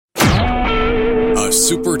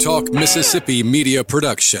SuperTalk Mississippi Media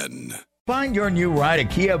production. Find your new ride at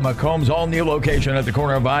Kia McComb's all-new location at the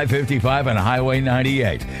corner of I-55 and Highway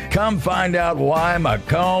 98. Come find out why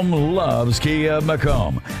McComb loves Kia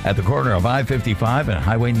McComb at the corner of I-55 and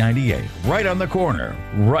Highway 98. Right on the corner,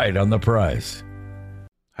 right on the price.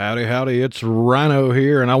 Howdy, howdy, it's Rhino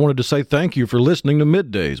here, and I wanted to say thank you for listening to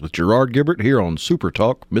Middays with Gerard Gibert here on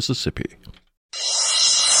SuperTalk Mississippi.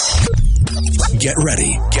 Get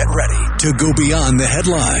ready to go beyond the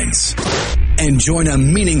headlines and join a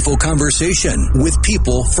meaningful conversation with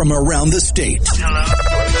people from around the state. Hello.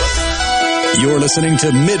 You're listening to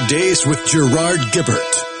Middays with Gerard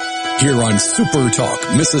Gibert here on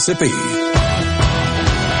SuperTalk Mississippi.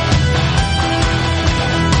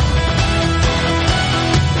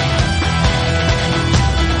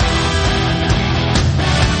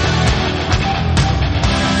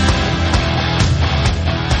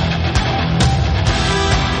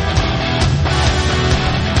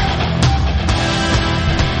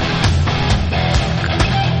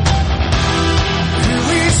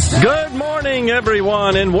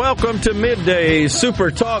 Everyone, and welcome to Middays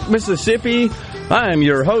SuperTalk Mississippi. I am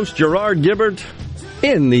your host, Gerard Gibert,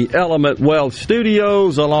 in the Element Wealth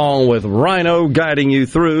Studios, along with Rhino, guiding you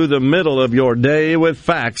through the middle of your day with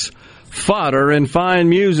facts, fodder, and fine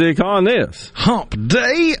music on this Hump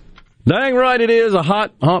Day. Dang right it is a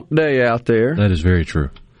hot hump day out there. That is very true.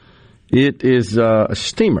 It is a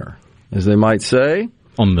steamer, as they might say.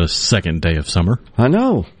 On the second day of summer. I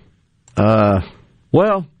know.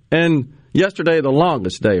 And yesterday, the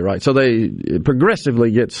longest day, right? So they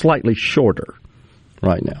progressively get slightly shorter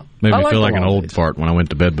right now. Made me feel like an old fart when I went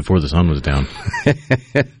to bed before the sun was down.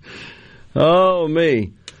 Oh,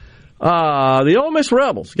 me. The Ole Miss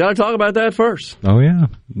Rebels. Got to talk about that first. Oh, yeah.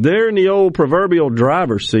 They're in the old proverbial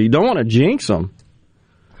driver's seat. Don't want to jinx them.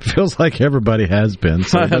 Feels like everybody has been,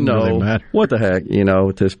 so it doesn't really matter. What the heck,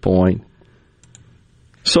 at this point.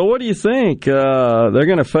 So what do you think? They're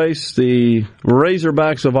going to face the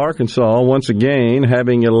Razorbacks of Arkansas once again,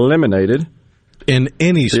 having eliminated in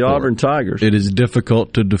any sport, the Auburn Tigers. It is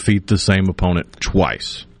difficult to defeat the same opponent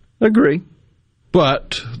twice. Agree.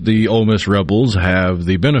 But the Ole Miss Rebels have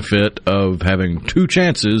the benefit of having two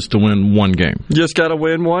chances to win one game. Just got to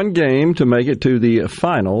win one game to make it to the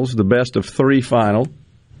finals, the best of three final,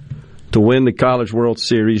 to win the College World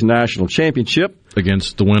Series National Championship.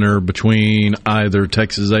 Against the winner between either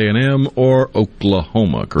Texas A&M or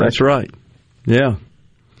Oklahoma, correct? That's right. Yeah.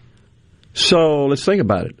 So let's think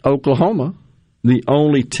about it. Oklahoma, the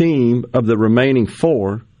only team of the remaining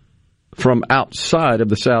four from outside of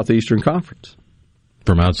the Southeastern Conference.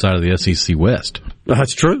 From outside of the SEC West.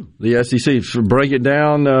 That's true. The SEC, break it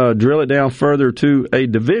down, drill it down further to a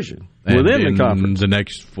division within the conference. The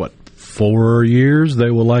next, 4 years,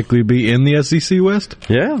 they will likely be in the SEC West?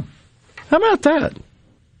 Yeah. How about that?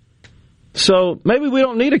 So maybe we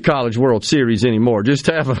don't need a College World Series anymore. Just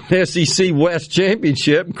have an SEC West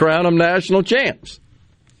championship and crown them national champs.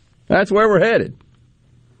 That's where we're headed.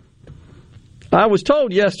 I was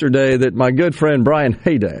told yesterday that my good friend Brian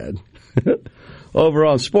Haydad over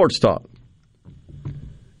on Sports Talk,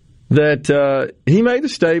 that he made the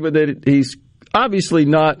statement that he's obviously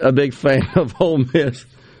not a big fan of Ole Miss,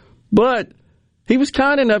 but he was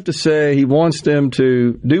kind enough to say he wants them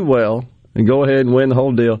to do well and go ahead and win the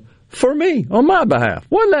whole deal for me, on my behalf.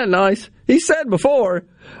 Wasn't that nice? He said before,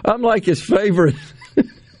 I'm like his favorite.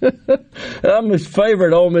 I'm his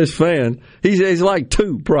favorite Ole Miss fan. He's like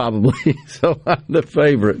two, probably. So I'm the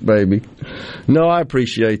favorite, baby. No, I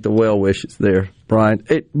appreciate the well wishes there, Brian.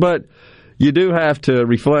 But you do have to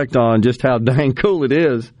reflect on just how dang cool it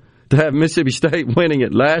is to have Mississippi State winning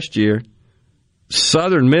it last year.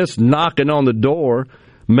 Southern Miss knocking on the door.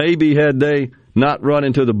 Maybe had they not run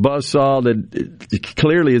into the buzzsaw that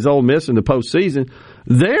clearly is Ole Miss in the postseason,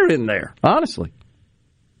 they're in there, honestly.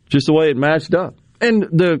 Just the way it matched up. And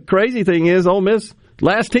the crazy thing is, Ole Miss,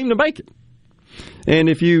 last team to make it. And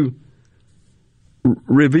if you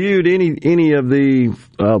reviewed any of the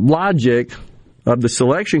logic of the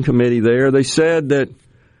selection committee there, they said that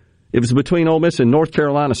it was between Ole Miss and North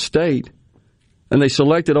Carolina State, and they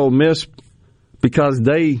selected Ole Miss because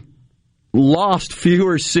they lost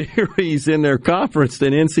fewer series in their conference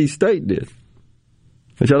than NC State did,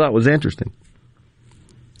 which I thought was interesting.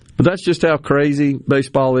 But that's just how crazy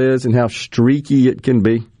baseball is and how streaky it can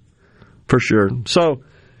be, for sure. So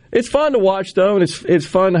it's fun to watch, though, and it's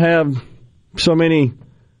fun to have so many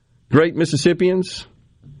great Mississippians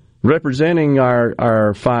representing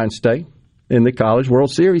our fine state in the College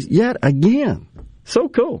World Series yet again. So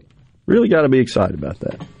cool. Really got to be excited about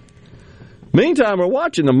that. Meantime, we're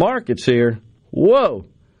watching the markets here. Whoa.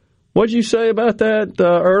 What did you say about that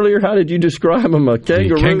earlier? How did you describe them? A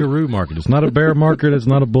kangaroo? The kangaroo market. It's not a bear market. It's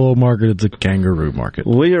not a bull market. It's a kangaroo market.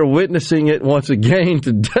 We are witnessing it once again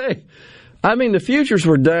today. I mean, the futures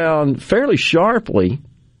were down fairly sharply.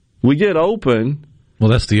 We get open. Well,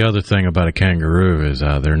 that's the other thing about a kangaroo is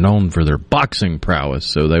they're known for their boxing prowess,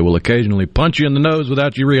 so they will occasionally punch you in the nose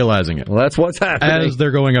without you realizing it. Well, that's what's happening. As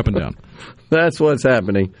they're going up and down. That's what's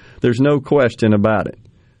happening. There's no question about it.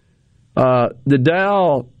 The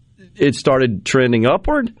Dow, it started trending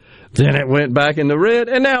upward, then it went back in the red,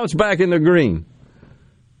 and now it's back in the green.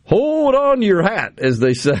 Hold on to your hat, as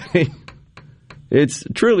they say. It's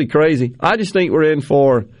truly crazy. I just think we're in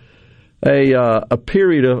for a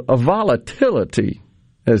period of volatility,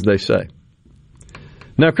 as they say.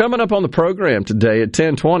 Now, coming up on the program today at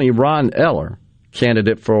 10:20, Ron Eller,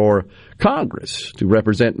 candidate for Congress to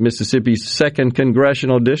represent Mississippi's 2nd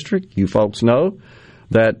Congressional District. You folks know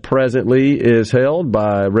that presently is held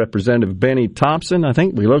by Representative Benny Thompson. I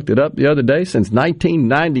think we looked it up the other day, since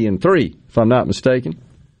 1993, if I'm not mistaken.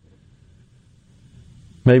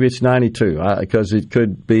 Maybe it's 92, because it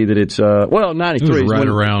could be that it's, 93. It was right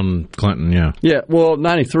around Clinton, yeah. Yeah, well,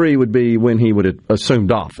 93 would be when he would have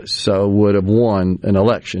assumed office, so would have won an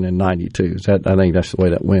election in 92. I think that's the way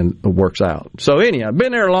that works out. So anyhow,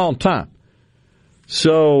 been there a long time.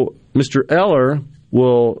 So Mr. Eller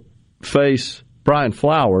will face Brian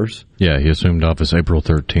Flowers. Yeah, he assumed office April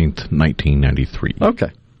 13th, 1993.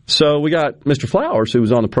 Okay. So we got Mr. Flowers, who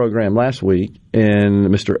was on the program last week, and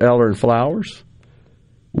Mr. Eller and Flowers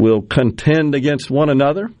will contend against one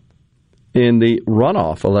another in the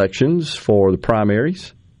runoff elections for the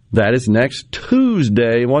primaries. That is next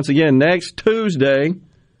Tuesday. Once again, next Tuesday,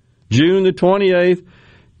 June the 28th.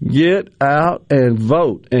 Get out and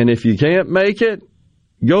vote. And if you can't make it,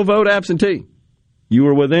 go vote absentee. You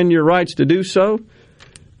are within your rights to do so.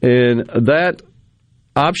 And that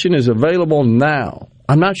option is available now.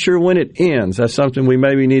 I'm not sure when it ends. That's something we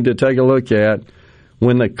maybe need to take a look at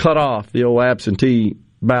when they cut off the old absentee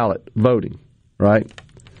ballot voting, right?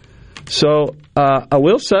 So I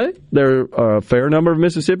will say there are a fair number of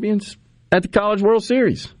Mississippians at the College World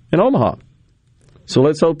Series in Omaha. So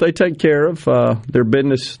let's hope they take care of their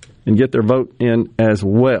business and get their vote in as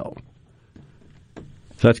well.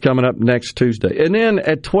 So that's coming up next Tuesday. And then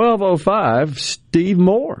at 12:05, Steve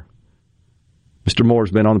Moore. Mr.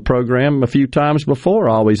 Moore's been on the program a few times before.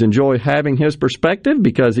 I always enjoy having his perspective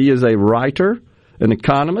because he is a writer, an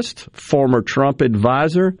economist, former Trump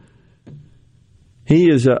advisor. He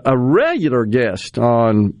is a regular guest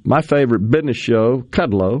on my favorite business show,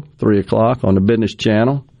 Kudlow, 3 o'clock on the Business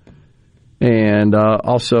Channel. And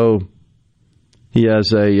also he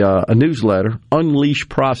has a newsletter, Unleash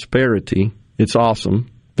Prosperity. It's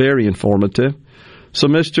awesome, very informative. So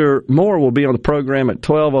Mr. Moore will be on the program at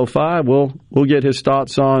 12:05. We'll get his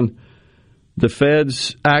thoughts on the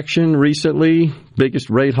Fed's action recently,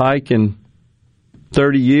 biggest rate hike in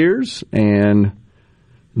 30 years, and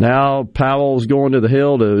now Powell's going to the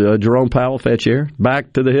Hill, to Jerome Powell, Fed chair,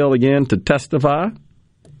 back to the Hill again to testify,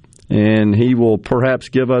 and he will perhaps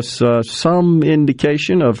give us some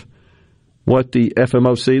indication of what the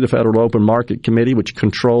FOMC, the Federal Open Market Committee, which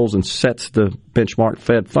controls and sets the benchmark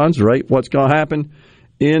Fed funds rate, what's going to happen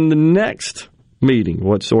in the next meeting.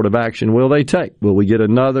 What sort of action will they take? Will we get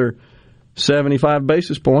another 75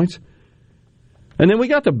 basis points? And then we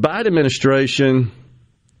got the Biden administration.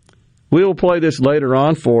 We will play this later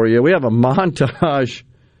on for you. We have a montage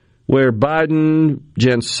where Biden,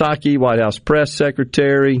 Jen Psaki, White House press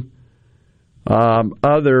secretary,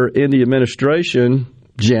 other in the administration,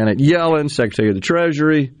 Janet Yellen, Secretary of the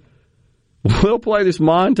Treasury. We'll play this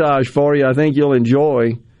montage for you. I think you'll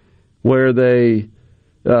enjoy, where they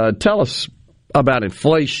tell us about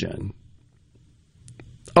inflation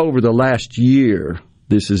over the last year.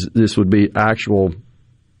 This would be actual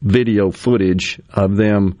video footage of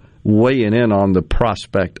them weighing in on the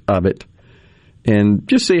prospect of it, and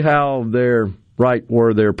just see how they're right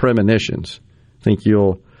were their premonitions.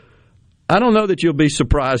 I don't know that you'll be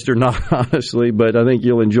surprised or not, honestly, but I think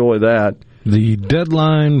you'll enjoy that. The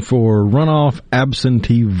deadline for runoff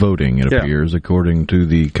absentee voting, it appears, according to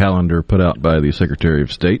the calendar put out by the Secretary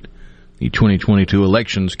of State, the 2022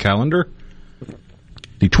 elections calendar,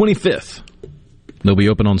 the 25th. They'll be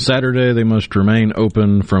open on Saturday. They must remain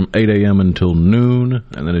open from 8 a.m. until noon,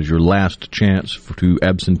 and that is your last chance to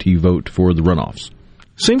absentee vote for the runoffs.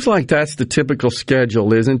 Seems like that's the typical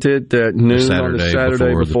schedule, isn't it? At noon on the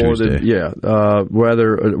Saturday before the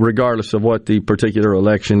whether regardless of what the particular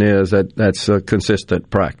election is, that's a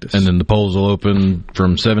consistent practice. And then the polls will open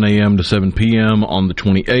from 7 a.m. to 7 p.m. on the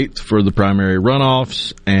 28th for the primary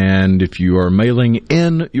runoffs. And if you are mailing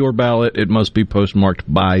in your ballot, it must be postmarked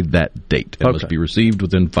by that date. It must be received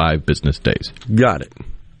within 5 business days. Got it.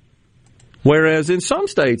 Whereas in some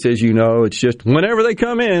states, as you know, it's just whenever they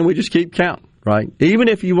come in, we just keep counting. Right? Even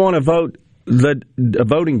if you want to vote the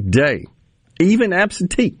voting day, even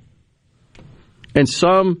absentee. And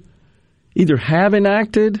some either have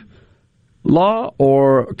enacted law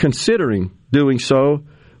or considering doing so,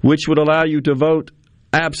 which would allow you to vote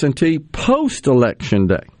absentee post-election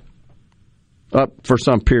day. Up for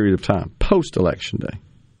some period of time, post-election day.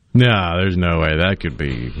 No, there's no way that could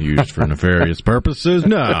be used for nefarious purposes.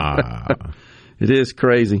 No. It is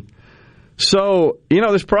crazy. So,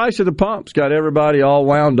 this price of the pump's got everybody all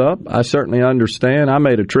wound up. I certainly understand. I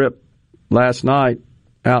made a trip last night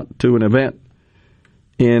out to an event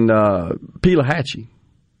in Pelahatchie,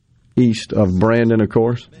 east of Brandon, of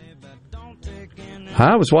course.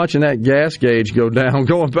 I was watching that gas gauge go down,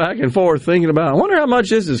 going back and forth, thinking about, I wonder how much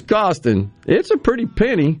this is costing. It's a pretty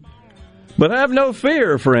penny. But have no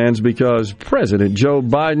fear, friends, because President Joe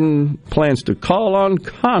Biden plans to call on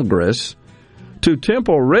Congress to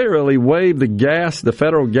temporarily waive the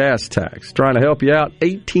federal gas tax, trying to help you out,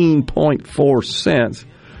 18.4 cents.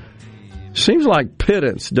 Seems like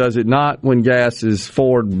pittance, does it not, when gas is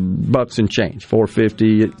 $4 and change,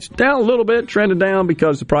 $4.50. It's down a little bit, trending down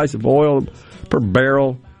because the price of oil per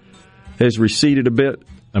barrel has receded a bit.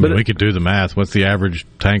 I mean, we could do the math. What's the average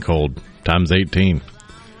tank hold times 18?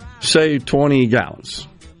 Say 20 gallons.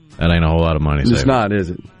 That ain't a whole lot of money. It's not, is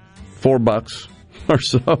it? $4 or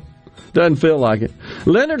so. Doesn't feel like it.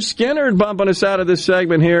 Leonard Skinner bumping us out of this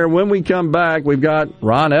segment here. When we come back, we've got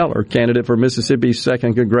Ron Eller, candidate for Mississippi's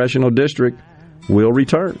 2nd Congressional District. We'll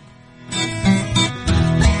return.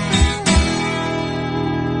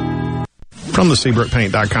 From the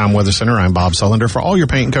SeabrookPaint.com Weather Center, I'm Bob Sullender. For all your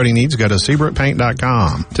paint and coating needs, go to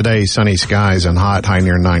SeabrookPaint.com. Today, sunny skies and hot, high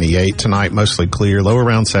near 98. Tonight, mostly clear, low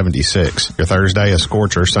around 76. Your Thursday, a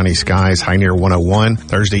scorcher, sunny skies, high near 101.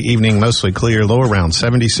 Thursday evening, mostly clear, low around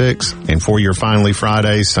 76. And for your finally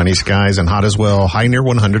Friday, sunny skies and hot as well, high near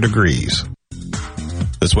 100 degrees.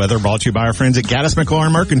 This weather brought to you by our friends at Gaddis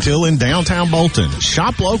McLaurin Mercantile in downtown Bolton.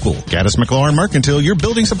 Shop local. Gaddis McLaurin Mercantile, your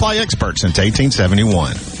building supply expert since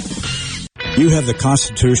 1871. You have the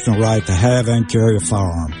constitutional right to have and carry a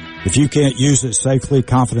firearm. If you can't use it safely,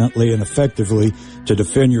 confidently, and effectively to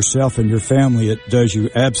defend yourself and your family, it does you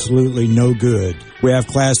absolutely no good. We have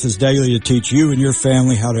classes daily to teach you and your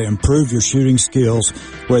family how to improve your shooting skills,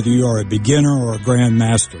 whether you are a beginner or a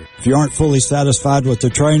grandmaster. If you aren't fully satisfied with the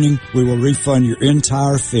training, we will refund your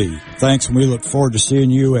entire fee. Thanks, and we look forward to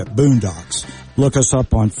seeing you at Boondocks. Look us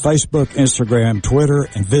up on Facebook, Instagram, Twitter,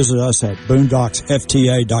 and visit us at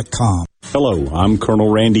boondocksfta.com. Hello, I'm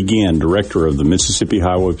Colonel Randy Ginn, Director of the Mississippi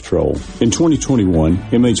Highway Patrol. In 2021,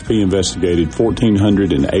 MHP investigated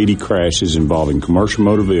 1,480 crashes involving commercial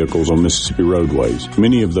motor vehicles on Mississippi roadways.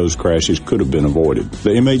 Many of those crashes could have been avoided.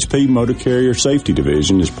 The MHP Motor Carrier Safety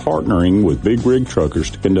Division is partnering with big rig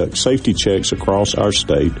truckers to conduct safety checks across our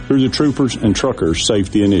state through the Troopers and Truckers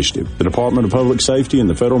Safety Initiative. The Department of Public Safety and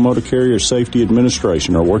the Federal Motor Carrier Safety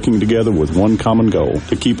Administration are working together with one common goal: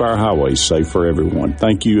 to keep our highways safe for everyone.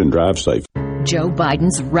 Thank you and drive safe. Joe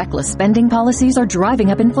Biden's reckless spending policies are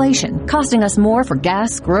driving up inflation, costing us more for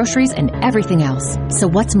gas, groceries, and everything else. So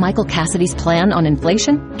what's Michael Cassidy's plan on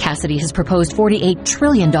inflation? Cassidy has proposed $48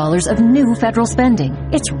 trillion of new federal spending.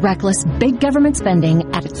 It's reckless, big government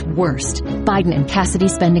spending at its worst. Biden and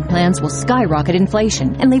Cassidy's spending plans will skyrocket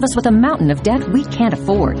inflation and leave us with a mountain of debt we can't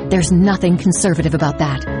afford. There's nothing conservative about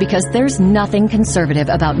that, because there's nothing conservative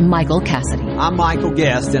about Michael Cassidy. I'm Michael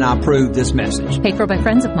Guest, and I approve this message. Paid for by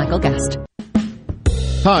friends of Michael Guest.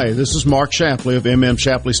 Hi, this is Mark Shapley of M.M.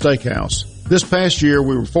 Shapley Steakhouse. This past year,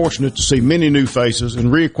 we were fortunate to see many new faces and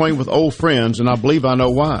reacquaint with old friends, and I believe I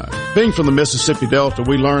know why. Being from the Mississippi Delta,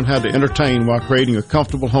 we learned how to entertain while creating a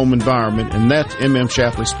comfortable home environment, and that's M.M.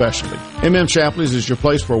 Shapley's specialty. M.M. Shapley's is your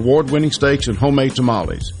place for award-winning steaks and homemade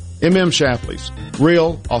tamales. M.M. Shapley's,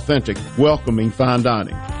 real, authentic, welcoming fine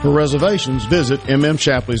dining. For reservations, visit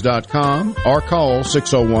mmshapleys.com or call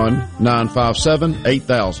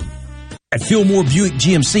 601-957-8000. At Fillmore Buick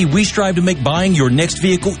GMC, we strive to make buying your next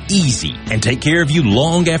vehicle easy and take care of you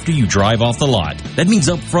long after you drive off the lot. That means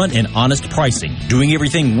upfront and honest pricing, doing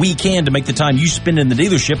everything we can to make the time you spend in the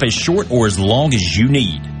dealership as short or as long as you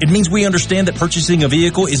need. It means we understand that purchasing a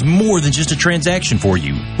vehicle is more than just a transaction for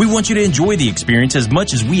you. We want you to enjoy the experience as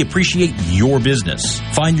much as we appreciate your business.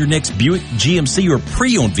 Find your next Buick, GMC, or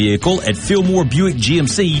pre-owned vehicle at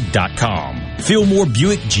FillmoreBuickGMC.com. Fillmore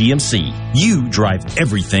Buick GMC. You drive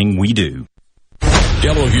everything we do.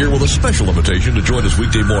 Gallo here with a special invitation to join us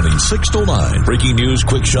weekday morning, 6 to 9. Breaking news,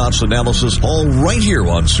 quick shots, analysis, all right here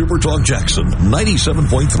on SuperTalk Jackson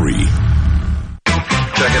 97.3.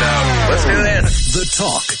 Check it out. Let's do this. The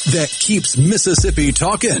talk that keeps Mississippi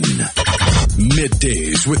talking.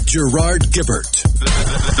 Middays with Gerard Gibert.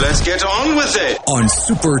 Let's get on with it. On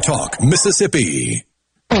SuperTalk Mississippi.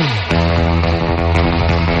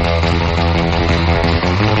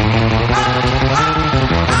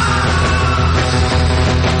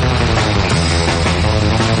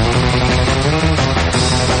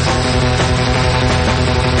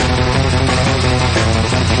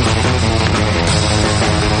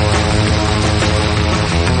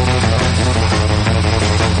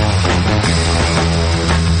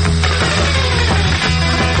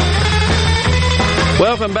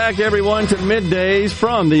 Welcome back, everyone, to Middays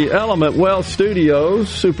from the Element Wealth Studios,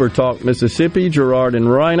 SuperTalk Mississippi, Gerard and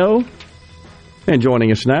Rhino. And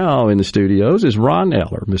joining us now in the studios is Ron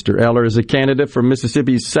Eller. Mr. Eller is a candidate for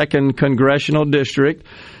Mississippi's 2nd Congressional District.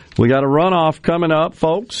 We got a runoff coming up,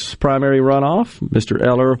 folks, primary runoff. Mr.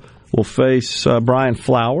 Eller will face Brian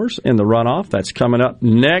Flowers in the runoff. That's coming up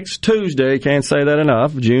next Tuesday. Can't say that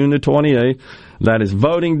enough, June the 28th. That is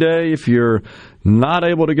voting day. If you're not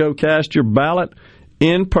able to go cast your ballot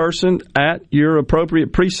in person at your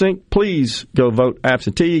appropriate precinct, please go vote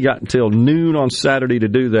absentee. You got until noon on Saturday to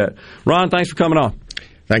do that. Ron, thanks for coming on.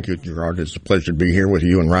 Thank you, Gerard. It's a pleasure to be here with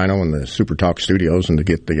you and Rhino in the SuperTalk studios and to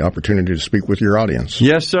get the opportunity to speak with your audience.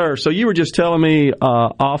 Yes, sir. So you were just telling me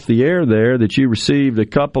off the air there that you received a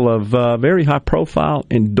couple of very high-profile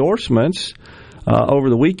endorsements over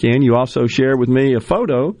the weekend. You also shared with me a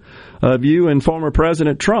photo of you and former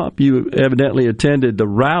President Trump. You evidently attended the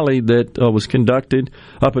rally that was conducted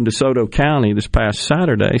up in DeSoto County this past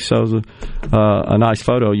Saturday. So it was a nice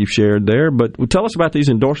photo you shared there. But tell us about these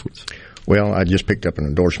endorsements. Well, I just picked up an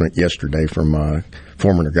endorsement yesterday from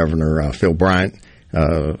former Governor Phil Bryant.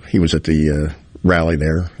 He was at the rally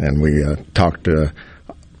there, and we talked at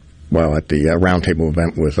the roundtable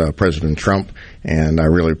event with President Trump, and I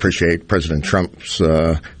really appreciate President Trump's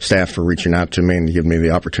staff for reaching out to me and giving me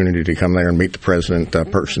the opportunity to come there and meet the president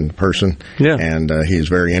person to person. Yeah. And he is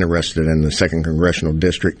very interested in the 2nd Congressional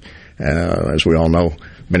District. As we all know,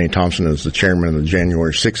 Benny Thompson is the chairman of the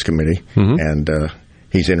January 6th committee, and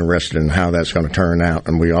he's interested in how that's going to turn out.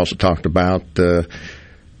 And we also talked about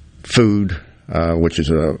food, which is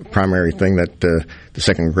a primary thing that the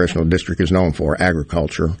 2nd Congressional District is known for,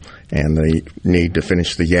 agriculture, and the need to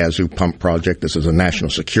finish the Yazoo Pump project. This is a national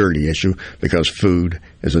security issue because food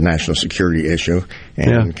is a national security issue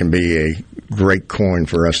and can be a great coin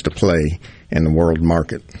for us to play in the world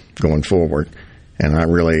market going forward. And I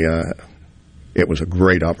really, it was a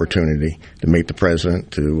great opportunity to meet the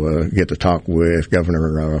president, to get to talk with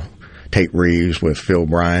Governor Tate Reeves, with Phil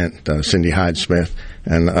Bryant, Cindy Hyde-Smith,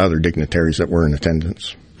 and other dignitaries that were in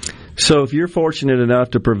attendance. So if you're fortunate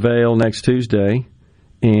enough to prevail next Tuesday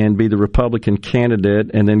and be the Republican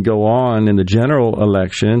candidate and then go on in the general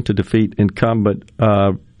election to defeat incumbent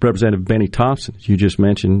Representative Benny Thompson, as you just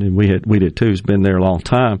mentioned, and we did too, has been there a long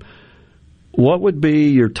time, what would be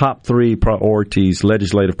your top 3 priorities,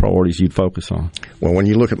 legislative priorities you'd focus on? Well, when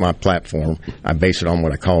you look at my platform, I base it on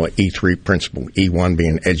what I call an E3 principle. E1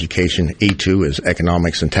 being education, E2 is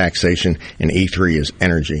economics and taxation, and E3 is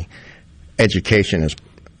energy. Education is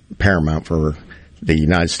paramount for the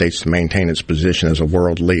United States to maintain its position as a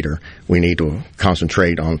world leader. We need to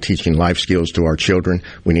concentrate on teaching life skills to our children.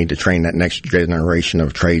 We need to train that next generation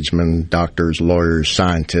of tradesmen, doctors, lawyers,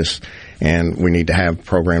 scientists, and we need to have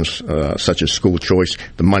programs such as school choice.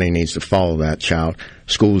 The money needs to follow that child.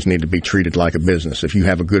 Schools need to be treated like a business. If you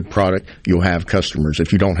have a good product, you'll have customers.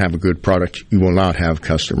 If you don't have a good product, you will not have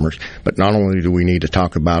customers. But not only do we need to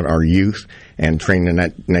talk about our youth and training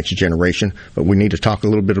that next generation, but we need to talk a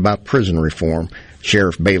little bit about prison reform.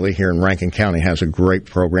 Sheriff Bailey here in Rankin County has a great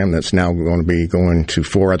program that's now going to be going to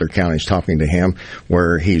 4 other counties, talking to him,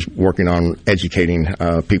 where he's working on educating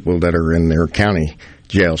people that are in their county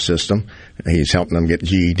jail system. He's helping them get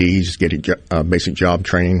GEDs, get basic job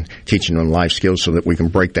training, teaching them life skills so that we can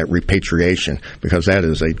break that repatriation, because that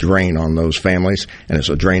is a drain on those families and it's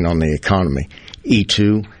a drain on the economy.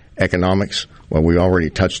 E2, economics, well, we already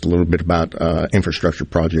touched a little bit about infrastructure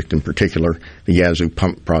project, in particular the Yazoo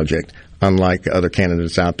Pump project. Unlike other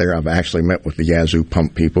candidates out there, I've actually met with the Yazoo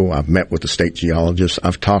Pump people. I've met with the state geologists.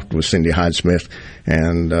 I've talked with Cindy Hyde-Smith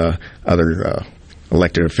and other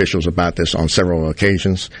elected officials about this on several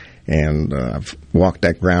occasions, and I've walked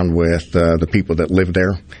that ground with the people that live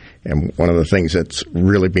there. And one of the things that's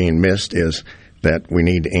really being missed is that we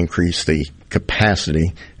need to increase the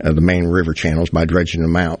capacity of the main river channels by dredging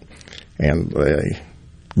them out. And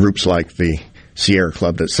groups like the Sierra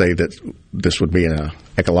Club that say that this would be an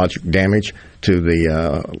ecological damage to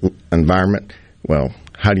the environment, well,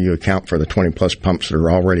 how do you account for the 20-plus pumps that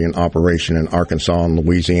are already in operation in Arkansas and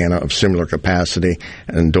Louisiana of similar capacity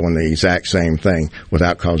and doing the exact same thing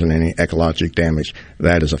without causing any ecological damage?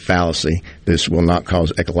 That is a fallacy. This will not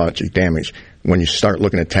cause ecological damage. When you start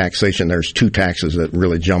looking at taxation, there's two taxes that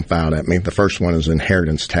really jump out at me. The first one is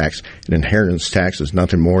inheritance tax. An inheritance tax is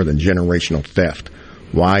nothing more than generational theft.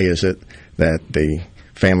 Why is it that the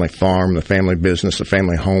family farm, the family business, the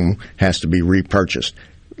family home has to be repurchased?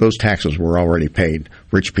 Those taxes were already paid.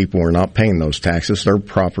 Rich people are not paying those taxes. Their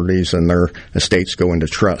properties and their estates go into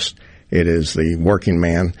trust. It is the working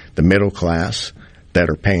man, the middle class, that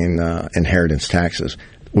are paying inheritance taxes.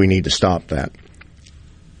 We need to stop that.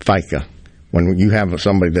 FICA. When you have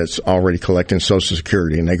somebody that's already collecting Social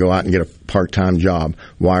Security and they go out and get a part-time job,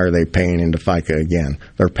 why are they paying into FICA again?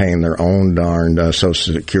 They're paying their own darned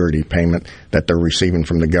Social Security payment that they're receiving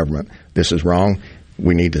from the government. This is wrong.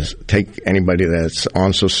 We need to take anybody that's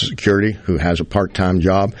on Social Security who has a part-time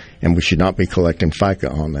job, and we should not be collecting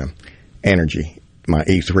FICA on them. Energy, my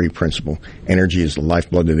E3 principle. Energy is the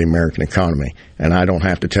lifeblood of the American economy. And I don't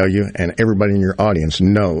have to tell you, and everybody in your audience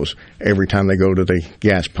knows every time they go to the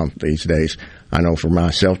gas pump these days. I know for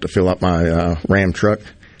myself to fill up my Ram truck,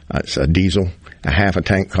 it's a diesel. A half a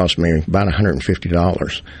tank cost me about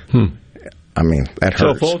 $150. I mean, that hurts. So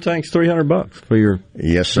a full tank's $300 for your...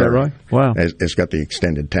 Yes, sir. Is that right? Wow. It's got the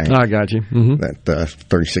extended tank. I got you. Mm-hmm. That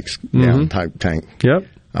 36-gallon type tank. Yep.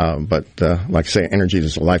 But like I say, energy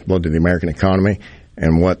is the lifeblood of the American economy.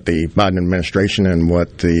 And what the Biden administration and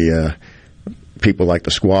what the people like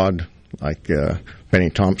the Squad, like Benny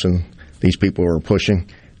Thompson, these people are pushing,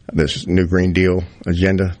 this new Green Deal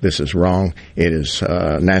agenda, this is wrong. It is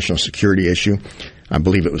a national security issue. I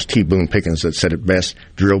believe it was T. Boone Pickens that said it best,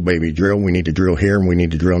 drill, baby, drill. We need to drill here, and we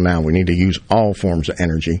need to drill now. We need to use all forms of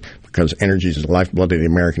energy because energy is the lifeblood of the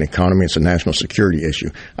American economy. It's a national security issue.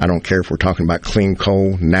 I don't care if we're talking about clean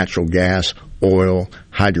coal, natural gas, oil,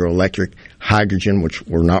 hydroelectric, hydrogen, which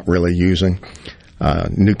we're not really using,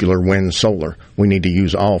 nuclear, wind, solar. We need to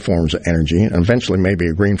use all forms of energy, and eventually maybe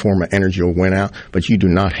a green form of energy will win out, but you do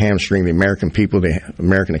not hamstring the American people, the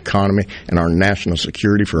American economy, and our national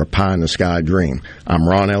security for a pie-in-the-sky dream. I'm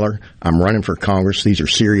Ron Eller. I'm running for Congress. These are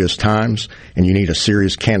serious times, and you need a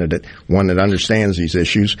serious candidate, one that understands these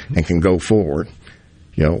issues and can go forward.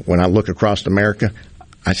 You know, when I look across America,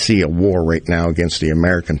 I see a war right now against the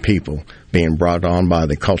American people being brought on by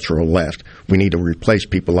the cultural left. We need to replace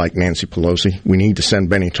people like Nancy Pelosi. We need to send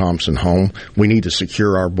Benny Thompson home. We need to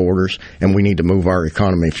secure our borders, and we need to move our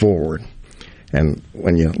economy forward. And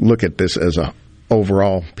when you look at this as an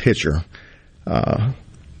overall picture,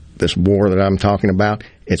 this war that I'm talking about,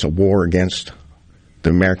 it's a war against the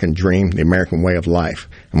American dream, the American way of life.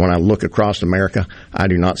 And when I look across America, I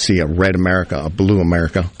do not see a red America, a blue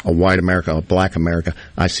America, a white America, a black America.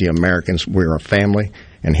 I see Americans. We're a family.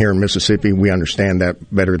 And here in Mississippi, we understand that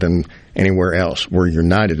better than anywhere else. We're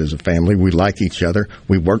united as a family. We like each other.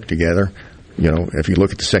 We work together. You know, if you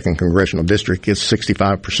look at the 2nd Congressional District, it's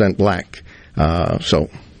 65% black. I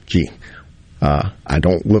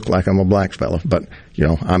don't look like I'm a black fella, but, you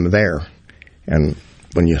know, I'm there. And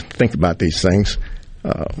when you think about these things,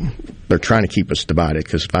 they're trying to keep us divided,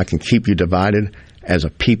 because if I can keep you divided as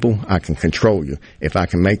a people, I can control you. If I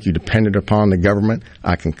can make you dependent upon the government,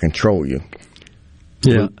 I can control you.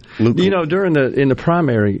 Yeah. You know, in the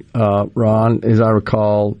primary, Ron, as I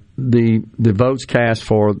recall, the votes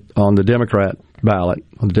cast on the Democrat ballot,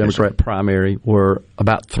 on the Democrat primary, were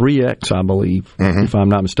about 3x, I believe, if I'm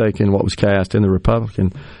not mistaken, what was cast in the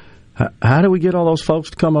Republican. How do we get all those folks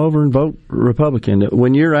to come over and vote Republican?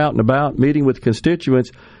 When you're out and about meeting with constituents,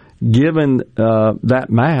 given that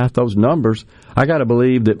math, those numbers, I got to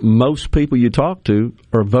believe that most people you talk to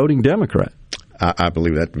are voting Democrat. I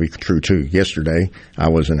believe that to be true, too. Yesterday, I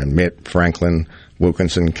was in Admit, Franklin,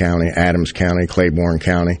 Wilkinson County, Adams County, Claiborne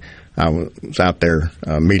County. I was out there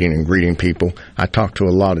meeting and greeting people. I talked to a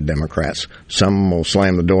lot of Democrats. Some will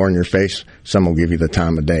slam the door in your face. Some will give you the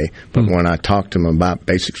time of day. But when I talk to them about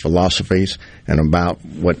basic philosophies and about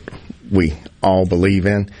what we all believe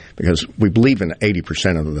in, because we believe in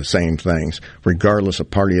 80% of the same things. Regardless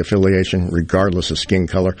of party affiliation, regardless of skin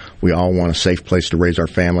color, we all want a safe place to raise our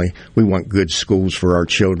family. We want good schools for our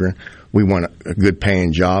children. We want a good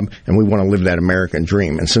paying job, and we want to live that American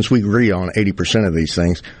dream. And since we agree on 80% of these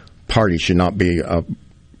things, party should not be a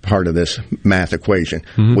part of this math equation.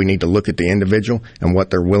 Mm-hmm. We need to look at the individual and what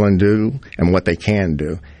they're willing to do and what they can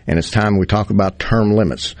do. And it's time we talk about term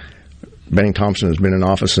limits. Benny Thompson has been in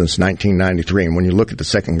office since 1993, and when you look at the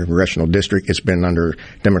 2nd Congressional District, it's been under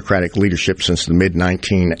Democratic leadership since the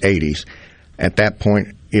mid-1980s. At that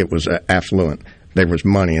point, it was affluent. There was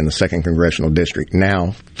money in the 2nd Congressional District.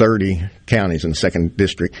 Now, 30 counties in the 2nd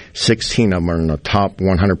District, 16 of them are in the top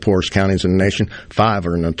 100 poorest counties in the nation. 5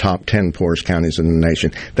 are in the top 10 poorest counties in the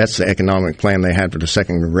nation. That's the economic plan they had for the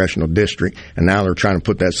 2nd Congressional District, and now they're trying to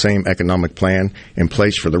put that same economic plan in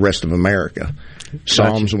place for the rest of America.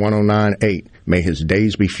 Psalms 109:8. May his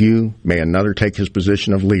days be few. May another take his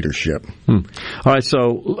position of leadership. All right,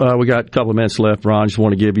 so we got a couple of minutes left, Ron. Just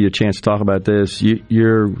want to give you a chance to talk about this. You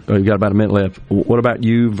got about a minute left. What about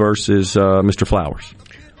you versus Mr. Flowers?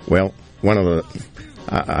 Well,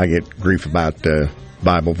 I get grief about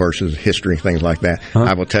Bible verses, history, things like that. Huh?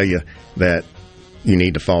 I will tell you that you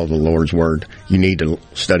need to follow the Lord's Word. You need to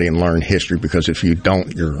study and learn history, because if you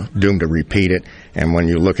don't, you're doomed to repeat it. And when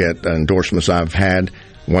you look at endorsements I've had,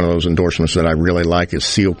 one of those endorsements that I really like is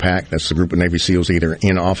SEAL PAC. That's the group of Navy SEALs either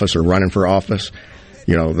in office or running for office.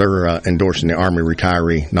 You know, they're endorsing the Army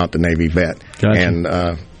retiree, not the Navy vet. Gotcha. And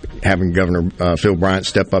having Governor Phil Bryant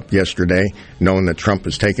step up yesterday, knowing that Trump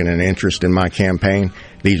has taken an interest in my campaign,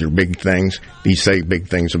 these are big things. These say big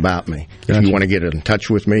things about me. Gotcha. If you want to get in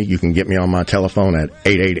touch with me, you can get me on my telephone at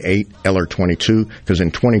 888-ELLER22, because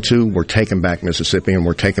in 22, we're taking back Mississippi and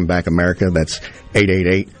we're taking back America. That's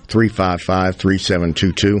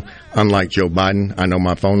 888-355-3722. Unlike Joe Biden, I know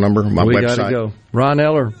my phone number, my website. We got to go. Ron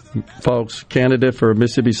Eller, folks, candidate for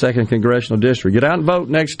Mississippi 2nd Congressional District. Get out and vote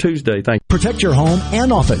next Tuesday. Thank you. Protect your home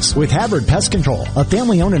and office with Havard Pest Control, a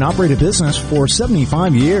family-owned and operated business for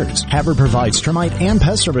 75 years. Havard provides termite and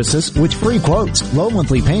pest services with free quotes, low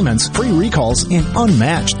monthly payments, free recalls, and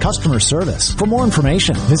unmatched customer service. For more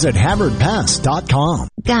information, visit HavardPest.com.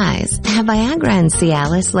 Guys, have Viagra and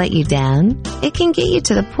Cialis let you down? It can get you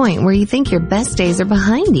to the point where you think your best days are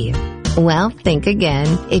behind you. Well, think again.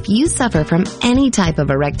 If you suffer from any type of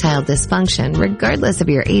erectile dysfunction, regardless of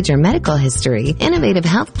your age or medical history, Innovative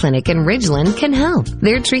Health Clinic in Ridgeland can help.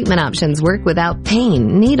 Their treatment options work without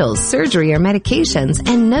pain, needles, surgery, or medications,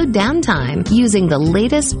 and no downtime, using the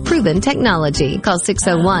latest proven technology. Call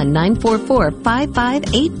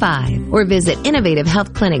 601-944-5585 or visit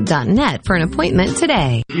innovativehealthclinic.net for an appointment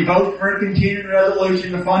today. If you vote for a continuing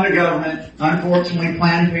resolution to fund the government, unfortunately,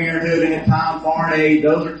 Planned Parenthood and Time Foreign Aid,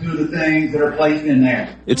 those are two of the things that are placed in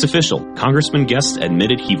there. It's official. Congressman Guest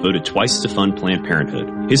admitted he voted twice to fund Planned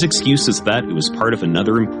Parenthood. His excuse is that it was part of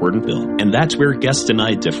another important bill. And that's where Guest and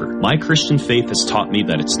I differ. My Christian faith has taught me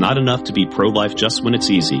that it's not enough to be pro-life just when it's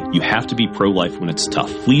easy. You have to be pro-life when it's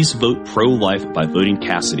tough. Please vote pro-life by voting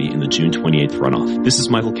Cassidy in the June 28th runoff. This is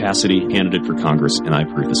Michael Cassidy, candidate for Congress, and I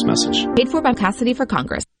approve this message. Paid for by Cassidy for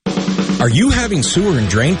Congress. Are you having sewer and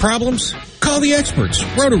drain problems? Call the experts,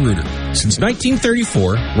 Roto-Rooter. Since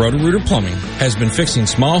 1934, Roto-Rooter Plumbing has been fixing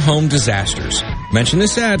small home disasters. Mention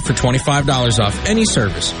this ad for $25 off any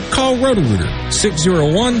service. Call Roto-Rooter,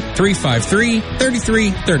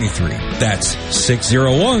 601-353-3333. That's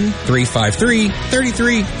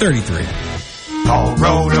 601-353-3333. Call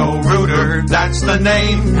Roto-Rooter, that's the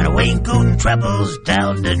name. And away goon troubles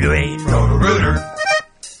down the drain. Roto-Rooter.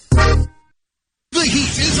 The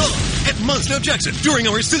heat is on at Mazda of Jackson during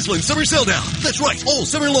our sizzling summer sale down. That's right, all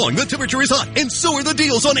summer long the temperature is hot, and so are the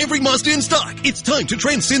deals on every Mazda in stock. It's time to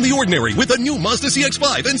transcend the ordinary with a new Mazda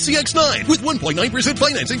CX-5 and CX-9 with 1.9%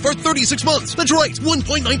 financing for 36 months. That's right,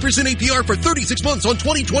 1.9% APR for 36 months on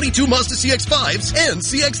 2022 Mazda CX-5s and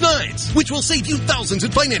CX-9s, which will save you thousands in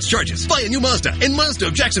finance charges. Buy a new Mazda, and Mazda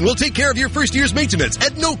of Jackson will take care of your first year's maintenance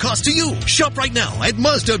at no cost to you. Shop right now at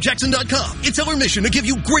MazdaofJackson.com. It's our mission to give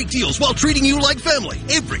you great deals while treating you like family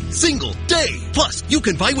every single day. Plus, you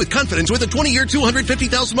can buy with confidence with a 20-year,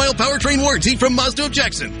 250,000-mile powertrain warranty from Mazda of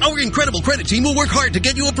Jackson. Our incredible credit team will work hard to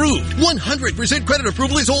get you approved. 100% credit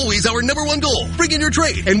approval is always our number one goal. Bring in your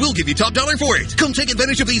trade, and we'll give you top dollar for it. Come take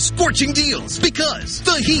advantage of these scorching deals, because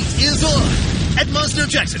the heat is on. At Mazda of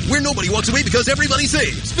Jackson, where nobody walks away because everybody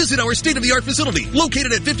saves. Visit our state-of-the-art facility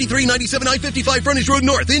located at 5397 I-55 Frontage Road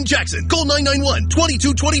North in Jackson. Call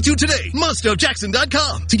 991-2222 today.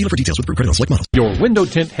 MazdaofJackson.com. See dealer for details with approved credit on select models. Your window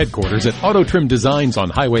tint headquarters at Auto Trim Designs on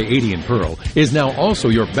Highway 80 in Pearl is now also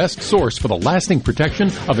your best source for the lasting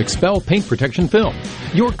protection of Expel paint protection film.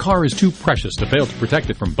 Your car is too precious to fail to protect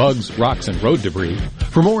it from bugs, rocks, and road debris.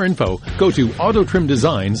 For more info, go to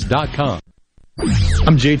autotrimdesigns.com.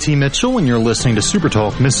 I'm JT Mitchell, and you're listening to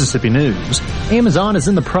SuperTalk Mississippi News. Amazon is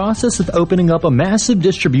in the process of opening up a massive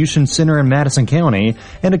distribution center in Madison County,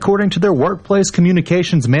 and according to their workplace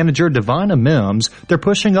communications manager, Divina Mims, they're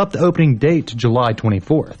pushing up the opening date to July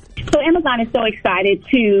 24th. So Amazon is so excited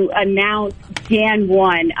to announce Jan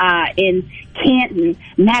 1 in Canton,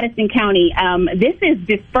 Madison County. This is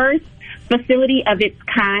the first facility of its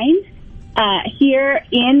kind here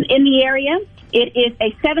in the area. It is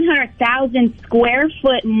a 700,000 square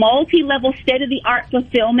foot multi-level state-of-the-art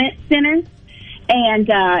fulfillment center, and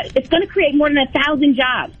it's going to create more than 1,000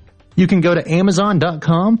 jobs. You can go to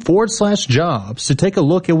Amazon.com/jobs to take a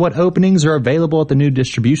look at what openings are available at the new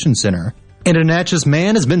distribution center. And a Natchez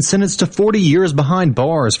man has been sentenced to 40 years behind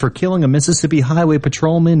bars for killing a Mississippi highway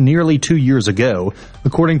patrolman nearly 2 years ago.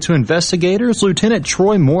 According to investigators, Lieutenant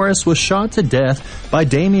Troy Morris was shot to death by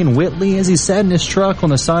Damian Whitley as he sat in his truck on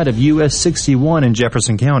the side of US 61 in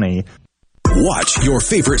Jefferson County. Watch your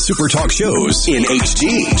favorite SuperTalk shows in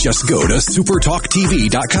HD. Just go to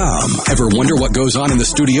supertalktv.com. Ever wonder what goes on in the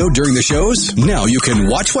studio during the shows? Now you can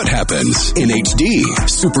watch what happens in HD.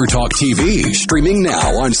 SuperTalk TV, streaming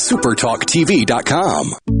now on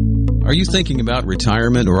supertalktv.com. Are you thinking about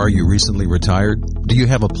retirement, or are you recently retired? Do you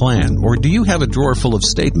have a plan, or do you have a drawer full of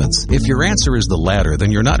statements? If your answer is the latter,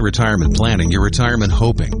 then you're not retirement planning, you're retirement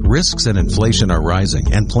hoping. Risks and inflation are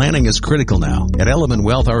rising, and planning is critical now. At Element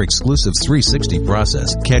Wealth, our exclusive 360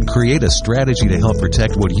 process can create a strategy to help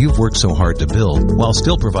protect what you've worked so hard to build while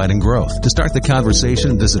still providing growth. To start the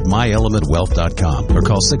conversation, visit myelementwealth.com or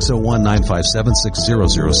call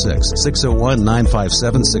 601-957-6006,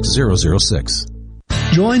 601-957-6006.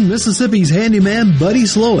 Join Mississippi's handyman Buddy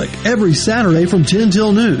Slowick every Saturday from 10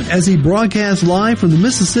 till noon as he broadcasts live from the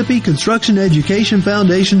Mississippi Construction Education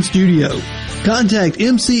Foundation studio. Contact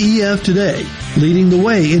MCEF today, leading the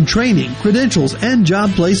way in training, credentials, and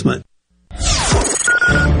job placement.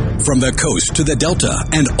 From the coast to the Delta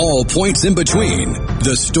and all points in between,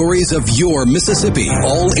 the stories of your Mississippi,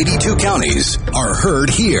 all 82 counties, are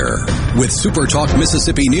heard here. With SuperTalk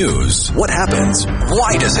Mississippi News, what happens?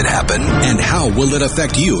 Why does it happen? And how will it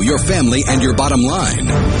affect you, your family, and your bottom line?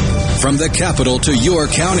 From the capital to your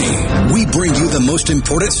county, we bring you the most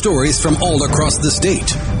important stories from all across the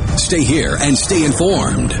state. Stay here and stay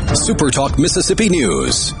informed. SuperTalk Mississippi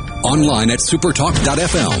News. Online at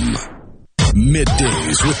supertalk.fm.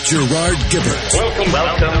 Middays with Gerard Gibert. Welcome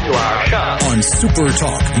to our shop on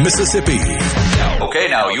SuperTalk Mississippi. Okay,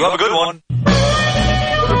 now you have a good one.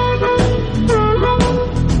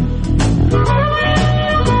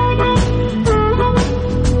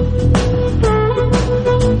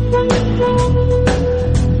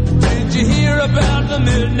 Did you hear about the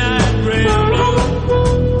midnight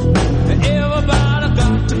railroad? Everybody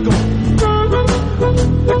got to go.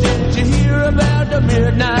 Did you hear about the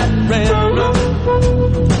midnight railroad?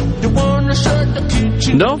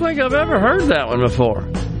 Don't think I've ever heard that one before.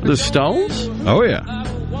 The Stones? Oh, yeah.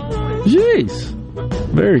 Jeez.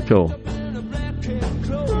 Very cool.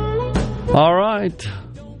 All right.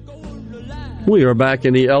 We are back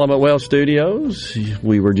in the Element Wealth studios.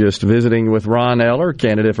 We were just visiting with Ron Eller,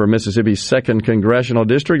 candidate for Mississippi's 2nd Congressional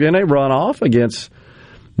District, in a runoff against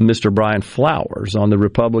Mr. Brian Flowers on the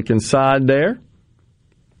Republican side there.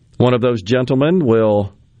 One of those gentlemen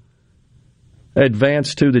will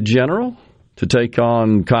advance to the general to take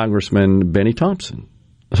on Congressman Benny Thompson,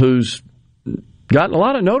 who's gotten a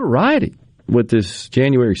lot of notoriety with this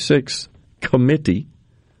January 6th committee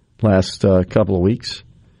last couple of weeks.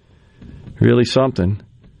 Really something.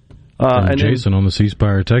 And Jason on the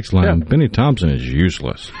ceasefire text line, yeah. Benny Thompson is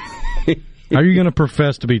useless. How are you going to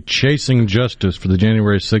profess to be chasing justice for the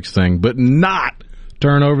January 6th thing, but not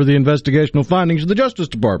turn over the investigational findings of the Justice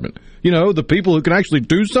Department? You know, the people who can actually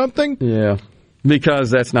do something? Yeah. Because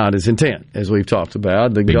that's not his intent, as we've talked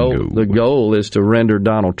about. The goal is to render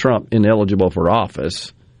Donald Trump ineligible for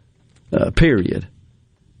office, period.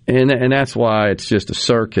 And that's why it's just a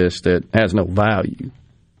circus that has no value,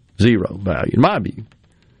 zero value, in my view.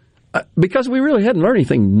 Because we really hadn't learned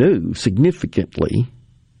anything new significantly,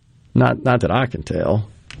 not that I can tell.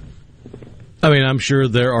 I mean, I'm sure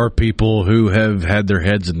there are people who have had their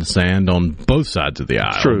heads in the sand on both sides of the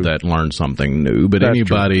aisle that learned something new. But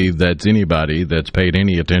anybody that's paid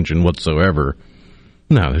any attention whatsoever,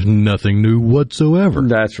 no, there's nothing new whatsoever.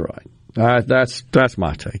 That's right. That's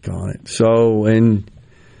my take on it. So, and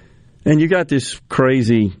you got this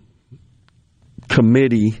crazy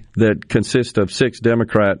committee that consists of 6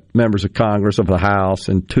 Democrat members of Congress of the House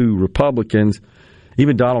and 2 Republicans.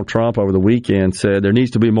 Even Donald Trump over the weekend said there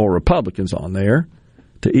needs to be more Republicans on there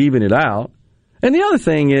to even it out. And the other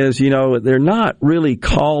thing is, they're not really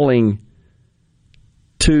calling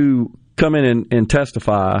to come in and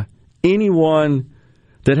testify anyone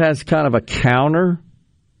that has kind of a counter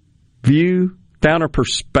view, counter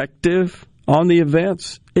perspective on the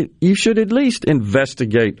events. You should at least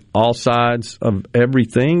investigate all sides of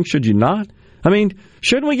everything, should you not? I mean,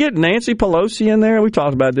 shouldn't we get Nancy Pelosi in there? We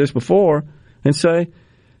talked about this before. And say,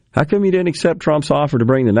 how come you didn't accept Trump's offer to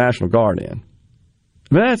bring the National Guard in?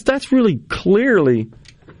 I mean, that's really clearly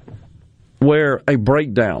where a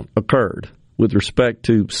breakdown occurred with respect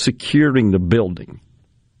to securing the building.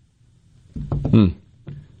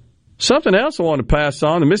 Something else I want to pass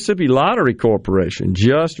on, the Mississippi Lottery Corporation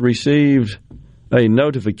just received a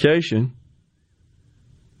notification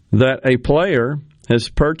that a player has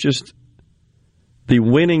purchased the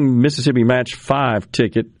winning Mississippi Match 5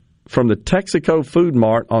 ticket from the Texaco Food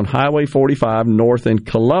Mart on Highway 45 north in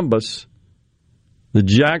Columbus. The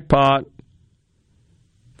jackpot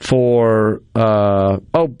for,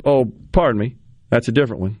 pardon me, that's a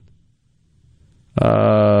different one.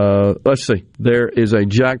 Let's see. There is a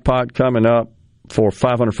jackpot coming up for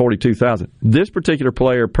 $542,000. This particular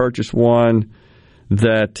player purchased one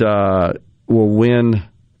that will win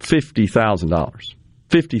 $50,000.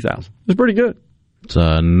 $50,000. It's pretty good. It's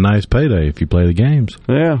a nice payday if you play the games.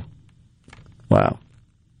 Yeah. Wow.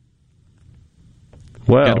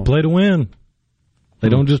 Well, got to play to win. They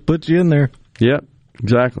don't just put you in there. Yep,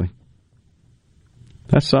 exactly.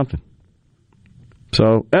 That's something.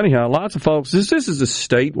 So, anyhow, lots of folks, this is a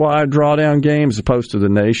statewide drawdown game as opposed to the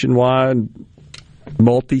nationwide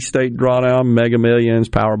multi-state drawdown, Mega Millions,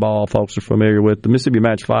 Powerball, folks are familiar with. The Mississippi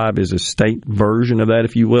Match 5 is a state version of that,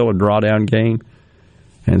 if you will, a drawdown game.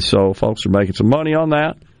 And so folks are making some money on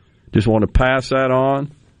that. Just want to pass that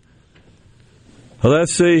on. Well,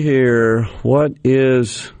 let's see here. What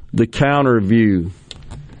is the counter view?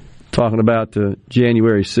 Talking about the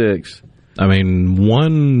January 6th. I mean,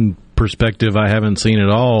 one perspective I haven't seen at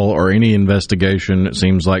all, or any investigation, it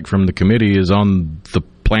seems like, from the committee is on the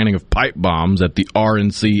planning of pipe bombs at the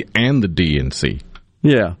RNC and the DNC.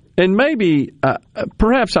 Yeah. And maybe,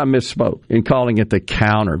 perhaps I misspoke in calling it the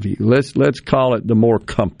counter view. Let's call it the more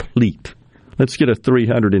complete. Let's get a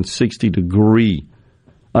 360-degree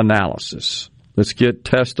analysis. Let's get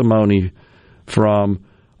testimony from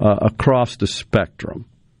across the spectrum.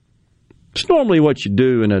 It's normally what you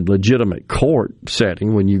do in a legitimate court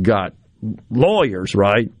setting when you got lawyers,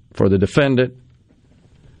 right, for the defendant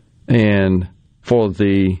and for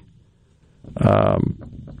the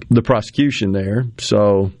prosecution there.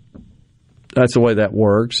 So that's the way that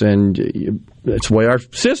works, and that's the way our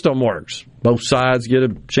system works. Both sides get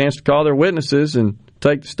a chance to call their witnesses and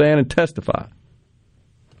take the stand and testify.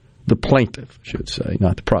 The plaintiff, I should say,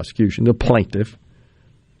 not the prosecution, the plaintiff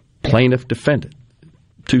defendant.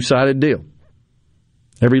 Two-sided deal.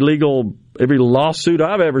 Every lawsuit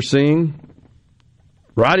I've ever seen,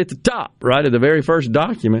 right at the top, right at the very first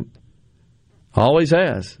document, always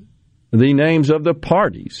has the names of the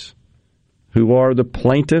parties who are the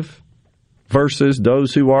plaintiff versus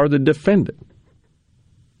those who are the defendant.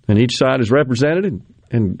 And each side is represented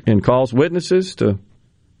and calls witnesses to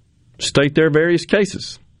state their various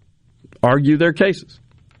cases, argue their cases.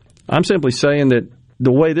 I'm simply saying that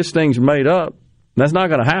the way this thing's made up, that's not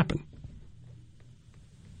going to happen.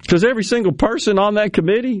 Because every single person on that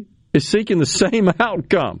committee is seeking the same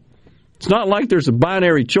outcome. It's not like there's a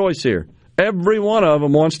binary choice here. Every one of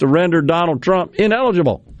them wants to render Donald Trump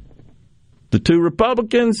ineligible. The 2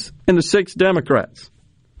 Republicans and the 6 Democrats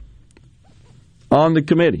on the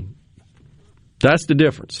committee. That's the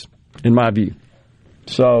difference, in my view.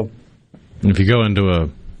 So, if you go into a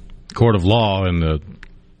court of law and the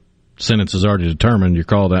sentence is already determined, you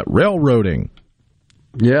call that railroading.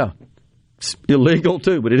 Yeah. It's illegal,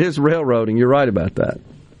 too, but it is railroading. You're right about that.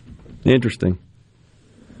 Interesting.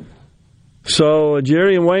 So,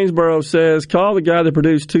 Jerry in Waynesboro says, call the guy that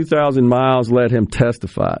produced 2,000 miles, let him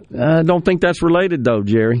testify. I don't think that's related, though,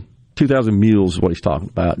 Jerry. 2,000 mules is what he's talking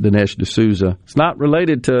about, Dinesh D'Souza. It's not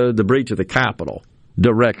related to the breach of the Capitol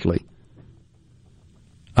directly.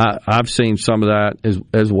 I've seen some of that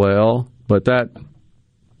as well, but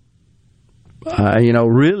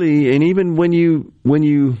Really, and even when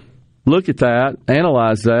you look at that,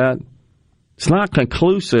 analyze that, it's not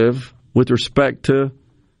conclusive with respect to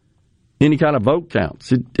any kind of vote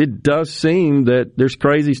counts. It does seem that there's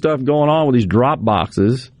crazy stuff going on with these drop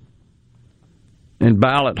boxes and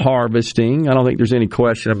ballot harvesting. I don't think there's any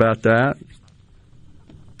question about that.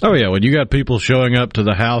 Oh, yeah, when you got people showing up to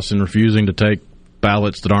the House and refusing to take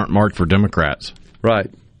ballots that aren't marked for Democrats.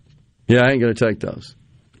 Right. Yeah, I ain't going to take those.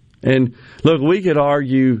 And, look, we could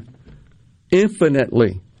argue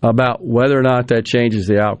infinitely about whether or not that changes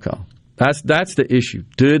the outcome. That's the issue.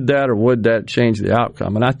 Did that or would that change the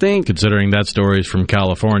outcome? And I think... Considering that story is from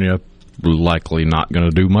California, likely not going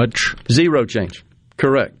to do much. Zero change.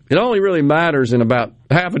 Correct. It only really matters in about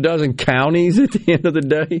half a dozen counties at the end of the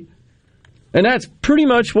day. And that's pretty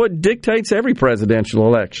much what dictates every presidential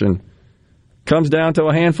election. Comes down to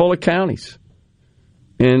a handful of counties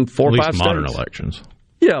in 4 or 5 states. Modern elections.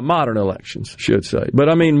 Yeah, modern elections, should say. But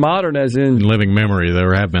I mean modern as in living memory,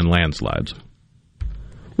 there have been landslides.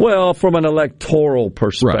 Well, from an electoral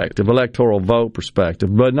perspective, right. Electoral vote perspective,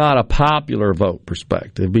 but not a popular vote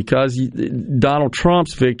perspective, because Donald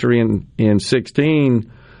Trump's victory in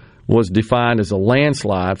 16 was defined as a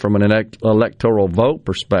landslide from an electoral vote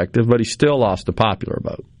perspective, but he still lost the popular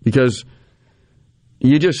vote. Because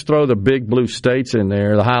you just throw the big blue states in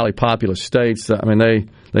there, the highly populous states. I mean,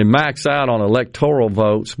 they max out on electoral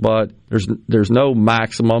votes, but there's no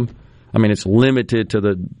maximum. I mean, it's limited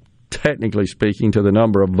to technically speaking, to the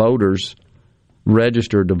number of voters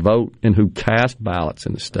registered to vote and who cast ballots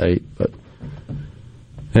in the state. But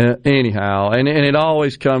anyhow, and it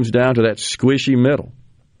always comes down to that squishy middle.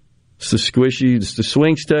 It's the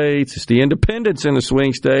swing states, it's the independents in the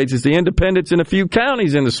swing states, it's the independents in a few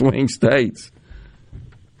counties in the swing states.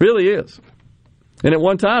 Really is. And at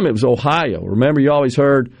one time it was Ohio. Remember, you always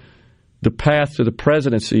heard the path to the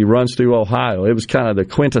presidency runs through Ohio. It was kind of the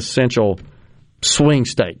quintessential swing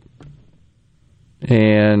state.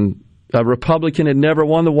 And a Republican had never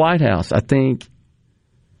won the White House, I think,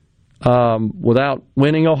 without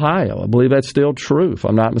winning Ohio. I believe that's still true, if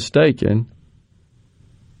I'm not mistaken.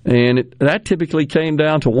 And that typically came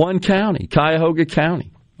down to one county, Cuyahoga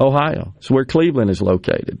County, Ohio. It's where Cleveland is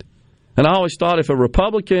located. And I always thought if a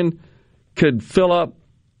Republican could fill up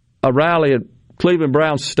a rally at Cleveland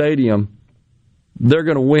Browns Stadium, they're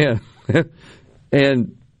going to win.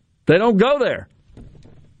 And they don't go there.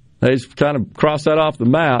 They just kind of cross that off the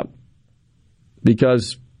map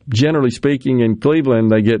because, generally speaking, in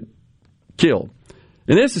Cleveland, they get killed.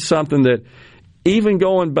 And this is something that, even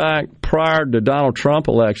going back prior to Donald Trump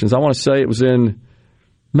elections, I want to say it was in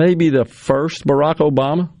maybe the first Barack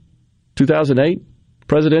Obama, 2008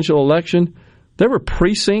 presidential election, there were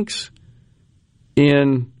precincts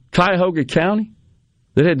in Cuyahoga County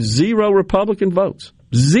that had 0 Republican votes.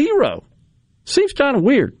 0. Seems kind of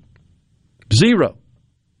weird. 0.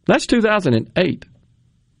 That's 2008.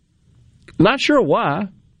 Not sure why.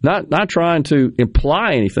 Not trying to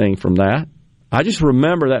imply anything from that. I just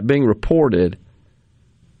remember that being reported.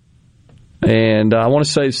 And I want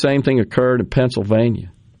to say the same thing occurred in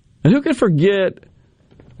Pennsylvania. And who could forget,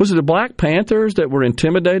 was it the Black Panthers that were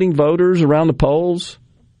intimidating voters around the polls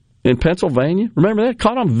in Pennsylvania? Remember that?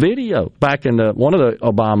 Caught on video back in one of the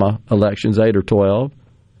Obama elections, 8 or 12.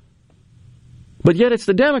 But yet it's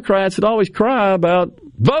the Democrats that always cry about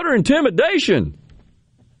voter intimidation.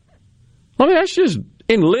 I mean, that's just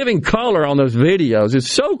in living color on those videos. It's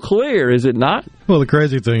so clear, is it not? Well, the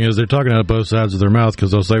crazy thing is they're talking out of both sides of their mouth because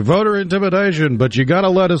they'll say voter intimidation, but you got to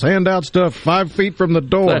let us hand out stuff 5 feet from the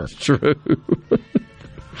door. That's true.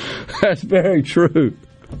 That's very true.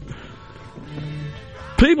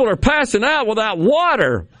 People are passing out without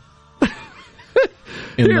water.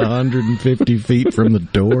 In the 150 feet from the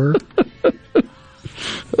door?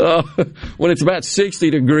 When it's about 60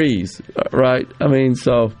 degrees, right? I mean,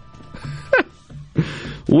 so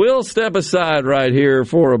we'll step aside right here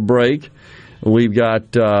for a break. We've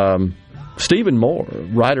got Stephen Moore,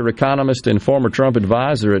 writer, economist, and former Trump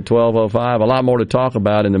advisor at 12:05. A lot more to talk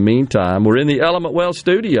about in the meantime. We're in the Element Well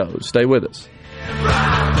studios. Stay with us. Come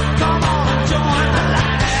on, join the line.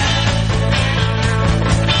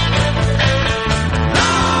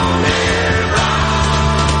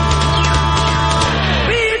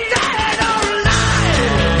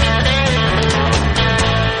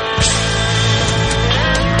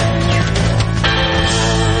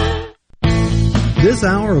 This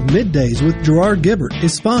hour of Middays with Gerard Gibert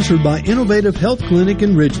is sponsored by Innovative Health Clinic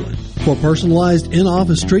in Ridgeland. For personalized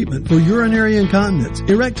in-office treatment for urinary incontinence,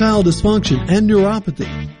 erectile dysfunction, and neuropathy,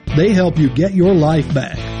 they help you get your life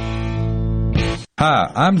back.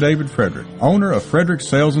 Hi, I'm David Frederick, owner of Frederick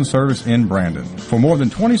Sales and Service in Brandon. For more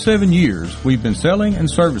than 27 years, we've been selling and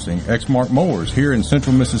servicing Exmark mowers here in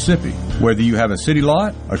central Mississippi. Whether you have a city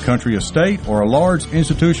lot, a country estate, or a large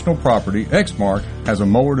institutional property, Exmark has a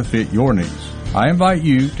mower to fit your needs. I invite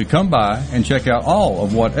you to come by and check out all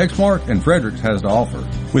of what Exmark and Fredericks has to offer.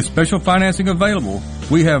 With special financing available,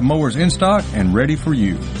 we have mowers in stock and ready for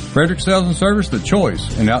you. Frederick Sales and Service, the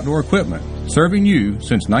choice in outdoor equipment, serving you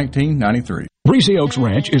since 1993. Breezy Oaks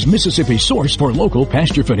Ranch is Mississippi's source for local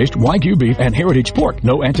pasture-finished Wagyu beef and heritage pork.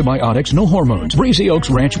 No antibiotics, no hormones. Breezy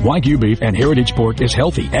Oaks Ranch Wagyu beef and heritage pork is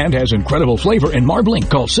healthy and has incredible flavor and marbling.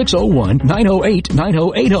 Call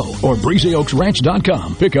 601-908-9080 or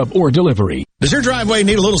breezyoaksranch.com. Pickup or delivery. Does your driveway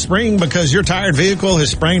need a little spring because your tired vehicle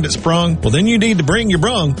has sprained its sprung? Well, then you need to bring your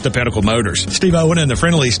brung to Pinnacle Motors. Steve Owen and the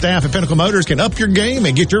friendly staff at Pinnacle Motors can up your game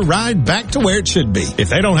and get your ride back to where it should be. If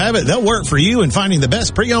they don't have it, they'll work for you in finding the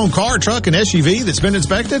best pre-owned car, truck, and SUV that's been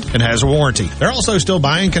inspected and has a warranty. They're also still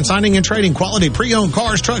buying, consigning, and trading quality pre-owned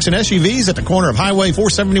cars, trucks, and SUVs at the corner of Highway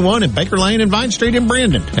 471 and Baker Lane and Vine Street in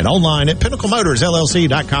Brandon. And online at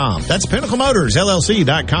PinnacleMotorsLLC.com. That's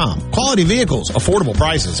PinnacleMotorsLLC.com. Quality vehicles, affordable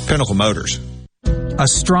prices, Pinnacle Motors. A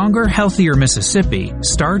stronger, healthier Mississippi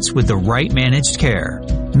starts with the right managed care,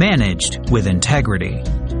 managed with integrity.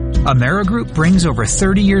 AmeriGroup brings over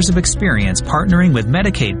 30 years of experience partnering with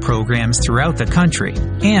Medicaid programs throughout the country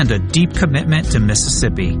and a deep commitment to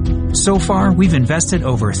Mississippi. So far, we've invested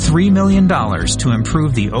over $3 million to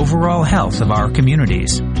improve the overall health of our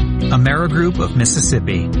communities. AmeriGroup of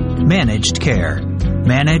Mississippi. Managed care.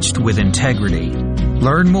 Managed with integrity.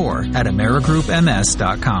 Learn more at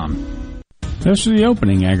AmeriGroupMS.com. This is the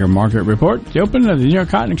opening agri-market report. The opening of the New York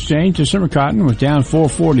Cotton Exchange, December cotton was down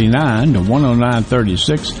 $4.49 to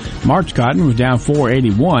 $109.36. March cotton was down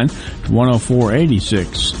 $4.81 to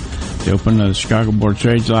 $104.86. The opening of the Chicago Board of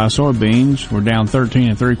Trade, July soybeans were down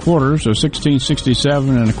 13 3/4 to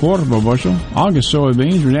 $16.67 1/4 per bushel. August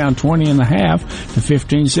soybeans were down 20 1/2 to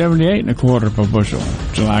 $15.78 1/4 per bushel.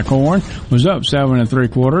 July corn was up 7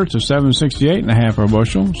 3/4 to $7.68 1/2 per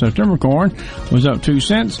bushel. September corn was up 2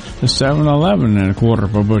 cents to $7.11 1/4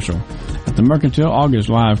 per bushel. At the mercantile, August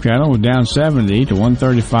live cattle was down 70 to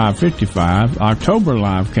 $135.55. October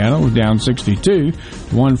live cattle was down 62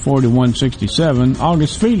 to $141.67.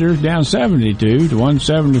 August feeders down 72 to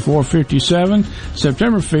 $174.57.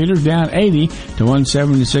 September feeders down 80 to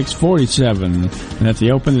 $176.47. And at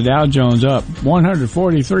the open, the Dow Jones up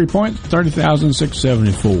 143 points,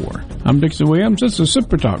 30,674. I'm Dixon Williams. This is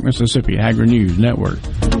SuperTalk Mississippi Agri-News Network.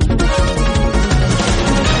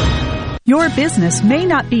 Your business may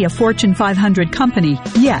not be a Fortune 500 company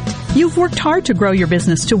yet. You've worked hard to grow your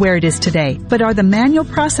business to where it is today, but are the manual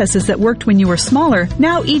processes that worked when you were smaller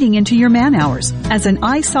now eating into your man hours? As an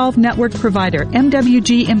iSolve network provider,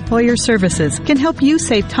 MWG Employer Services can help you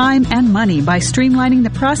save time and money by streamlining the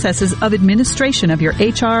processes of administration of your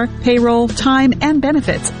HR, payroll, time, and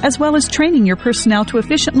benefits, as well as training your personnel to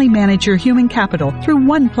efficiently manage your human capital through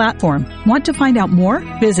one platform. Want to find out more?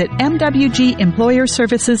 Visit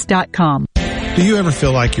MWGEmployerServices.com. Do you ever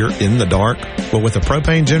feel like you're in the dark? Well, with a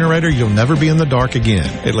propane generator, you'll never be in the dark again,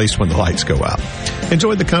 at least when the lights go out.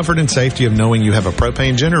 Enjoy the comfort and safety of knowing you have a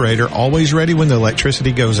propane generator always ready when the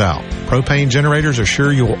electricity goes out. Propane generators are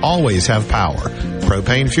sure you'll always have power.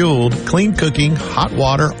 Propane fueled, clean cooking, hot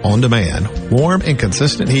water on demand, warm and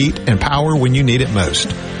consistent heat, and power when you need it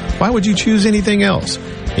most. Why would you choose anything else?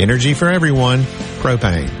 Energy for everyone.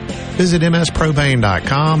 Propane. Visit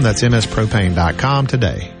mspropane.com. That's mspropane.com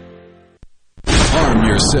today. Arm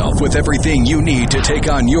yourself with everything you need to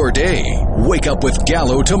take on your day. Wake up with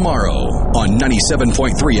Gallo tomorrow on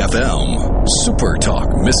 97.3 FM. Super Talk,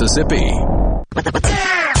 Mississippi.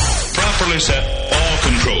 Properly set all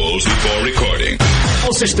controls before recording.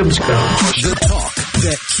 All systems go. The talk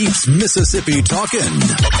that keeps Mississippi talking.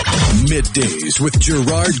 Middays with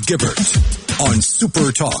Gerard Gibert on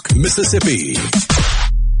Super Talk, Mississippi.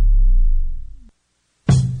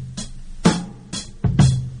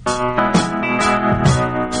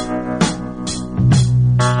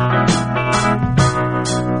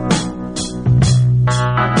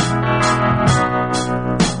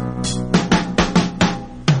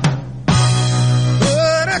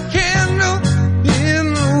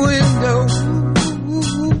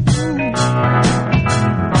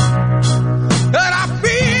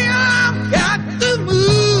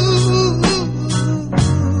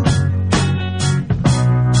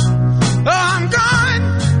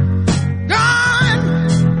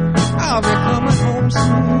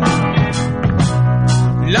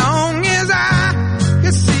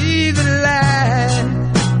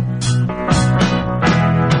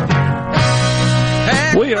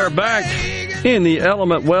 In the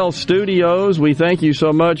Element Wealth Studios, we thank you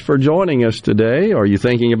so much for joining us today. Are you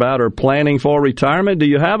thinking about or planning for retirement? Do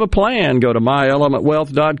you have a plan? Go to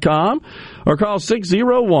myelementwealth.com or call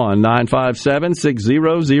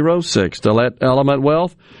 601-957-6006 to let Element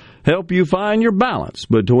Wealth help you find your balance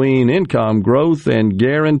between income, growth, and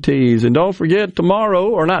guarantees. And don't forget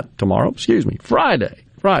Friday,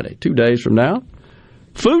 2 days from now,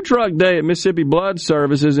 Food Truck Day at Mississippi Blood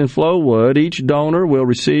Services in Flowood. Each donor will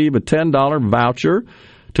receive a $10 voucher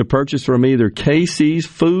to purchase from either Casey's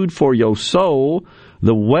Food for Your Soul,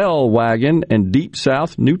 the Well Wagon, and Deep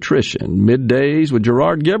South Nutrition. MidDays with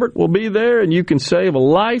Gerard Gibert will be there, and you can save a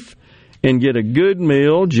life and get a good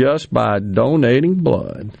meal just by donating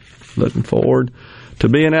blood. Looking forward to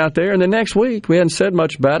being out there. And the next week, we hadn't said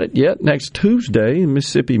much about it yet. Next Tuesday, the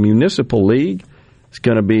Mississippi Municipal League is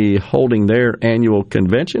going to be holding their annual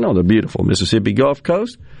convention on the beautiful Mississippi Gulf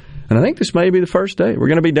Coast. And I think this may be the first day. We're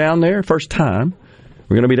going to be down there, first time.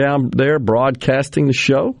 We're going to be down there broadcasting the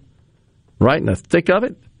show, right in the thick of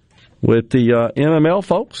it, with the MML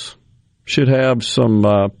folks. Should have some,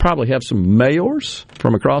 probably have some mayors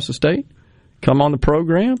from across the state come on the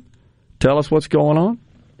program, tell us what's going on.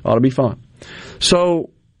 Ought to be fun.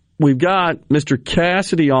 So we've got Mr.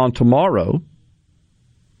 Cassidy on tomorrow,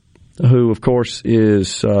 who, of course,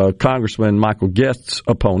 is Congressman Michael Guest's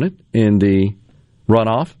opponent in the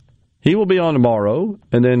runoff. He will be on tomorrow,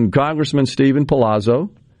 and then Congressman Stephen Palazzo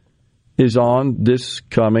is on this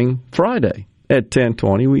coming Friday at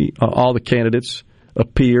 10:20. All the candidates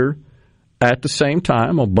appear at the same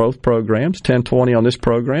time on both programs, 10:20 on this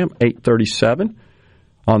program, 8:37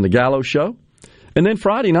 on the Gallo Show. And then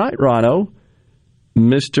Friday night, Rhino,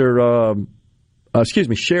 Sheriff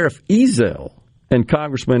Ezel and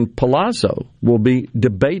Congressman Palazzo will be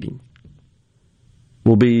debating.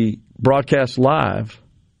 Will be broadcast live. I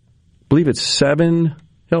believe it's 7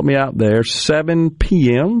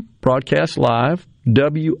 p.m., broadcast live.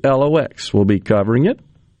 WLOX will be covering it.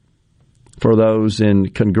 For those in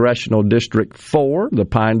Congressional District 4, the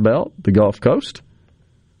Pine Belt, the Gulf Coast,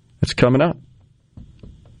 it's coming up.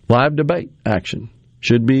 Live debate action.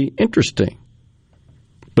 Should be interesting.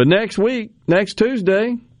 But next week, next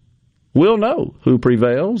Tuesday, we'll know who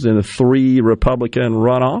prevails in the 3 Republican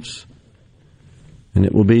runoffs. And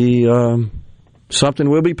it will be something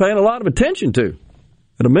we'll be paying a lot of attention to,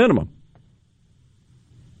 at a minimum.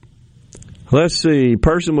 Let's see.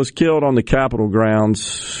 Person was killed on the Capitol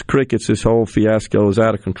grounds. Crickets, this whole fiasco is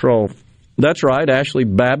out of control. That's right, Ashley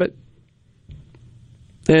Babbitt.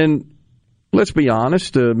 And let's be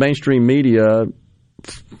honest, mainstream media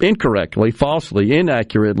incorrectly, falsely,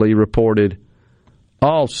 inaccurately reported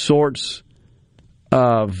all sorts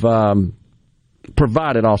of,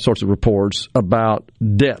 provided all sorts of reports about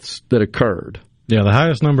deaths that occurred. Yeah, the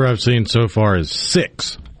highest number I've seen so far is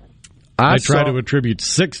 6. I try to attribute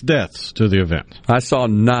 6 deaths to the event. I saw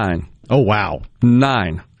 9. Oh, wow.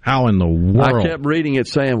 9. How in the world? I kept reading it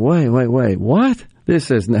saying, wait, what? This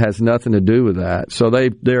has nothing to do with that. So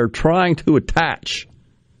they're trying to attach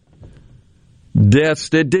deaths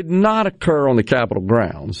that did not occur on the Capitol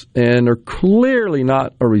grounds and are clearly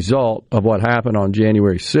not a result of what happened on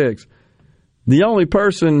January 6th. The only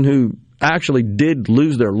person who actually did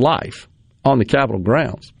lose their life on the Capitol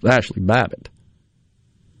grounds was Ashley Babbitt.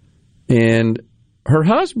 And her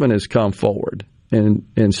husband has come forward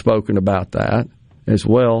and spoken about that as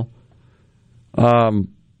well. And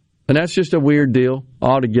that's just a weird deal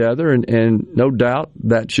altogether, and no doubt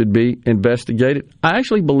that should be investigated. I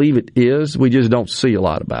actually believe it is. We just don't see a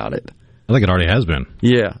lot about it. I think it already has been.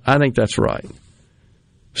 Yeah, I think that's right.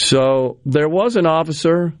 So there was an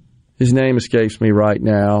officer, his name escapes me right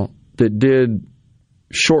now, that did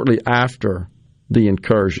shortly after the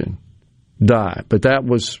incursion die. But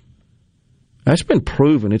that's been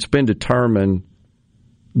proven. It's been determined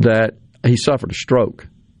that he suffered a stroke.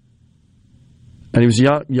 And he was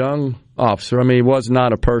a young officer. I mean, he was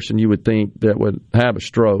not a person you would think that would have a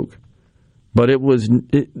stroke. But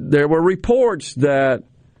there were reports that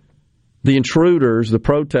the intruders, the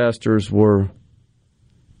protesters, were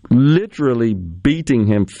literally beating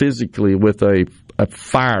him physically with a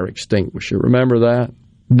fire extinguisher. Remember that?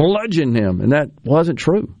 Bludgeoning him. And that wasn't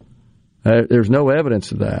true. There's no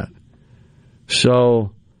evidence of that.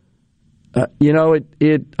 So, I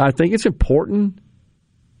think it's important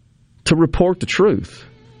to report the truth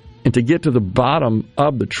and to get to the bottom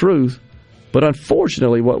of the truth. But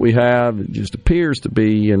unfortunately, what we have just appears to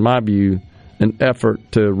be, in my view, an effort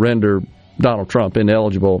to render Donald Trump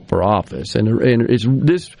ineligible for office. And it's,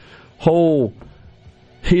 this whole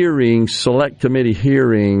hearing, select committee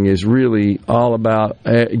hearing, is really all about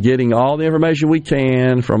getting all the information we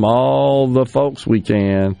can from all the folks we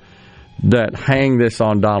can, that hang this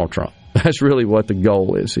on Donald Trump. That's really what the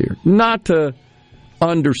goal is here. Not to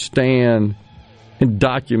understand and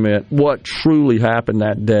document what truly happened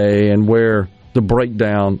that day and where the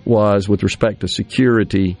breakdown was with respect to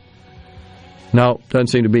security. No, doesn't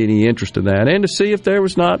seem to be any interest in that. And to see if there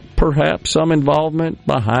was not perhaps some involvement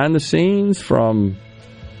behind the scenes from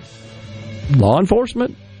law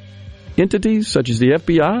enforcement entities such as the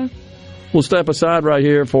FBI. We'll step aside right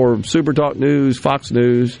here for SuperTalk News, Fox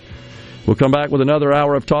News. We'll come back with another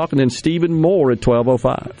hour of talk, and then Stephen Moore at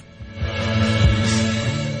 12:05.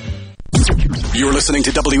 You're listening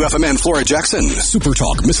to WFMN Flora Jackson,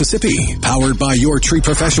 SuperTalk Mississippi, powered by your tree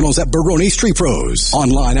professionals at Barone's Tree Pros.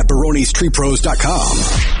 Online at baronestreepros.com.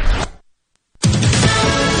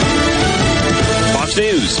 Fox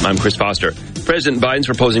News, I'm Chris Foster. President Biden's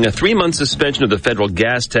proposing a 3-month suspension of the federal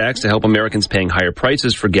gas tax to help Americans paying higher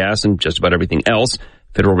prices for gas and just about everything else.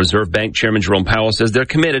 Federal Reserve Bank Chairman Jerome Powell says they're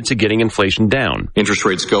committed to getting inflation down. Interest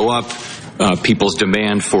rates go up. People's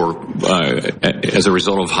demand for, as a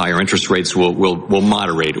result of higher interest rates, will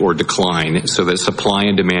moderate or decline so that supply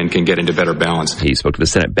and demand can get into better balance. He spoke to the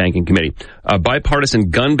Senate Banking Committee. A bipartisan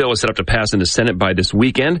gun bill is set up to pass in the Senate by this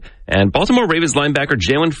weekend. And Baltimore Ravens linebacker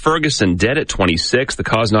Jalen Ferguson dead at 26, the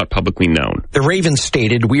cause not publicly known. The Ravens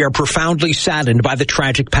stated, "We are profoundly saddened by the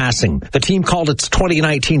tragic passing. The team called its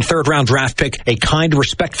 2019 third-round draft pick a kind,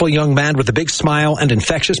 respectful young man with a big smile and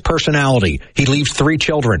infectious personality. He leaves 3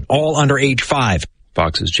 children, all under age 5.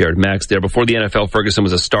 Fox's Jared Max there. Before the NFL, Ferguson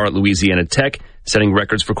was a star at Louisiana Tech, setting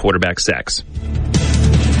records for quarterback sacks.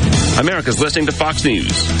 America's listening to Fox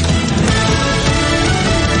News.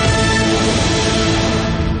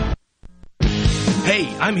 Hey,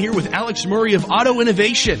 I'm here with Alex Murray of Auto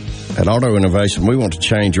Innovation. At Auto Innovation, we want to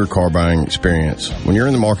change your car buying experience. When you're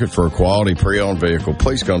in the market for a quality pre-owned vehicle,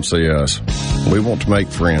 please come see us. We want to make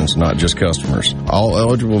friends, not just customers. All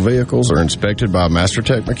eligible vehicles are inspected by a Master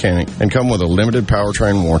Tech mechanic and come with a limited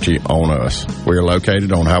powertrain warranty on us. We are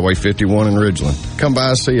located on Highway 51 in Ridgeland. Come by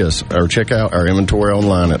and see us or check out our inventory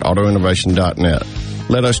online at autoinnovation.net.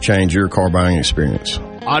 Let us change your car buying experience.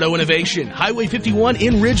 Auto Innovation, Highway 51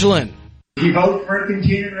 in Ridgeland. You vote for a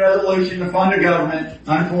continuing resolution to fund the government.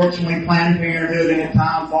 Unfortunately, Planned Parenthood and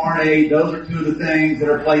Time Foreign Aid, those are two of the things that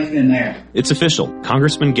are placed in there. It's official.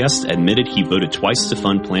 Congressman Guest admitted he voted twice to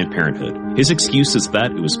fund Planned Parenthood. His excuse is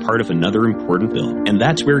that it was part of another important bill. And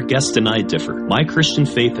that's where Guest and I differ. My Christian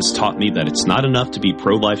faith has taught me that it's not enough to be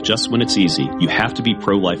pro-life just when it's easy. You have to be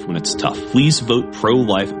pro-life when it's tough. Please vote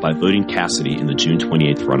pro-life by voting Cassidy in the June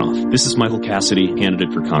 28th runoff. This is Michael Cassidy,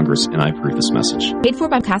 candidate for Congress, and I approve this message. Paid for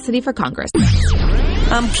by Cassidy for Congress.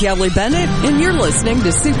 I'm Kelly Bennett, and you're listening to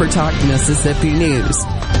SuperTalk Mississippi News.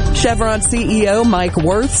 Chevron CEO Mike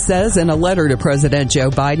Wirth says in a letter to President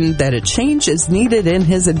Joe Biden that a change is needed in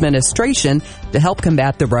his administration to help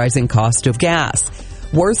combat the rising cost of gas.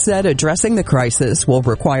 Wirth said addressing the crisis will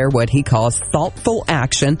require what he calls thoughtful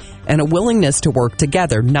action and a willingness to work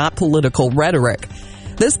together, not political rhetoric.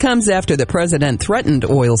 This comes after the president threatened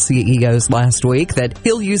oil CEOs last week that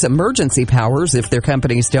he'll use emergency powers if their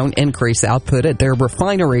companies don't increase output at their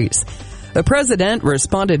refineries. The president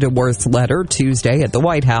responded to Wirth's letter Tuesday at the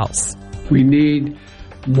White House. We need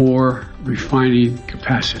more refining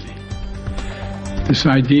capacity. This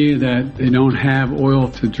idea that they don't have oil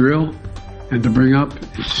to drill and to bring up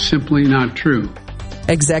is simply not true.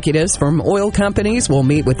 Executives from oil companies will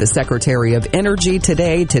meet with the Secretary of Energy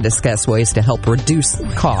today to discuss ways to help reduce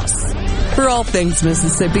costs. For all things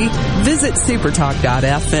Mississippi, visit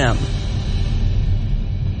supertalk.fm.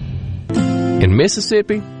 In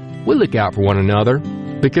Mississippi, we look out for one another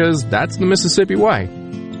because that's the Mississippi way.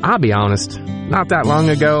 I'll be honest, not that long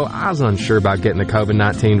ago, I was unsure about getting the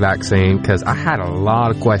COVID-19 vaccine because I had a lot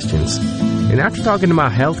of questions. And after talking to my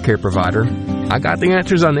healthcare provider, I got the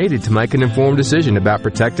answers I needed to make an informed decision about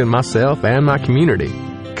protecting myself and my community.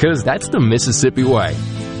 Because that's the Mississippi way.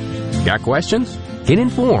 Got questions? Get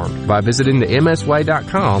informed by visiting the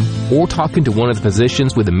msway.com or talking to one of the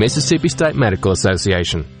physicians with the Mississippi State Medical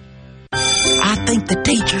Association. I think the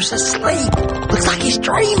teacher's asleep. Looks like he's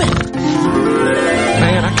dreaming.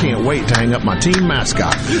 Man, I can't wait to hang up my team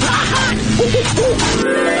mascot.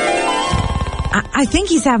 I think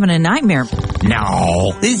he's having a nightmare.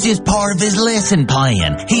 No, this is just part of his lesson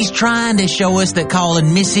plan. He's trying to show us that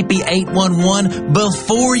calling Mississippi 811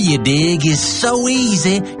 before you dig is so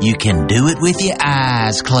easy, you can do it with your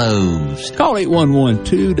eyes closed. Call 811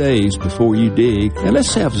 2 days before you dig, and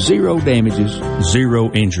let's have 0 damages,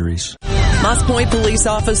 0 injuries. Moss Point police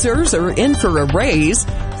officers are in for a raise.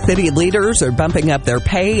 City leaders are bumping up their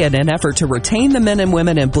pay in an effort to retain the men and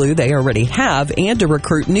women in blue they already have and to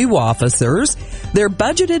recruit new officers. They're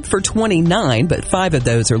budgeted for 29, but 5 of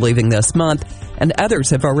those are leaving this month, and others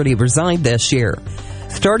have already resigned this year.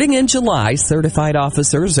 Starting in July, certified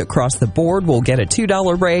officers across the board will get a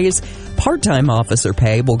 $2 raise. Part-time officer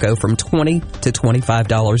pay will go from $20 to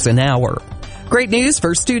 $25 an hour. Great news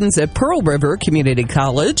for students at Pearl River Community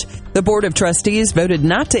College. The Board of Trustees voted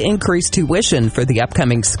not to increase tuition for the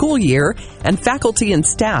upcoming school year, and faculty and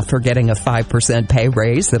staff are getting a 5% pay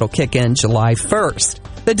raise that'll kick in July 1st.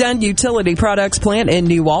 The Dunn Utility Products plant in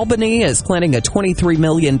New Albany is planning a $23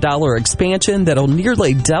 million expansion that'll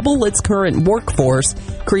nearly double its current workforce,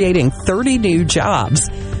 creating 30 new jobs.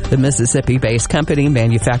 The Mississippi-based company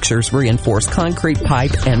manufactures reinforced concrete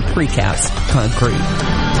pipe and precast concrete.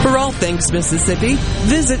 For all things Mississippi,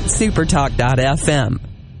 visit supertalk.fm.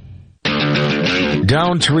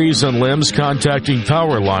 Downed trees and limbs contacting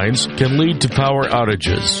power lines can lead to power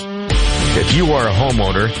outages. If you are a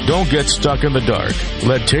homeowner, don't get stuck in the dark.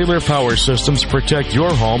 Let Taylor Power Systems protect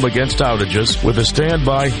your home against outages with a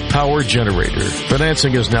standby power generator.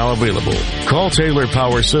 Financing is now available. Call Taylor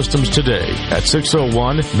Power Systems today at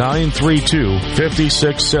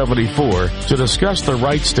 601-932-5674 to discuss the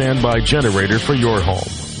right standby generator for your home.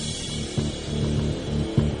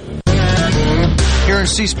 Here in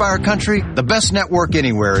C Spire country, the best network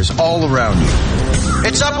anywhere is all around you.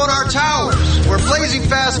 It's up on our towers, where blazing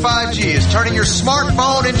fast 5G is turning your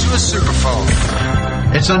smartphone into a superphone.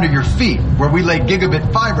 It's under your feet, where we lay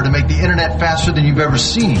gigabit fiber to make the internet faster than you've ever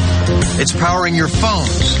seen. It's powering your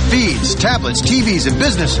phones, feeds, tablets, TVs, and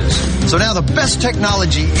businesses. So now the best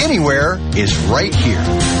technology anywhere is right here.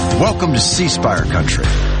 Welcome to C Spire country.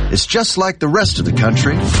 It's just like the rest of the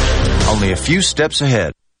country, only a few steps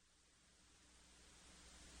ahead.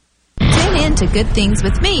 To Good Things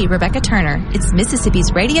with me, Rebecca Turner. It's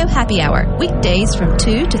Mississippi's Radio Happy Hour, weekdays from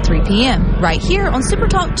 2 to 3 p.m., right here on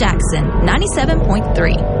SuperTalk Jackson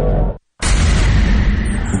 97.3.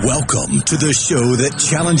 Welcome to the show that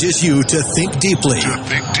challenges you to think deeply,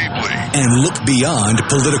 and look beyond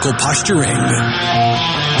political posturing.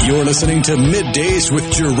 You're listening to Middays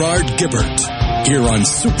with Gerard Gibert, here on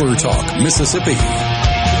SuperTalk Mississippi.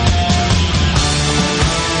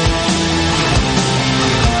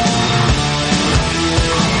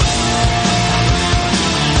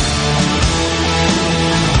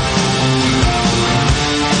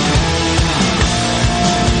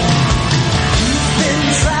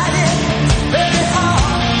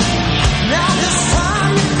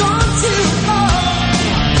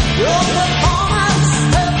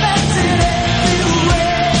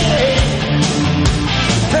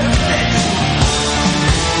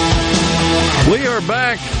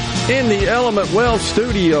 In the Element Wealth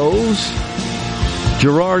Studios,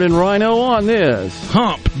 Gerard and Rhino on this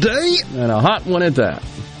Hump Day, and a hot one at that.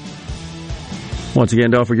 Once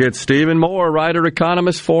again, don't forget Stephen Moore, writer,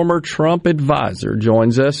 economist, former Trump advisor,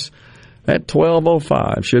 joins us at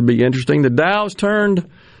 12:05. Should be interesting. The Dow's turned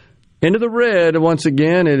into the red once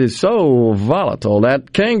again. It is so volatile.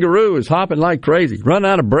 That kangaroo is hopping like crazy, running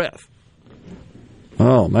out of breath.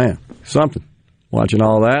 Oh, man, something. Watching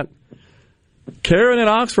all that. Karen in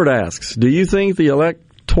Oxford asks, do you think the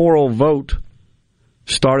electoral vote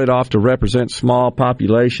started off to represent small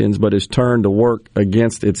populations but has turned to work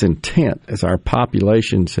against its intent as our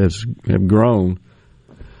populations have grown?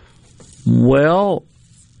 Well,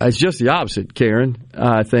 it's just the opposite, Karen,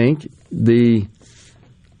 I think. I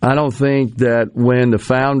don't think that when the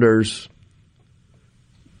founders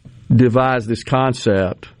devised this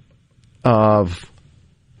concept of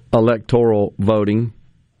electoral voting,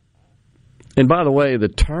 and by the way, the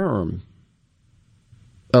term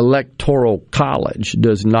electoral college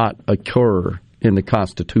does not occur in the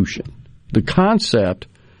Constitution. The concept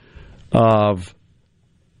of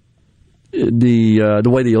the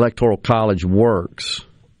way the electoral college works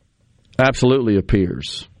absolutely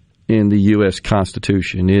appears in the U.S.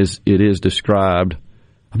 Constitution. It is described,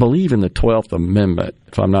 I believe, in the 12th Amendment,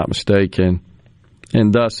 if I'm not mistaken,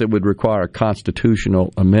 and thus it would require a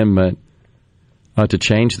constitutional amendment to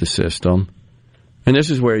change the system. And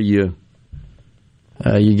this is where you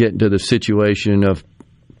get into the situation of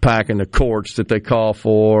packing the courts that they call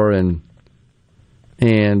for, and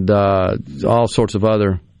all sorts of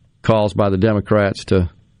other calls by the Democrats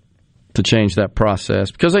to change that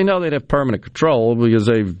process, because they know they'd have permanent control because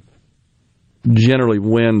they generally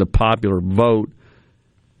win the popular vote.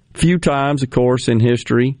 Few times, of course, in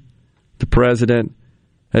history, the president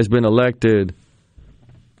has been elected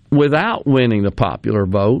without winning the popular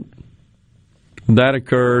vote. That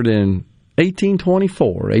occurred in 1824,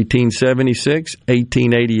 1876,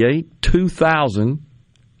 1888, 2000,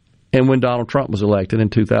 and when Donald Trump was elected in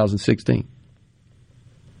 2016.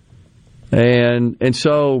 And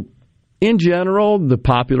so, in general, the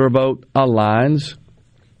popular vote aligns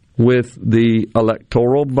with the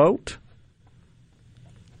electoral vote.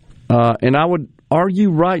 And I would argue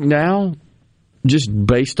right now, just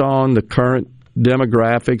based on the current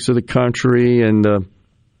demographics of the country and the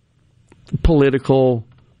political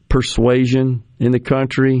persuasion in the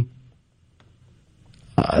country,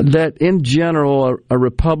 that in general a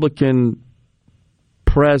Republican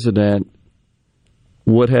president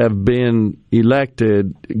would have been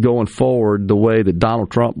elected going forward the way that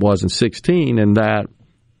Donald Trump was in 2016, and that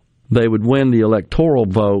they would win the electoral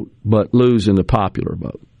vote but lose in the popular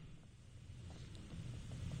vote.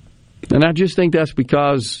 And I just think that's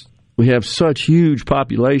because we have such huge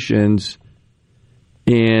populations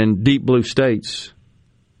in deep blue states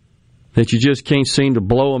that you just can't seem to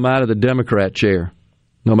blow them out of the Democrat chair,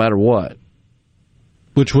 no matter what.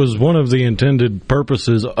 Which was one of the intended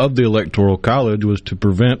purposes of the Electoral College, was to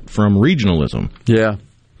prevent from regionalism. Yeah.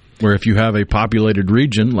 Where if you have a populated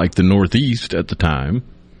region, like the Northeast at the time,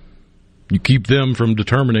 you keep them from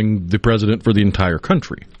determining the president for the entire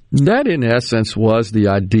country. That, in essence, was the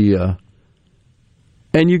idea.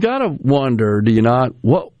 And you got to wonder, do you not,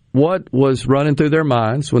 what was running through their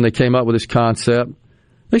minds when they came up with this concept?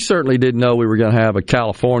 They certainly didn't know we were going to have a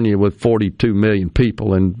California with 42 million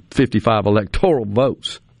people and 55 electoral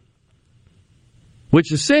votes,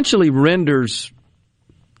 which essentially renders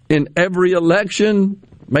in every election,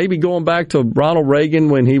 maybe going back to Ronald Reagan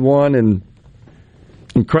when he won an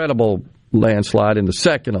incredible landslide in the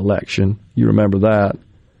second election. You remember that.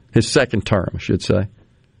 His second term, I should say.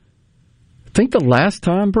 I think the last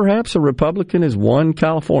time, perhaps, a Republican has won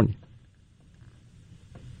California.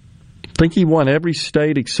 I think he won every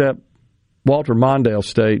state except Walter Mondale's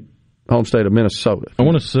state, home state of Minnesota. I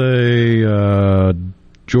want to say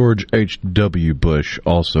George H.W. Bush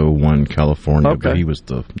also won California, but he was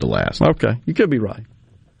the last. Okay, you could be right.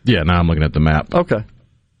 Yeah, now I'm looking at the map. Okay.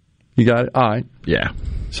 You got it? All right. Yeah.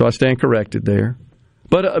 So I stand corrected there.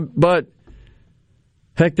 But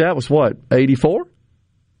heck, that was what, 84?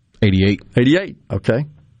 88. 88, okay.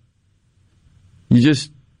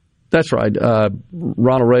 That's right.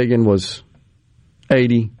 Ronald Reagan was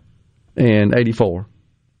 80 and 84.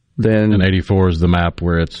 And 84 is the map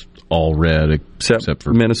where it's all red except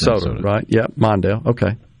for Minnesota, right? Yep, Mondale,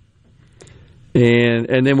 okay.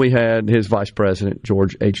 And then we had his vice president,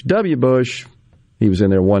 George H.W. Bush. He was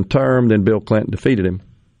in there one term, then Bill Clinton defeated him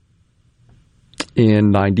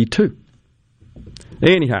in 92.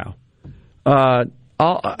 Anyhow, I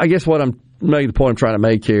guess the point I'm trying to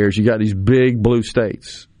make here is you got these big blue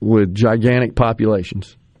states with gigantic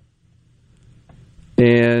populations.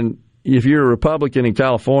 And if you're a Republican in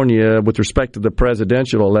California with respect to the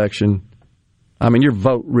presidential election, I mean, your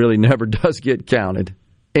vote really never does get counted,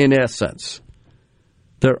 in essence.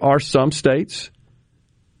 There are some states,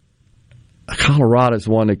 Colorado is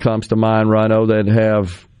one that comes to mind, Rhino, that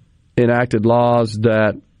have enacted laws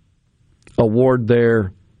that award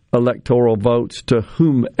their electoral votes to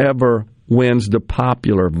whomever wins the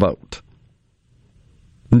popular vote.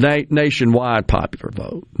 Nationwide popular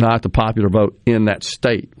vote, not the popular vote in that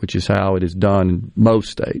state, which is how it is done in most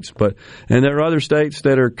states. And there are other states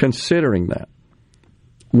that are considering that.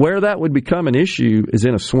 Where that would become an issue is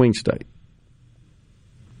in a swing state.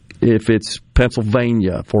 If it's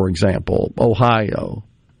Pennsylvania, for example, Ohio,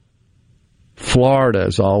 Florida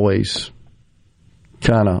is always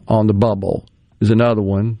kind of on the bubble, is another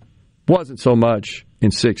one. Wasn't so much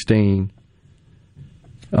in 2016.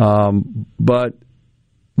 But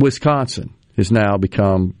Wisconsin has now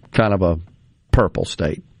become kind of a purple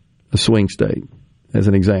state, a swing state, as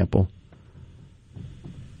an example.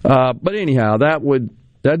 But anyhow,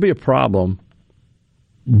 that'd be a problem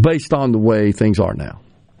based on the way things are now.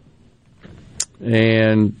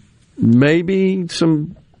 And maybe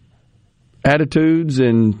some attitudes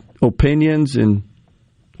and opinions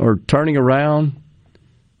are turning around.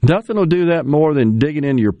 Nothing will do that more than digging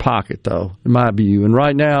into your pocket, though, in my view. And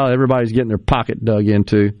right now, everybody's getting their pocket dug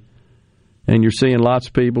into. And you're seeing lots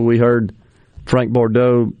of people. We heard Frank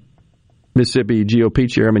Bordeaux, Mississippi GOP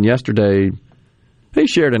chairman, yesterday. He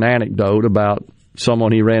shared an anecdote about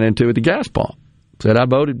someone he ran into at the gas pump. Said, I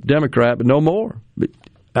voted Democrat, but no more.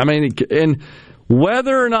 I mean, and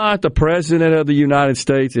whether or not the President of the United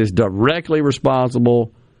States is directly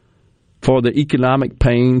responsible for the economic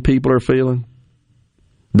pain people are feeling,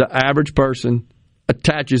 the average person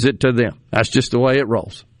attaches it to them. That's just the way it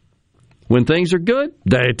rolls. When things are good,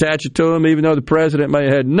 they attach it to them, even though the president may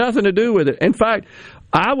have had nothing to do with it. In fact,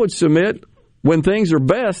 I would submit when things are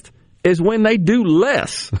best is when they do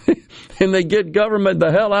less and they get government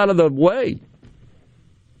the hell out of the way.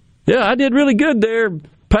 Yeah, I did really good there.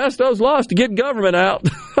 Passed those laws to get government out.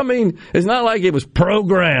 I mean, it's not like it was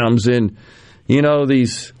programs and,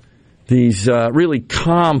 these really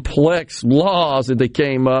complex laws that they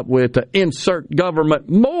came up with to insert government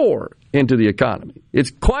more into the economy.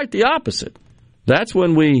 It's quite the opposite. That's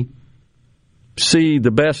when we see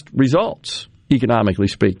the best results, economically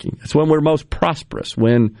speaking. It's when we're most prosperous,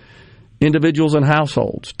 when individuals and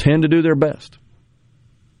households tend to do their best.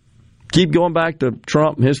 Keep going back to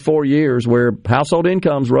Trump and his 4 years where household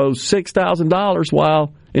incomes rose $6,000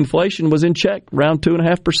 while inflation was in check, around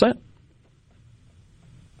 2.5%.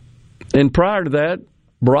 And prior to that,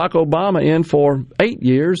 Barack Obama in for 8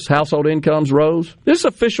 years, household incomes rose. This is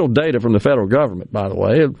official data from the federal government, by the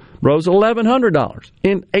way. It rose $1,100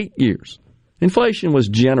 in 8 years. Inflation was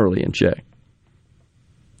generally in check.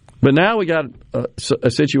 But now we got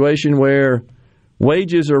a situation where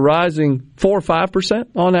wages are rising 4 or 5%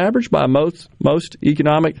 on average by most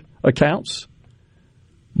economic accounts.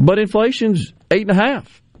 But inflation's 8.5%.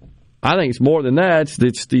 I think it's more than that.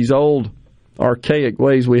 It's these old archaic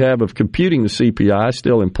ways we have of computing the CPI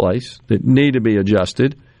still in place that need to be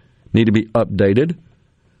adjusted, need to be updated.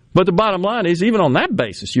 But the bottom line is, even on that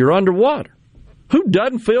basis, you're underwater. Who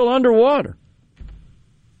doesn't feel underwater?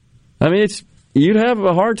 I mean, you'd have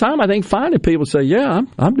a hard time, I think, finding people say, yeah,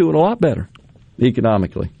 I'm doing a lot better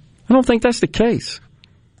economically. I don't think that's the case.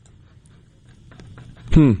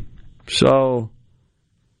 So,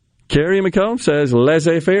 Kerry McComb says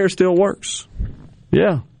laissez-faire still works.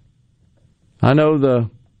 Yeah. I know the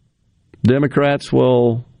Democrats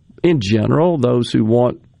will, in general, those who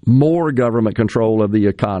want more government control of the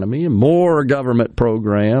economy and more government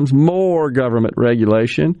programs, more government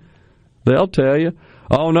regulation, they'll tell you,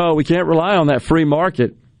 oh, no, we can't rely on that free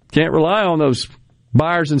market. Can't rely on those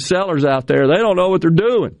buyers and sellers out there. They don't know what they're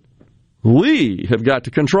doing. We have got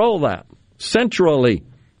to control that centrally.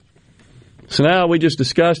 So now we just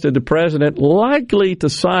discussed that the president likely to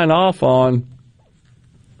sign off on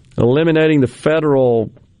eliminating the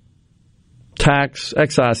federal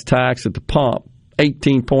excise tax at the pump,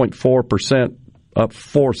 18.4%, up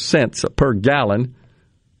 4 cents per gallon,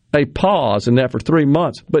 a pause in that for 3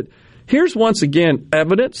 months. But here's once again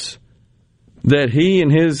evidence that he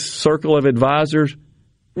and his circle of advisors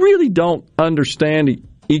really don't understand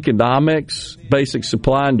economics, basic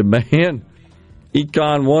supply and demand,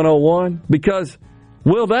 Econ 101, because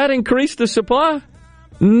will that increase the supply?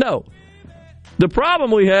 No. The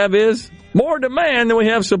problem we have is more demand than we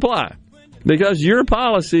have supply, because your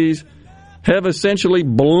policies have essentially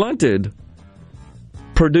blunted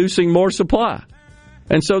producing more supply.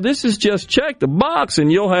 And so this is just check the box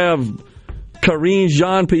and you'll have Karine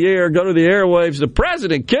Jean-Pierre go to the airwaves. The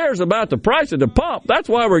president cares about the price of the pump. That's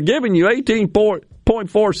why we're giving you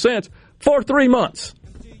 18.4 cents for 3 months.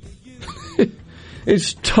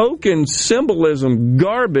 It's token symbolism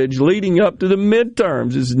garbage leading up to the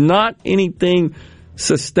midterms. It's not anything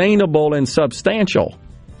sustainable and substantial.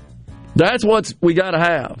 That's what we got to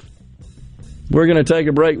have. We're going to take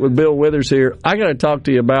a break with Bill Withers here. I got to talk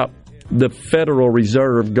to you about the Federal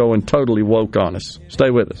Reserve going totally woke on us.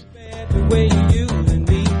 Stay with us.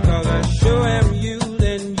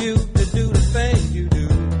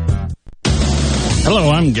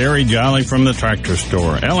 Hello, I'm Gary Jolly from the Tractor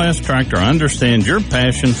Store. LS Tractor understands your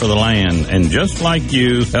passion for the land, and just like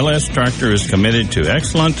you, LS Tractor is committed to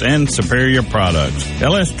excellence and superior products.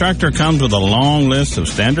 LS Tractor comes with a long list of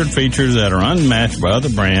standard features that are unmatched by other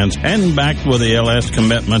brands and backed with the LS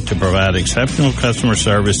commitment to provide exceptional customer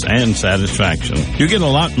service and satisfaction. You get a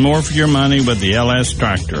lot more for your money with the LS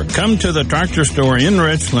Tractor. Come to the Tractor Store in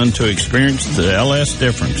Richland to experience the LS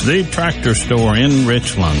difference. The Tractor Store in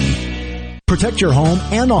Richland. Protect your home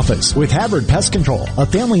and office with Havard Pest Control, a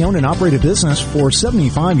family-owned and operated business for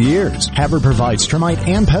 75 years. Havard provides termite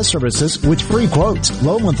and pest services with free quotes,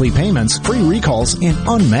 low monthly payments, free recalls, and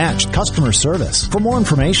unmatched customer service. For more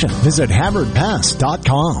information, visit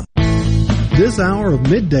HavardPest.com. This hour of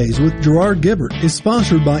Middays with Gerard Gibert is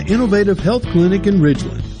sponsored by Innovative Health Clinic in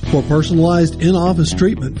Ridgeland. For personalized in-office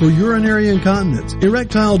treatment for urinary incontinence,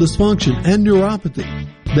 erectile dysfunction, and neuropathy,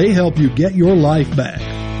 they help you get your life back.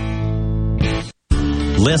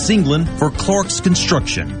 Les England for Clark's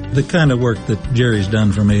Construction. The kind of work that Jerry's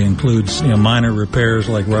done for me includes, minor repairs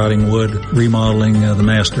like rotting wood, remodeling the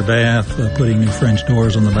master bath, putting new French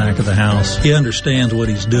doors on the back of the house. He understands what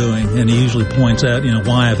he's doing, and he usually points out,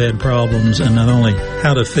 why I've had problems, and not only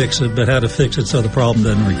how to fix it, but how to fix it so the problem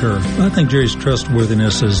doesn't recur. I think Jerry's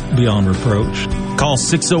trustworthiness is beyond reproach. Call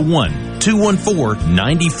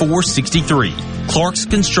 601-214-9463. Clark's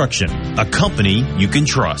Construction, a company you can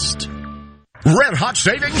trust. Red hot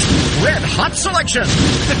savings, red hot selection.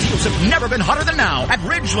 The deals have never been hotter than now at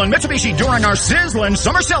Ridgeland Mitsubishi during our sizzling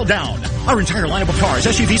summer sell down. Our entire lineup of cars,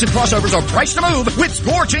 SUVs, and crossovers are priced to move with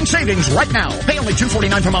scorching savings right now. Pay only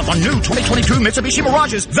 $249 per month on new 2022 Mitsubishi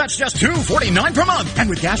Mirages. That's just $249 per month. And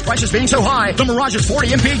with gas prices being so high, the Mirage's 40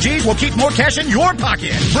 MPGs will keep more cash in your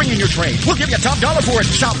pocket. Bring in your trade. We'll give you a top dollar for it.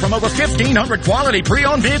 Shop from over 1,500 quality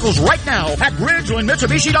pre-owned vehicles right now at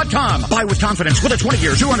RidgelandMitsubishi.com. Buy with confidence with a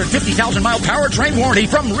 20-year, 250,000-mile powertrain warranty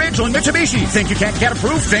from Ridgeland Mitsubishi. Think you can't get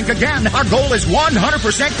approved? Think again. Our goal is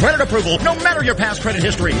 100% credit approval, no matter your past credit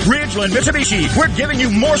history. Ridgeland Mitsubishi. We're giving you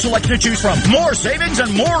more selection to choose from, more savings,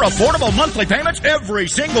 and more affordable monthly payments every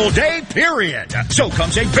single day, period. So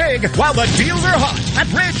come save big while the deals are hot at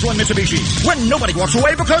Ridgeland Mitsubishi. When nobody walks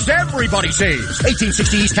away because everybody saves.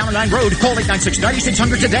 1860 East County Line Road. Call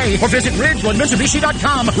 896-9600 today or visit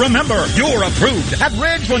RidgelandMitsubishi.com. Remember, you're approved at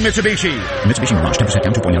Ridgeland Mitsubishi. Mitsubishi Mirage 10%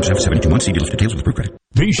 down, 2.9% for 72 months. See deals for details with approved credit.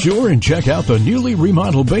 Be sure and check out the newly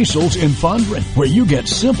remodeled Basil's in Fondren, where you get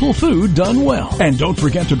simple food done well. And don't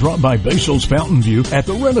forget to drop by Basil's Fountain View at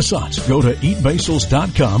the Renaissance. Go to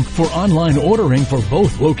eatbasils.com for online ordering for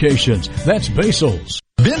both locations. That's Basil's.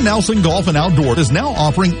 Ben Nelson Golf and Outdoor is now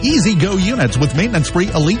offering easy-go units with maintenance-free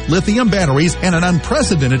elite lithium batteries and an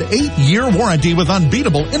unprecedented 8-year warranty with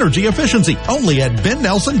unbeatable energy efficiency. Only at Ben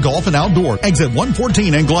Nelson Golf and Outdoor, exit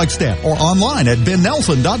 114 in Gluckstadt, or online at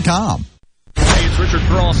bennelson.com. Hey, it's Richard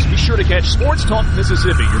Cross. Be sure to catch Sports Talk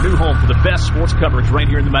Mississippi, your new home for the best sports coverage right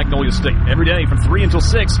here in the Magnolia State. Every day from 3 until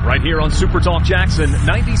 6, right here on SuperTalk Jackson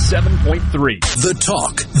 97.3. The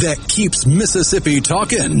talk that keeps Mississippi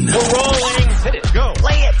talking. We're rolling. Hit it. Go.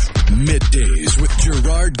 Play it. Middays with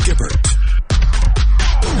Gerard Gibert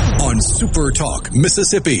on SuperTalk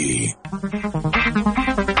Mississippi.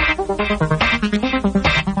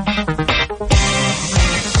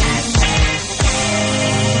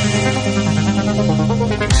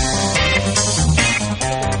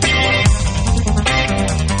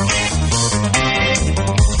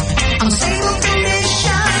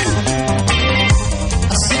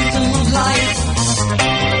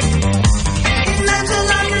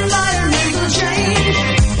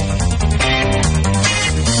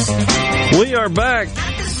 We are back,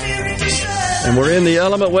 and we're in the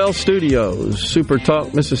Element Well Studios, Super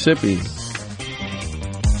Talk, Mississippi.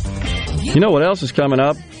 You know what else is coming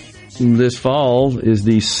up this fall is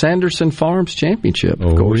the Sanderson Farms Championship,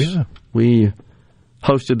 of course. Yeah. We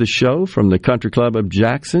hosted the show from the Country Club of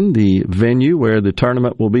Jackson, the venue where the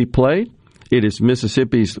tournament will be played. It is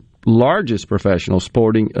Mississippi's largest professional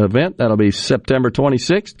sporting event. That'll be September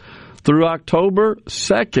 26th through October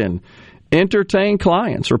 2nd. Entertain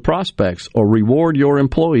clients or prospects or reward your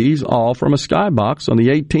employees all from a skybox on the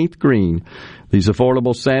 18th green. These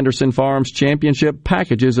affordable Sanderson Farms Championship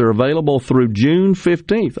packages are available through June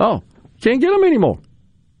 15th. Oh, can't get them anymore.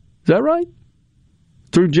 Is that right?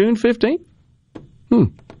 Through June 15th?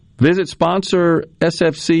 Visit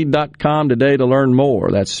sponsorsfc.com today to learn more.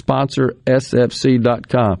 That's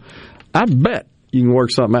sponsorsfc.com. I bet you can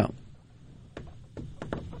work something out.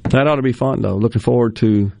 That ought to be fun, though. Looking forward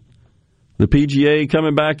to the PGA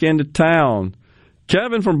coming back into town.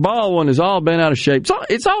 Kevin from Baldwin has all been out of shape. So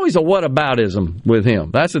it's always a whataboutism with him.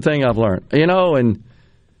 That's the thing I've learned. You know, and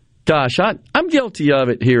gosh, I'm guilty of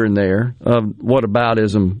it here and there, of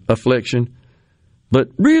whataboutism affliction, but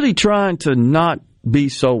really trying to not be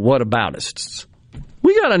so whataboutists.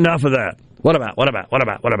 We got enough of that. What about?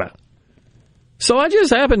 So I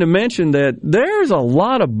just happened to mention that there's a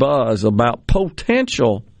lot of buzz about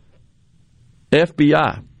potential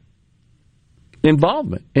FBI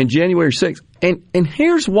involvement in January 6th. And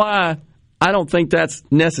here's why I don't think that's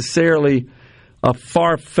necessarily a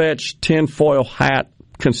far-fetched tinfoil hat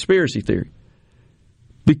conspiracy theory.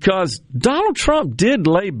 Because Donald Trump did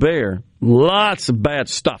lay bare lots of bad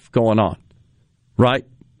stuff going on, right?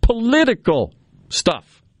 Political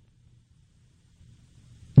stuff.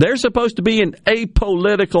 They're supposed to be an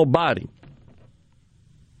apolitical body.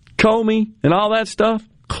 Comey and all that stuff,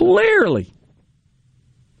 clearly.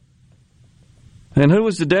 And who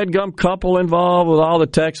was the deadgum couple involved with all the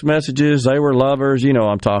text messages? They were lovers. You know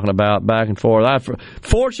what I'm talking about, back and forth. I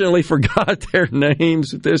fortunately forgot their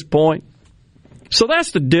names at this point. So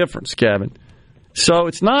that's the difference, Kevin. So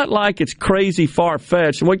it's not like it's crazy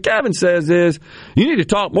far-fetched. And what Kevin says is, you need to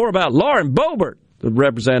talk more about Lauren Boebert, the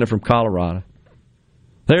representative from Colorado.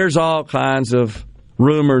 There's all kinds of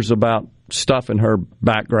rumors about stuff in her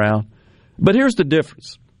background. But here's the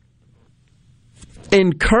difference.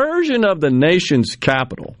 Incursion of the nation's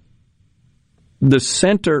capital, the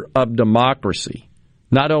center of democracy,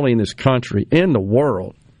 not only in this country, in the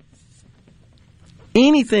world.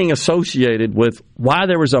 Anything associated with why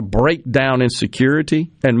there was a breakdown in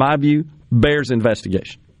security, in my view, bears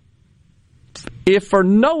investigation. If for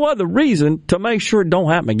no other reason, to make sure it don't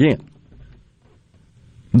happen again.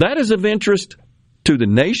 That is of interest to the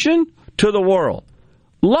nation, to the world.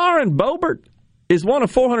 Lauren Boebert is one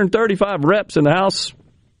of 435 reps in the House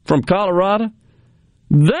from Colorado.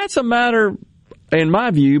 That's a matter, in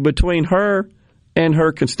my view, between her and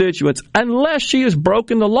her constituents, unless she has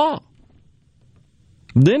broken the law.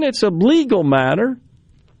 Then it's a legal matter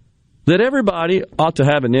that everybody ought to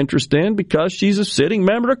have an interest in because she's a sitting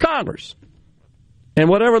member of Congress. And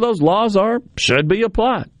whatever those laws are should be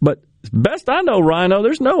applied. But best I know, Rhino,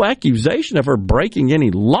 there's no accusation of her breaking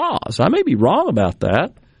any laws. I may be wrong about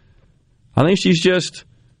that. I think she's just,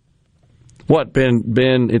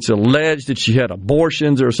 it's alleged that she had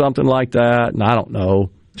abortions or something like that, and I don't know.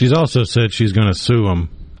 She's also said she's going to sue him.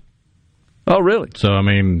 Oh, really? So, I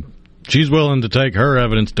mean, she's willing to take her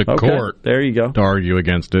evidence to court. There you go. To argue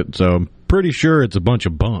against it. So I'm pretty sure it's a bunch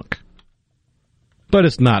of bunk. But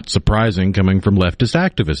it's not surprising coming from leftist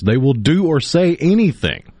activists. They will do or say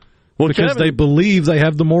anything because they believe they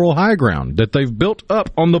have the moral high ground that they've built up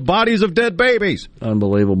on the bodies of dead babies.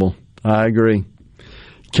 Unbelievable. I agree.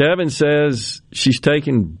 Kevin says she's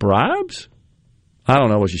taking bribes? I don't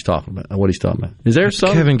know what she's talking about. What he's talking about. Is there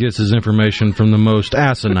some? Kevin gets his information from the most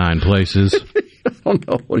asinine places. I don't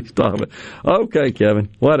know what he's talking about. Okay, Kevin.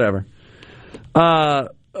 Whatever.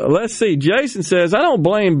 Let's see. Jason says, I don't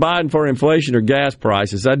blame Biden for inflation or gas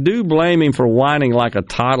prices. I do blame him for whining like a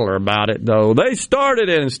toddler about it, though. They started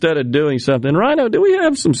it instead of doing something. Rhino, do we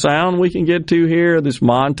have some sound we can get to here? This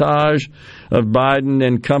montage of Biden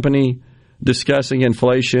and company discussing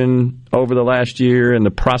inflation over the last year and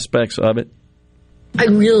the prospects of it? I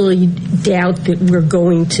really doubt that we're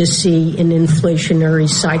going to see an inflationary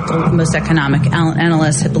cycle. Most economic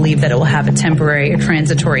analysts believe that it will have a temporary or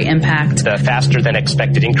transitory impact. The faster than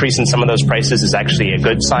expected increase in some of those prices is actually a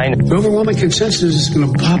good sign. The overwhelming consensus is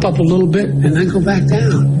going to pop up a little bit and then go back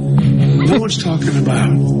down. No one's talking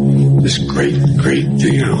about this great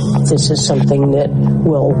deal. This is something that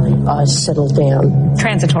will settle down.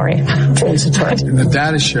 Transitory. And the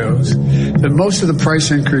data shows that most of the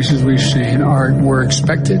price increases we've seen were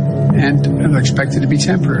expected and expected to be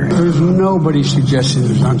temporary. There's nobody suggesting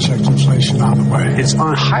there's unchecked inflation on the way. It's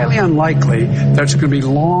highly unlikely there's going to be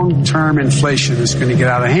long-term inflation that's going to get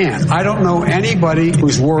out of hand. I don't know anybody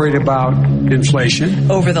who's worried about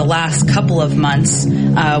inflation. Over the last couple of months,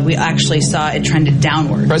 we actually saw it trended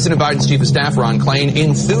downward. President Biden's chief of staff, Ron Klain,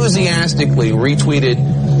 enthusiastically retweeted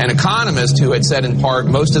an economist who had said in part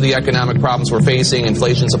most of the economic problems we're facing,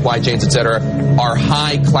 inflation, supply chains, etc., are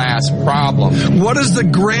high-class problems. What is the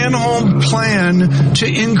Granholm plan to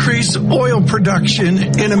increase oil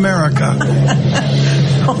production in America?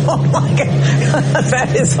 Oh my God,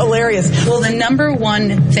 that is hilarious. Well, the number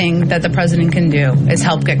one thing that the president can do is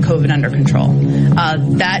help get COVID under control.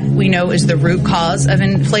 That we know is the root cause of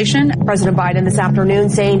inflation. President Biden this afternoon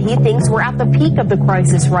saying he thinks we're at the peak of the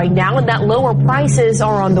crisis right now and that lower prices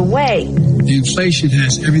are on the way. The inflation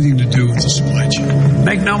has everything to do with the supply chain.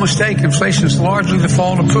 Make no mistake, inflation is largely the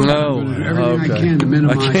fault of Putin. No. Everything I can to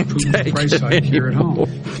minimize Putin's price hike here at home.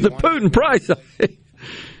 The Putin price hike.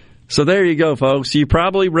 So there you go, folks. You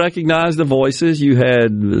probably recognize the voices. You had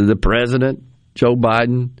the president, Joe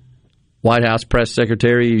Biden, White House Press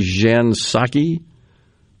Secretary Jen Psaki,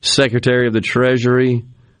 Secretary of the Treasury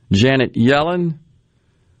Janet Yellen,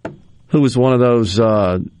 who was one of those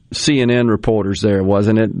CNN reporters there,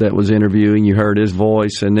 wasn't it, that was interviewing. You heard his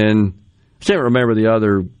voice. And then I can't remember the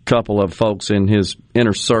other couple of folks in his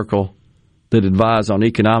inner circle that advise on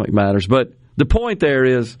economic matters. But the point there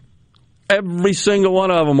is every single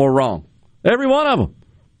one of them were wrong. Every one of them.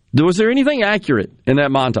 Was there anything accurate in that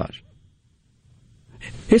montage?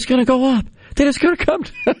 It's going to go up. Then it's going to come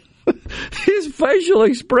down. His facial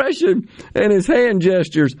expression and his hand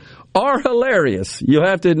gestures are hilarious, you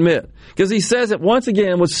have to admit. Because he says it once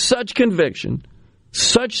again with such conviction,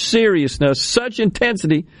 such seriousness, such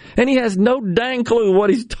intensity, and he has no dang clue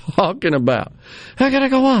what he's talking about. I got to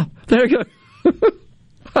go up. There you go.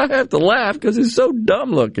 I have to laugh because it's so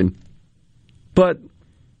dumb looking. But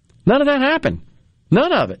none of that happened.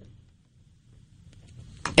 None of it.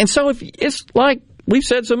 And so if it's like we've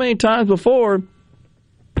said so many times before,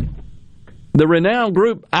 the renowned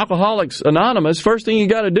group Alcoholics Anonymous, first thing you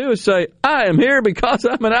got to do is say, I am here because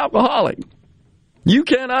I'm an alcoholic. You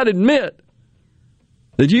cannot admit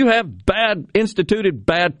that you have instituted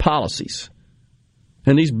bad policies.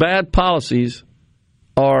 And these bad policies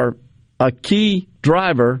are a key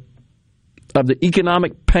driver of the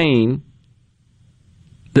economic pain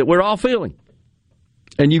that we're all feeling.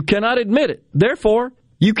 And you cannot admit it. Therefore,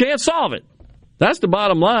 you can't solve it. That's the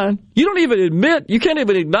bottom line. You don't even admit, you can't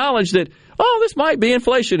even acknowledge that, this might be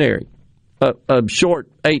inflationary a short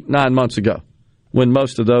 8-9 months ago when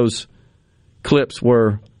most of those clips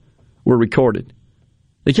were recorded.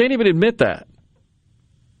 They can't even admit that.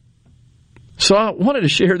 So I wanted to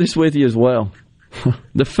share this with you as well.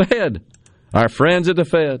 The Fed, our friends at the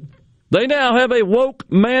Fed, they now have a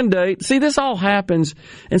woke mandate. See, this all happens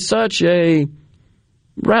in such a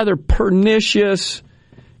rather pernicious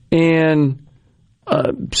and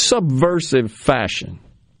subversive fashion.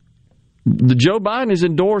 Joe Biden has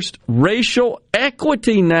endorsed racial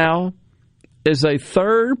equity now as a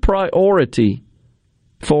third priority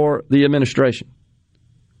for the administration.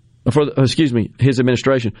 His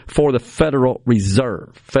administration, for the Federal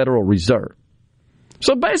Reserve.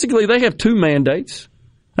 So basically, they have two mandates.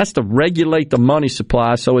 That's to regulate the money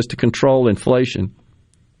supply so as to control inflation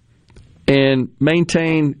and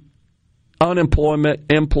maintain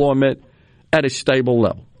employment at a stable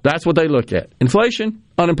level. That's what they look at. Inflation,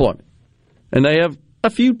 unemployment. And they have a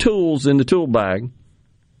few tools in the tool bag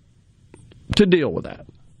to deal with that.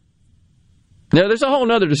 Now, there's a whole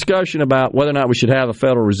other discussion about whether or not we should have a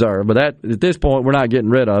Federal Reserve, but at this point, we're not getting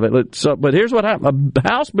rid of it. But here's what happened. A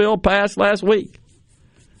House bill passed last week.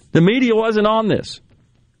 The media wasn't on this.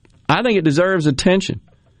 I think it deserves attention.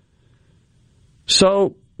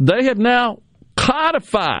 So they have now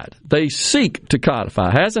codified. They seek to codify.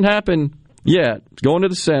 It hasn't happened yet. It's going to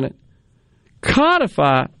the Senate.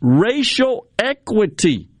 Codify racial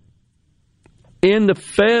equity in the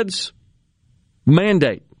Fed's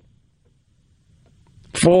mandate.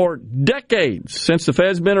 For decades, since the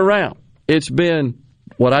Fed's been around, it's been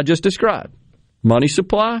what I just described. Money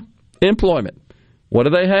supply, employment. What do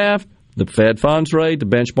they have? The Fed funds rate, the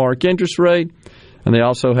benchmark interest rate, and they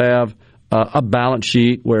also have a balance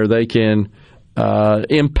sheet where they can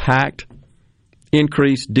impact,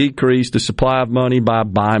 increase, decrease the supply of money by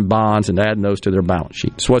buying bonds and adding those to their balance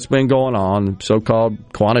sheet. It's what's been going on,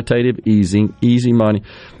 so-called quantitative easing, easy money.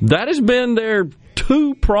 That has been their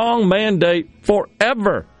two-prong mandate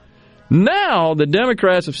forever. Now the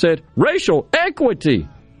Democrats have said racial equity.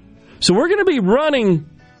 So we're going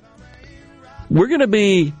to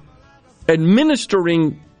be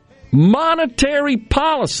administering monetary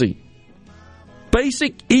policy,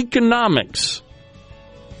 basic economics,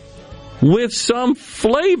 with some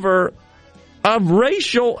flavor of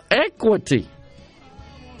racial equity.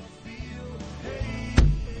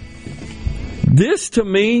 This, to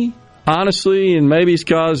me, honestly, and maybe it's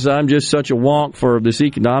because I'm just such a wonk for this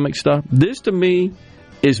economic stuff, this, to me,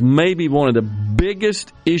 is maybe one of the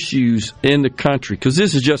biggest issues in the country, because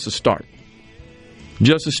this is just a start.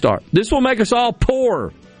 Just a start. This will make us all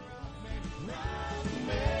poorer.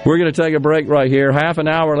 We're going to take a break right here. Half an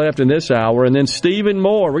hour left in this hour. And then Stephen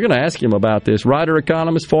Moore, we're going to ask him about this. Writer,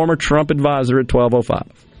 economist, former Trump advisor at 12:05.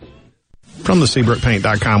 From the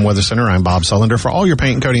SeabrookPaint.com Weather Center, I'm Bob Sullender. For all your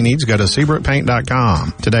paint and coating needs, go to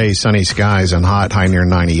SeabrookPaint.com. Today, sunny skies and hot, high near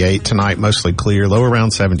 98. Tonight, mostly clear, low around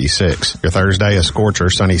 76. Your Thursday, a scorcher,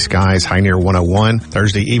 sunny skies, high near 101.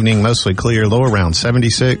 Thursday evening, mostly clear, low around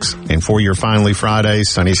 76. And for your finally Friday,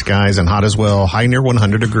 sunny skies and hot as well, high near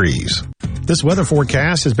 100 degrees. This weather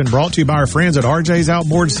forecast has been brought to you by our friends at RJ's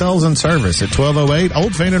Outboard Sales and Service at 1208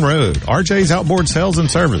 Old Fannin Road. RJ's Outboard Sales and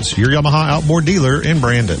Service, your Yamaha outboard dealer in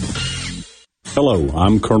Brandon. Hello,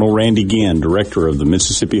 I'm Colonel Randy Ginn, Director of the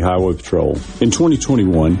Mississippi Highway Patrol. In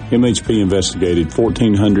 2021, MHP investigated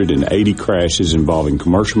 1,480 crashes involving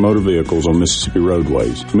commercial motor vehicles on Mississippi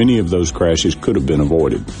roadways. Many of those crashes could have been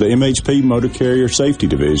avoided. The MHP Motor Carrier Safety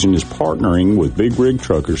Division is partnering with big rig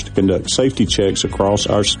truckers to conduct safety checks across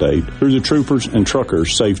our state through the Troopers and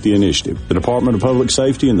Truckers Safety Initiative. The Department of Public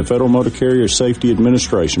Safety and the Federal Motor Carrier Safety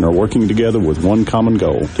Administration are working together with one common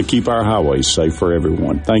goal: to keep our highways safe for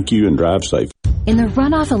everyone. Thank you and drive safe. In the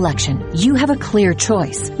runoff election, you have a clear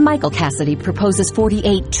choice. Michael Cassidy proposes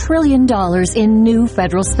 $48 trillion in new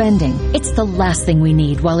federal spending. It's the last thing we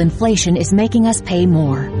need while inflation is making us pay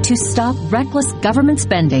more. To stop reckless government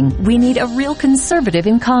spending, we need a real conservative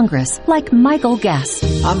in Congress, like Michael Guest.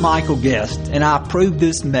 I'm Michael Guest, and I approve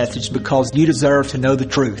this message because you deserve to know the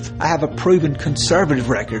truth. I have a proven conservative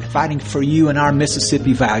record fighting for you and our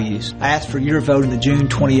Mississippi values. I ask for your vote in the June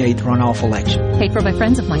 28th runoff election. Paid for by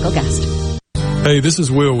friends of Michael Guest. Hey, this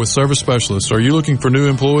is Will with Service Specialists. Are you looking for new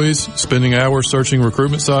employees, spending hours searching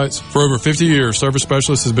recruitment sites? For over 50 years, Service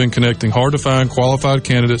Specialists has been connecting hard-to-find qualified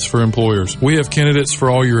candidates for employers. We have candidates for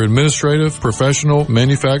all your administrative, professional,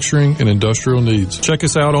 manufacturing, and industrial needs. Check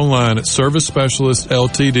us out online at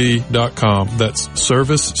ServiceSpecialistLTD.com. That's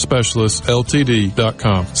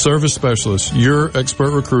ServiceSpecialistLTD.com. Service Specialists, your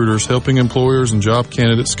expert recruiters helping employers and job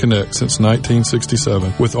candidates connect since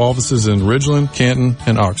 1967 with offices in Ridgeland, Canton,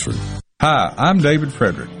 and Oxford. Hi, I'm David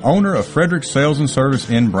Frederick, owner of Frederick Sales and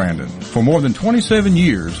Service in Brandon. For more than 27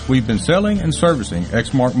 years, we've been selling and servicing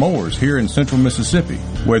Exmark mowers here in central Mississippi.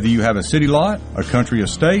 Whether you have a city lot, a country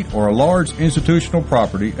estate, or a large institutional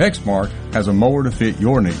property, Exmark has a mower to fit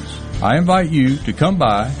your needs. I invite you to come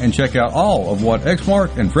by and check out all of what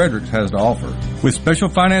Exmark and Fredericks has to offer. With special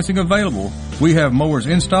financing available, we have mowers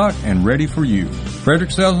in stock and ready for you.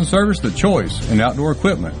 Frederick Sales and Service, the choice in outdoor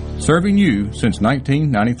equipment, serving you since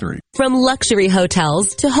 1993. From luxury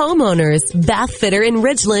hotels to homeowners, Bath Fitter in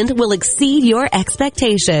Ridgeland will exceed your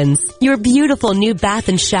expectations. Your beautiful new bath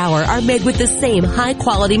and shower are made with the same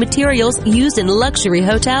high-quality materials used in luxury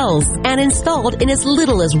hotels and installed in as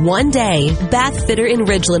little as 1 day. Bath Fitter in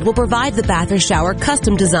Ridgeland will provide the bath or shower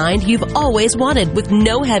custom designed you've always wanted with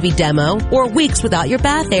no heavy demo or weeks without your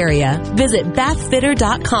bath area. Visit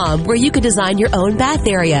bathfitter.com where you can design your own bath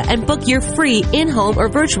area and book your free in-home or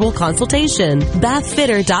virtual consultation.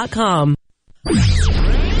 Bathfitter.com. I'm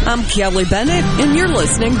Kelly Bennett, and you're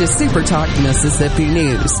listening to SuperTalk Mississippi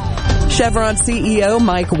News. Chevron CEO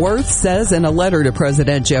Mike Wirth says in a letter to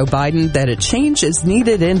President Joe Biden that a change is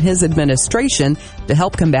needed in his administration to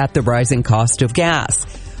help combat the rising cost of gas.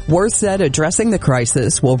 Wirth said addressing the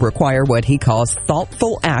crisis will require what he calls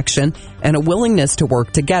thoughtful action and a willingness to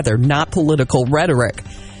work together, not political rhetoric.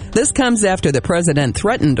 This comes after the president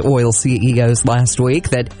threatened oil CEOs last week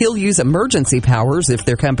that he'll use emergency powers if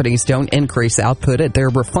their companies don't increase output at their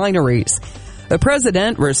refineries. The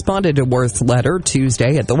president responded to Wirth's letter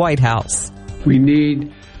Tuesday at the White House. We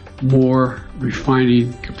need more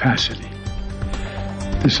refining capacity.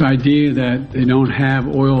 This idea that they don't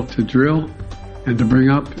have oil to drill and to bring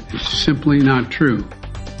up is simply not true.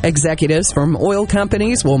 Executives from oil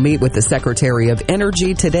companies will meet with the Secretary of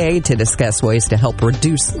Energy today to discuss ways to help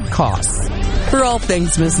reduce costs. For all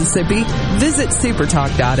things Mississippi, visit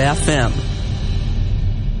supertalk.fm.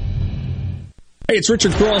 Hey, it's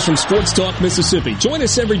Richard Cross from Sports Talk Mississippi. Join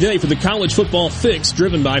us every day for the College Football Fix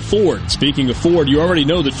driven by Ford. Speaking of Ford, you already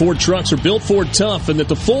know that Ford trucks are built Ford tough and that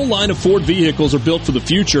the full line of Ford vehicles are built for the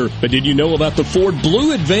future. But did you know about the Ford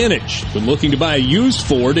Blue Advantage? When looking to buy a used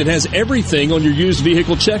Ford, it has everything on your used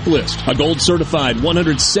vehicle checklist. A gold certified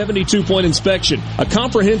 172-point inspection, a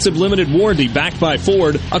comprehensive limited warranty backed by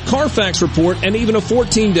Ford, a Carfax report, and even a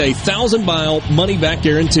 14-day, 1,000-mile money-back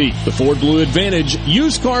guarantee. The Ford Blue Advantage,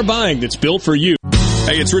 used car buying that's built for you.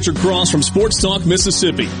 Hey, it's Richard Cross from Sports Talk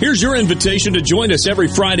Mississippi. Here's your invitation to join us every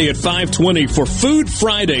Friday at 5:20 for Food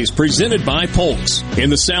Fridays presented by Polk's. In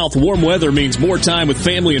the South, warm weather means more time with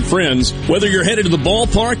family and friends. Whether you're headed to the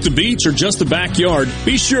ballpark, the beach, or just the backyard,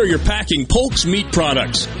 be sure you're packing Polk's meat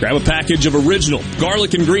products. Grab a package of original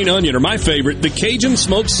garlic and green onion, or my favorite, the Cajun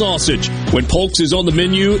smoked sausage. When Polk's is on the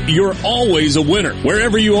menu, you're always a winner.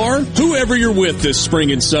 Wherever you are, whoever you're with this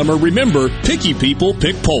spring and summer, remember, picky people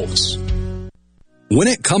pick Polk's. When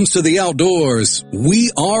it comes to the outdoors,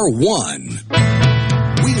 we are one.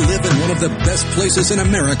 We live in one of the best places in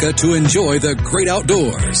America to enjoy the great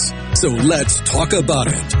outdoors. So let's talk about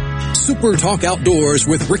it. Super Talk Outdoors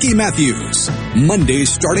with Ricky Matthews. Mondays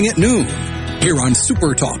starting at noon. Here on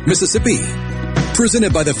Super Talk Mississippi.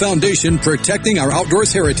 Presented by the Foundation Protecting Our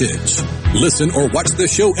Outdoors Heritage. Listen or watch the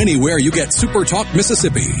show anywhere you get Super Talk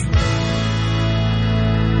Mississippi.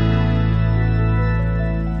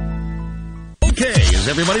 Okay, is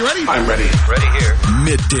everybody ready? I'm ready. Ready here.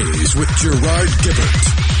 Middays with Gerard Gibert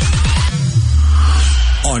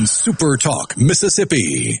on Super Talk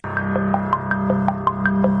Mississippi.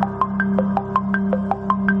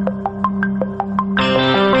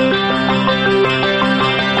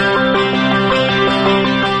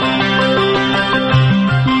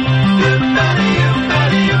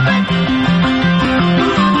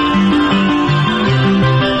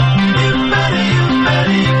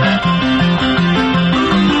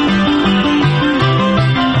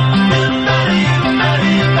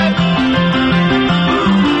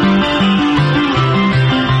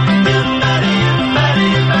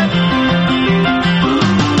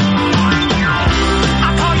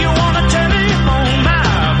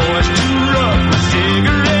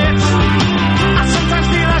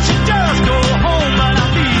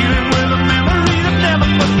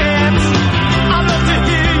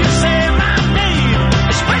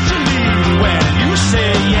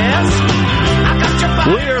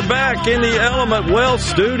 back in the Element Wealth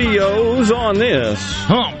Studios on this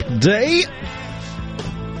Hump Day.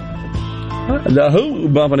 The Who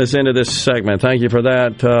bumping us into this segment. Thank you for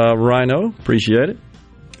that, Rhino. Appreciate it.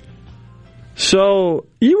 So,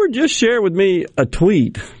 you were just sharing with me a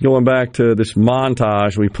tweet going back to this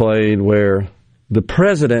montage we played where the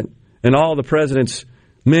president and all the president's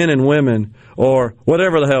men and women, or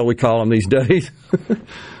whatever the hell we call them these days,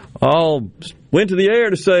 all went to the air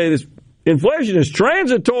to say this inflation is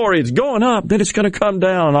transitory, it's going up, then it's going to come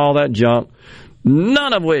down, and all that junk,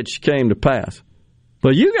 none of which came to pass.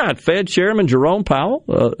 But you got Fed Chairman Jerome Powell,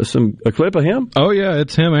 a clip of him? Oh, yeah,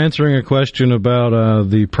 it's him answering a question about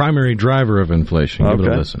the primary driver of inflation. Give it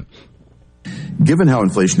a listen. Given how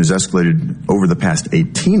inflation has escalated over the past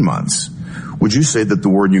 18 months, would you say that the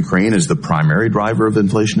war in Ukraine is the primary driver of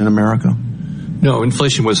inflation in America? No,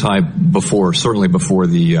 inflation was high before, certainly before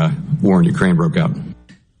the war in Ukraine broke out.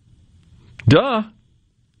 Duh.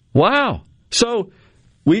 Wow. So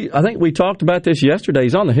I think we talked about this yesterday.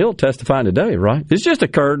 He's on the Hill testifying today, right? This just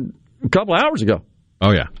occurred a couple of hours ago.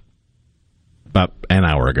 Oh, yeah. About an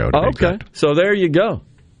hour ago. Okay. So there you go.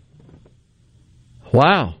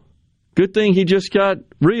 Wow. Good thing he just got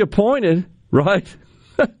reappointed, right?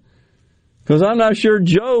 Because I'm not sure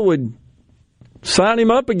Joe would sign him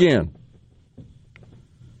up again.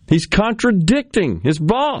 He's contradicting his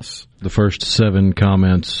boss. The first 7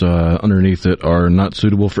 comments underneath it are not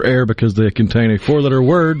suitable for air because they contain a 4-letter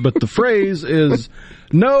word, but the phrase is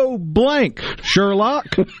no blank,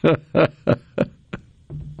 Sherlock. Look,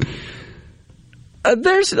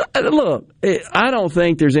 I don't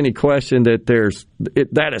think there's any question that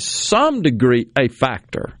that is some degree a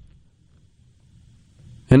factor.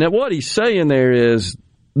 And that what he's saying there is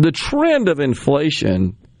the trend of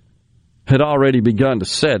inflation had already begun to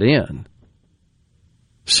set in.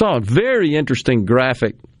 Saw a very interesting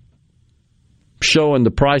graphic showing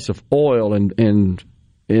the price of oil and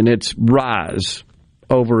its rise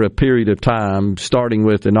over a period of time, starting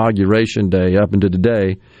with Inauguration Day up into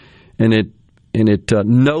today, and it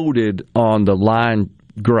noted on the line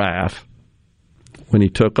graph when he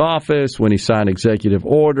took office, when he signed executive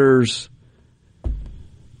orders,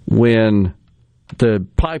 when the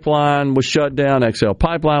pipeline was shut down, XL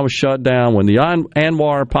pipeline was shut down, when the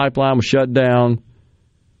Anwar pipeline was shut down,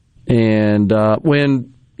 and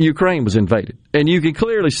when Ukraine was invaded. And you can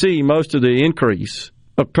clearly see most of the increase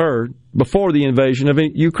occurred before the invasion of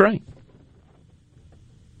Ukraine.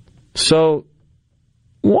 So,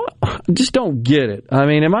 what? I just don't get it. I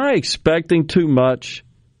mean, am I expecting too much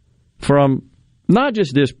from not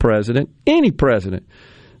just this president, any president?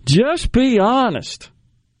 Just be honest.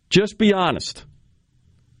 Just be honest.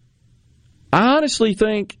 I honestly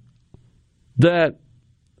think that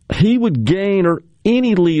he would gain, or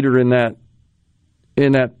any leader in that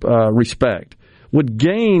respect, would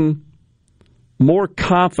gain more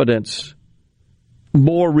confidence,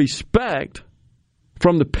 more respect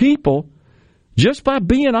from the people just by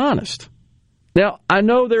being honest. Now, I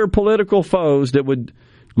know there are political foes that would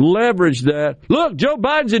leverage that. Look, Joe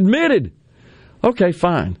Biden's admitted. Okay,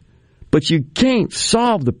 fine. But you can't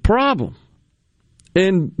solve the problem.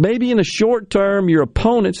 And maybe in the short term, your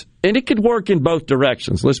opponents, and it could work in both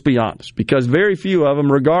directions, let's be honest, because very few of them,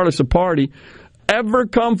 regardless of party, ever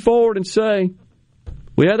come forward and say,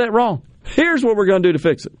 we had that wrong. Here's what we're going to do to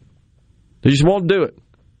fix it. They just won't do it.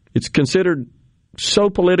 It's considered so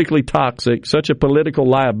politically toxic, such a political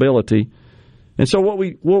liability. And so what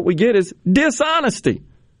we get is dishonesty.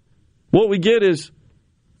 What we get is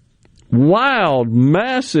wild,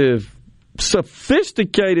 massive,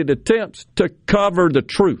 sophisticated attempts to cover the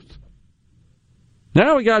truth.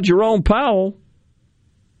 Now we got Jerome Powell,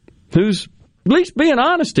 who's at least being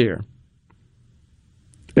honest here.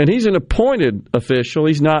 And he's an appointed official.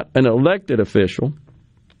 He's not an elected official.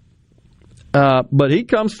 But he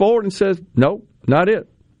comes forward and says, nope, not it.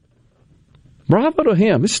 Bravo to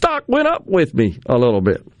him. His stock went up with me a little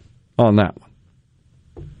bit on that one.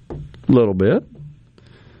 A little bit.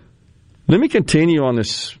 Let me continue on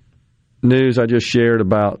this news I just shared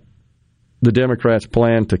about the Democrats'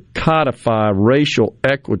 plan to codify racial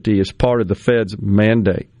equity as part of the Fed's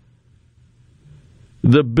mandate.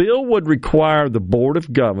 The bill would require the Board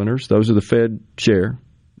of Governors, those are the Fed chair,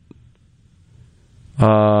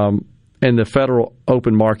 and the Federal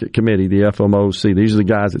Open Market Committee, the FOMC, these are the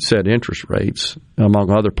guys that set interest rates,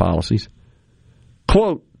 among other policies,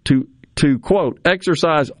 quote, to quote,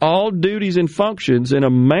 exercise all duties and functions in a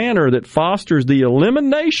manner that fosters the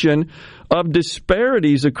elimination of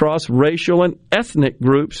disparities across racial and ethnic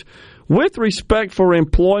groups with respect for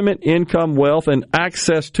employment, income, wealth, and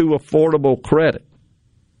access to affordable credit.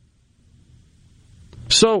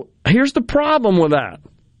 So here's the problem with that.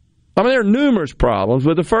 I mean, there are numerous problems,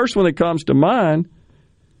 but the first one that comes to mind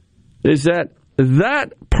is that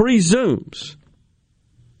presumes,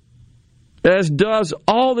 as does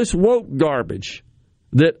all this woke garbage,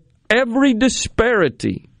 that every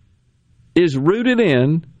disparity is rooted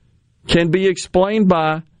in, can be explained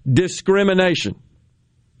by discrimination.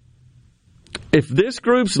 If this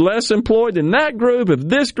group's less employed than that group, if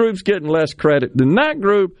this group's getting less credit than that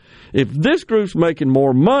group, if this group's making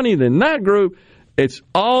more money than that group, it's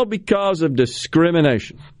all because of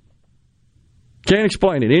discrimination. Can't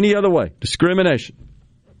explain it any other way. Discrimination.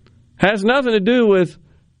 Has nothing to do with,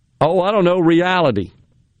 reality.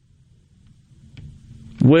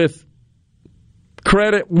 With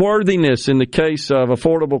credit worthiness in the case of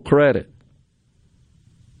affordable credit.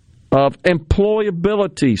 Of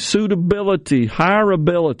employability, suitability,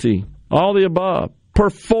 hireability, all the above.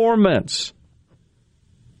 Performance.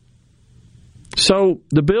 So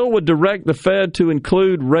the bill would direct the Fed to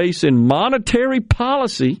include race in monetary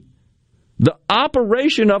policy, the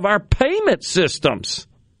operation of our payment systems.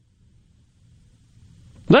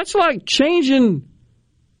 That's like changing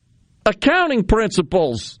accounting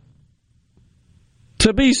principles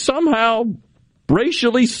to be somehow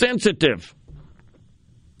racially sensitive.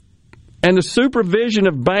 And the supervision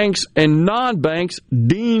of banks and non-banks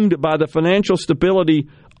deemed by the Financial Stability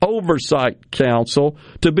Oversight Council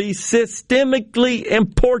to be systemically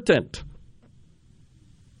important.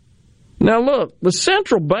 Now look, the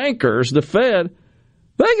central bankers, the Fed,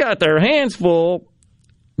 they got their hands full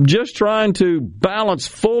just trying to balance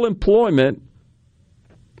full employment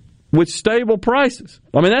with stable prices.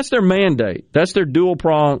 I mean, that's their mandate. That's their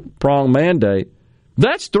dual-prong mandate.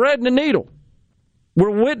 That's threading the needle.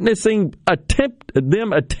 We're witnessing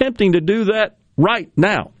them attempting to do that right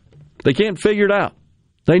now. They can't figure it out.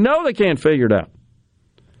 They know they can't figure it out.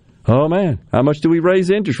 Oh, man, how much do we raise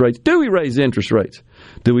interest rates? Do we raise interest rates?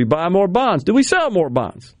 Do we buy more bonds? Do we sell more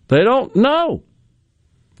bonds? They don't know.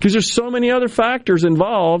 Because there's so many other factors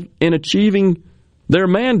involved in achieving their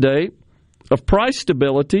mandate of price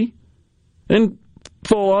stability and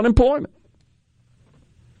full unemployment.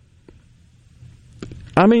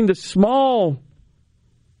 I mean,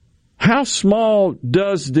 how small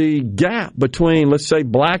does the gap between, let's say,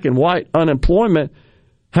 black and white unemployment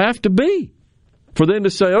have to be for them to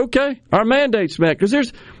say, okay, our mandate's met? Because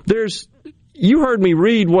you heard me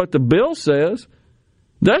read what the bill says.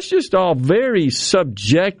 That's just all very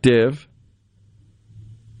subjective,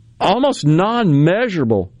 almost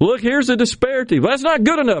non-measurable. Look, here's a disparity. Well, that's not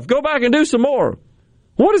good enough. Go back and do some more.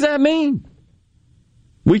 What does that mean?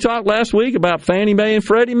 We talked last week about Fannie Mae and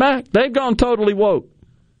Freddie Mac. They've gone totally woke.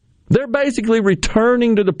 They're basically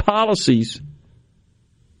returning to the policies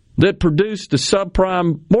that produced the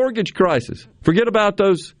subprime mortgage crisis. Forget about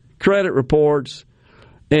those credit reports.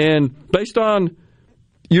 And based on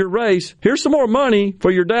your race, here's some more money for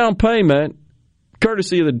your down payment,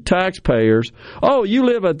 courtesy of the taxpayers. Oh, you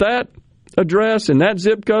live at that address and that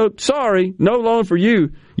zip code? Sorry, no loan for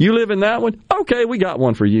you. You live in that one? Okay, we got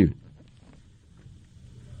one for you.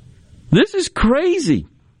 This is crazy.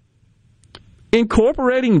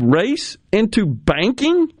 Incorporating race into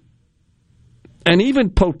banking and even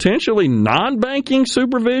potentially non-banking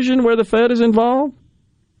supervision where the Fed is involved,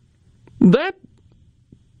 that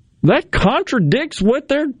contradicts what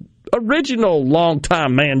their original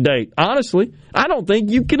long-time mandate. Honestly, I don't think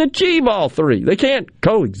you can achieve all three. They can't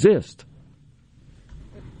coexist.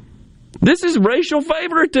 This is racial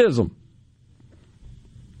favoritism.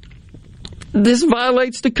 This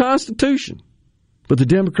violates the Constitution. But the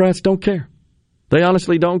Democrats don't care. They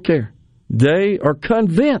honestly don't care. They are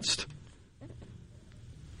convinced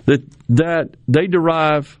that they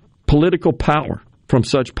derive political power from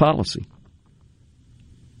such policy.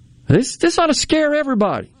 This ought to scare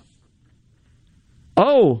everybody.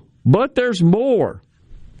 Oh, but there's more.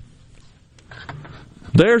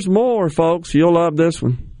 There's more, folks. You'll love this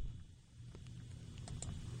one.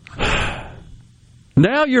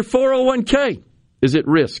 Now your 401k is at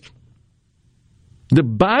risk. The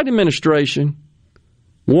Biden administration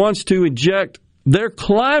wants to inject their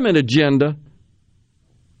climate agenda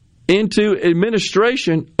into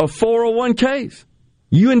administration of 401ks.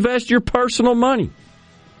 You invest your personal money.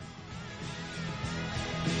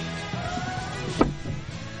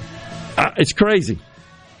 It's crazy.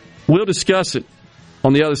 We'll discuss it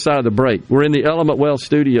on the other side of the break. We're in the Element Wealth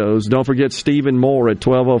studios. Don't forget Stephen Moore at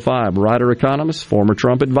 12:05, writer, economist, former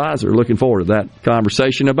Trump advisor. Looking forward to that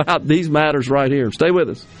conversation about these matters right here. Stay with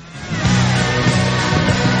us.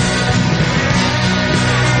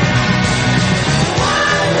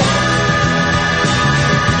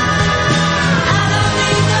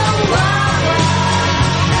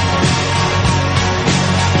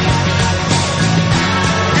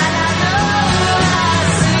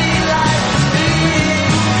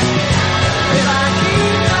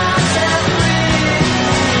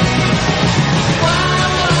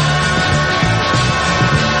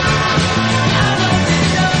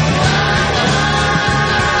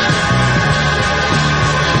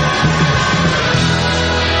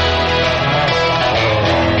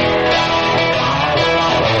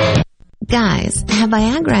 Guys, have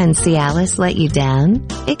Viagra and Cialis let you down?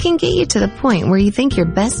 It can get you to the point where you think your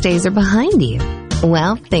best days are behind you.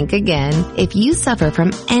 Well, think again. If you suffer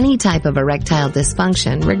from any type of erectile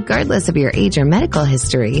dysfunction, regardless of your age or medical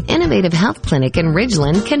history, Innovative Health Clinic in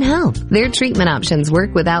Ridgeland can help. Their treatment options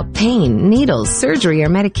work without pain, needles, surgery, or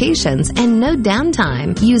medications, and no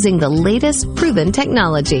downtime, using the latest proven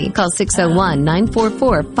technology. Call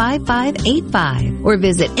 601-944-5585 or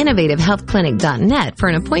visit innovativehealthclinic.net for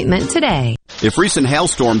an appointment today. If recent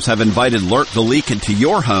hailstorms have invited Lurk the Leak into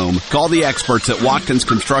your home, call the experts at Watkins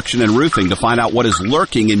Construction and Roofing to find out what is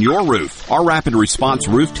lurking in your roof. Our rapid response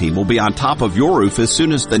roof team will be on top of your roof as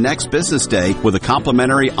soon as the next business day with a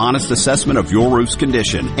complimentary, honest assessment of your roof's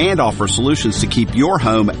condition and offer solutions to keep your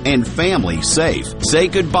home and family safe. Say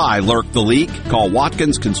goodbye, Lurk the Leak. Call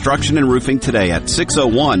Watkins Construction and Roofing today at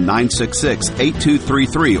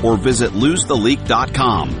 601-966-8233 or visit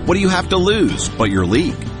losetheleak.com. What do you have to lose but your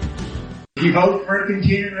leak? If you vote for a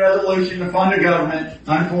continuing resolution to fund the government,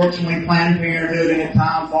 unfortunately, Planned Parenthood and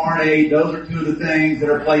Time Foreign Aid, those are two of the things that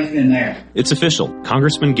are placed in there. It's official.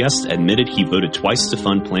 Congressman Guest admitted he voted twice to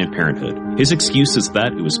fund Planned Parenthood. His excuse is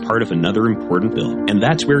that it was part of another important bill, and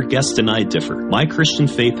that's where Guest and I differ. My Christian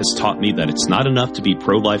faith has taught me that it's not enough to be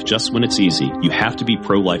pro-life just when it's easy. You have to be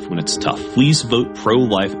pro-life when it's tough. Please vote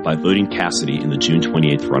pro-life by voting Cassidy in the June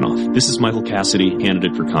 28th runoff. This is Michael Cassidy,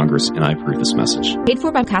 candidate for Congress, and I approve this message. Paid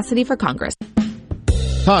for by Cassidy for Congress.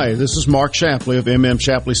 Hi, this is Mark Shapley of M.M.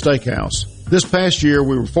 Shapley Steakhouse. This past year,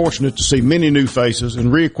 we were fortunate to see many new faces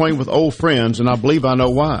and reacquaint with old friends, and I believe I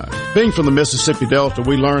know why. Being from the Mississippi Delta,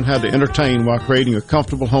 we learned how to entertain while creating a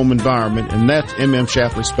comfortable home environment, and that's M.M.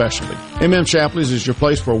 Shapley's specialty. M.M. Shapley's is your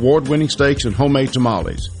place for award-winning steaks and homemade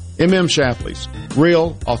tamales. M.M. Shapley's,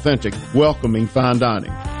 real, authentic, welcoming fine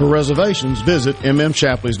dining. For reservations, visit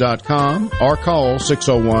mmshapleys.com or call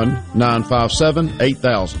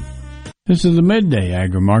 601-957-8000. This is the Midday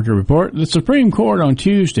Agri-Market Report. The Supreme Court on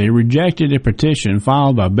Tuesday rejected a petition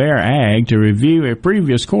filed by Bear Ag to review a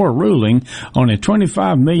previous court ruling on a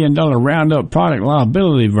 $25 million Roundup product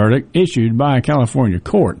liability verdict issued by a California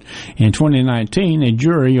court. In 2019, a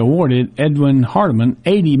jury awarded Edwin Hardeman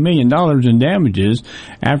 $80 million in damages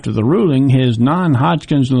after the ruling his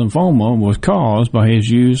non-Hodgkin's lymphoma was caused by his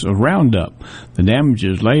use of Roundup. The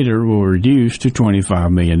damages later were reduced to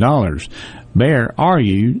 $25 million. Bayer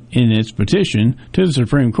argued in its petition to the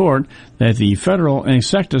Supreme Court that the Federal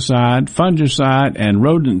Insecticide, Fungicide, and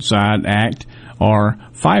Rodenticide Act, or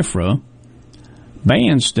FIFRA,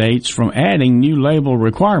 bans states from adding new label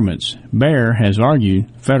requirements. Bayer has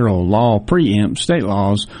argued federal law preempts state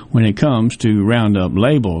laws when it comes to Roundup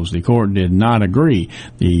labels. The court did not agree.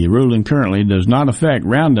 The ruling currently does not affect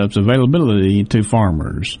Roundup's availability to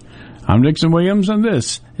farmers. I'm Dixon Williams, and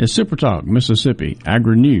this is SuperTalk Mississippi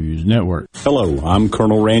Agri-News Network. Hello, I'm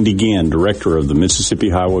Colonel Randy Ginn, Director of the Mississippi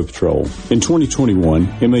Highway Patrol. In 2021,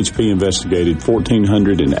 MHP investigated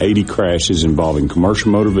 1,480 crashes involving commercial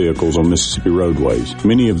motor vehicles on Mississippi roadways.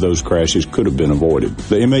 Many of those crashes could have been avoided.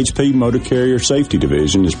 The MHP Motor Carrier Safety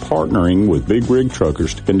Division is partnering with big rig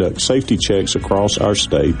truckers to conduct safety checks across our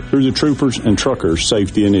state through the Troopers and Truckers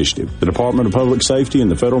Safety Initiative. The Department of Public Safety and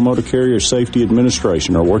the Federal Motor Carrier Safety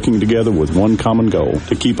Administration are working together with one common goal: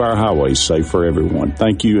 to keep our highways safe for everyone.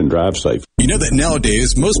 Thank you and drive safe. You know that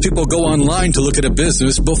nowadays most people go online to look at a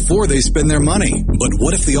business before they spend their money. But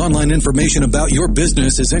what if the online information about your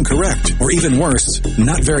business is incorrect, or even worse,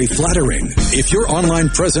 not very flattering? If your online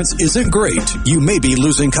presence isn't great, you may be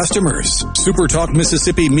losing customers. SuperTalk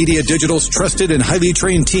Mississippi Media Digital's trusted and highly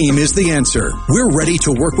trained team is the answer. We're ready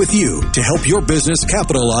to work with you to help your business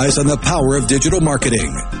capitalize on the power of digital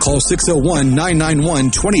marketing. Call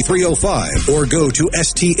 601-991-2305 or go to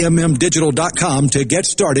stmmdigital.com to get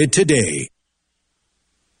started today.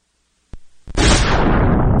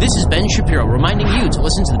 This is Ben Shapiro reminding you to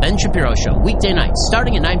listen to The Ben Shapiro Show weekday nights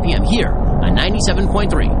starting at 9 p.m. here on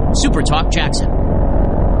 97.3 Super Talk Jackson.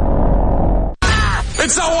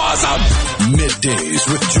 It's so awesome! Middays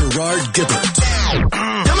with Gerard Gibert.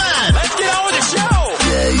 Come on, let's get on with the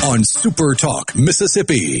show! On Super Talk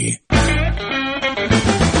Mississippi.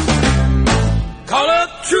 Call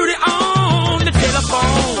up Trudy on the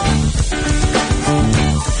telephone.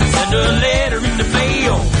 Send her a letter in the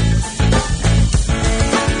mail.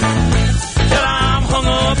 Till I'm hung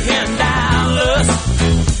up in Dallas.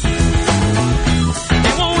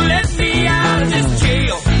 They won't let me out of this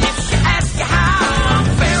jail if she asks you how I'm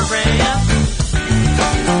faring.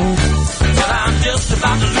 Till I'm just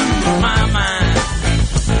about to lose my mind.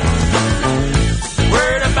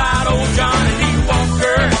 Worried about old Johnny Lee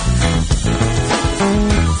Walker.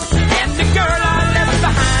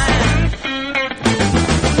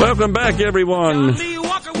 Welcome back, everyone.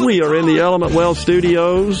 We are in the Element Wealth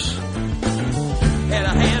Studios. Had a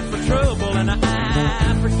hand for trouble and an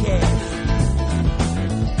eye for cash.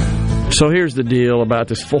 So here's the deal about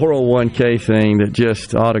this 401k thing that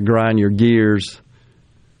just ought to grind your gears.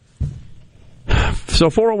 So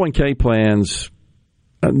 401k plans,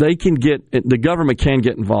 the government can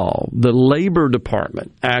get involved. The Labor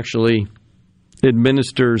Department actually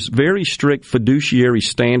administers very strict fiduciary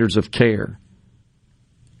standards of care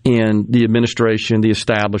in the administration, the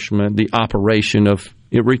establishment, the operation of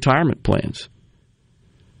retirement plans.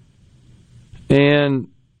 And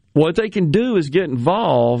what they can do is get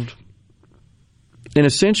involved and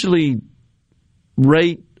essentially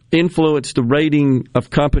influence the rating of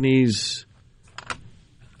companies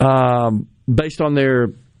based on their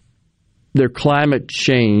climate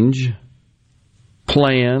change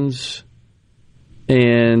plans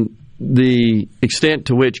and the extent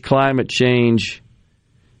to which climate change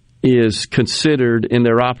is considered in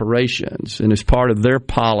their operations and is part of their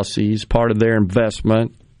policies, part of their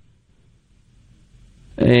investment.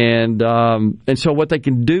 And so what they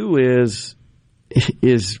can do is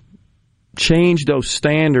change those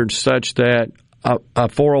standards such that a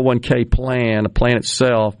 401k plan, a plan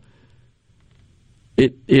itself,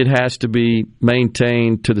 it has to be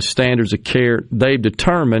maintained to the standards of care they've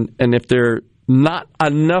determined. And if there are not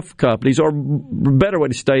enough companies, or a better way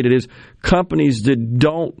to state it is companies that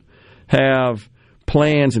don't have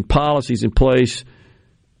plans and policies in place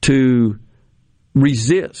to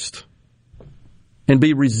resist and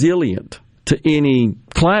be resilient to any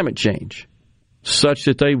climate change, such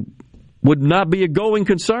that they would not be a going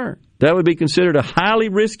concern. That would be considered a highly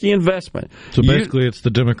risky investment. So basically, it's the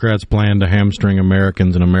Democrats' plan to hamstring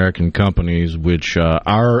Americans and American companies, which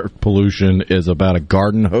our pollution is about a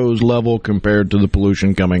garden hose level compared to the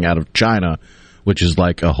pollution coming out of China, which is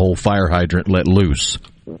like a whole fire hydrant let loose.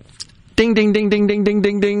 Ding, ding, ding, ding, ding, ding,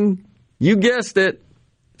 ding, ding. You guessed it.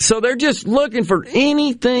 So they're just looking for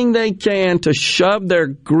anything they can to shove their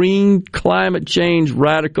green climate change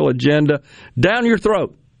radical agenda down your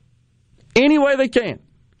throat. Any way they can.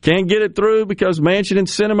 Can't get it through because Manchin and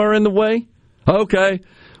Sinema are in the way? Okay.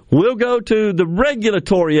 We'll go to the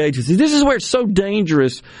regulatory agencies. This is where it's so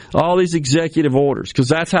dangerous, all these executive orders, because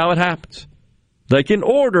that's how it happens. They can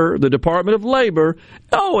order the Department of Labor,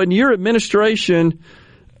 and your administration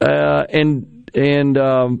and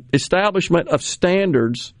establishment of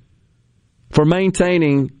standards for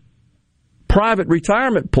maintaining private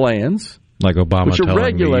retirement plans. Like Obama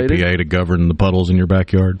telling the EPA to govern the puddles in your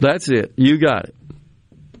backyard. That's it. You got it.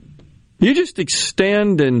 You just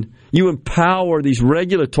extend and you empower these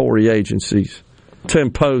regulatory agencies to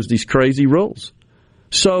impose these crazy rules.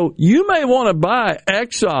 So you may want to buy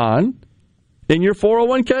Exxon in your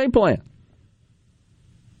 401k plan.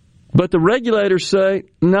 But the regulators say,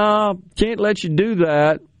 no, can't let you do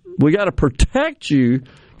that. We got to protect you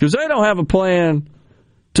because they don't have a plan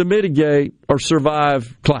to mitigate or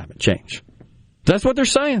survive climate change. That's what they're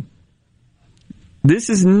saying.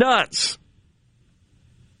 This is nuts.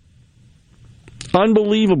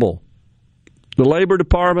 Unbelievable. The Labor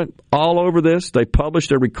Department, all over this, they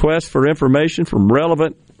published a request for information from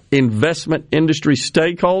relevant investment industry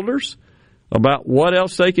stakeholders about what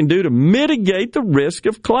else they can do to mitigate the risk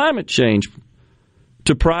of climate change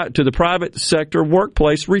to the private sector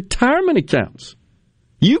workplace retirement accounts.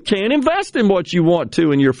 You can't invest in what you want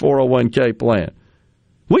to in your 401k plan.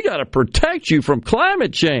 We got to protect you from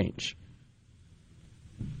climate change.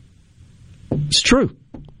 It's true.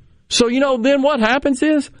 So, then what happens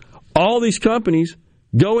is all these companies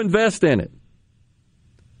go invest in it.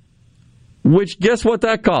 Which, guess what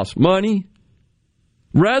that costs? Money.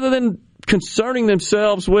 Rather than concerning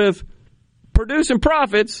themselves with producing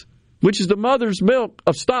profits, which is the mother's milk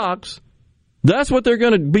of stocks, that's what they're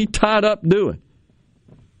going to be tied up doing.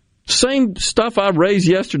 Same stuff I raised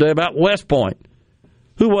yesterday about West Point.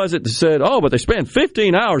 Who was it that said, but they spent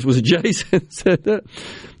 15 hours, was it Jason said that?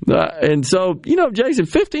 And so, Jason,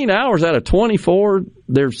 15 hours out of 24,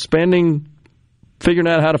 they're spending figuring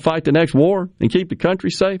out how to fight the next war and keep the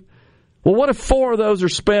country safe. Well, what if 4 of those are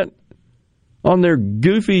spent on their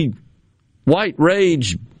goofy white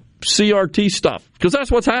rage CRT stuff? Because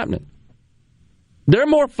that's what's happening. They're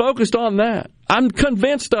more focused on that. I'm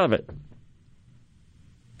convinced of it.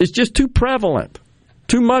 It's just too prevalent,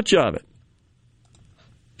 too much of it.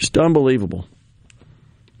 Just unbelievable.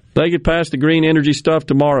 They could pass the green energy stuff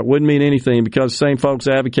tomorrow. It wouldn't mean anything because the same folks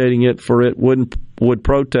advocating it for it would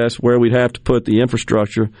protest where we'd have to put the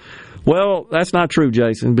infrastructure. Well, that's not true,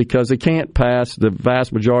 Jason, because they can't pass the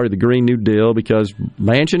vast majority of the Green New Deal because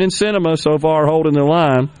Manchin and Sinema so far are holding the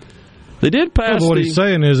line. They did pass. What he's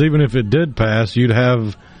saying is even if it did pass, you'd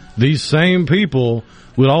have these same people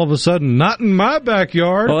would all of a sudden, not in my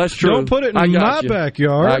backyard. Oh, that's true. Don't put it in my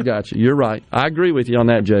backyard. I got you. You're right. I agree with you on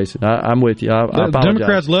that, Jason. I'm with you. I apologize.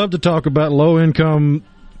 Democrats love to talk about low-income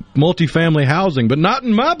multifamily housing, but not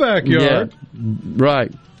in my backyard. Yeah,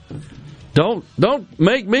 right. Don't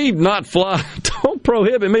make me not fly. Don't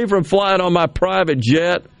prohibit me from flying on my private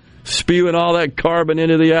jet, spewing all that carbon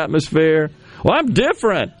into the atmosphere. Well, I'm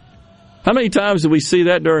different. How many times did we see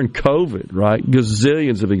that during COVID, right?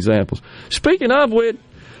 Gazillions of examples. Speaking of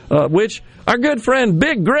which, our good friend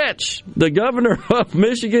Big Gretch, the governor of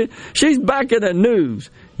Michigan, she's back in the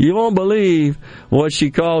news. You won't believe what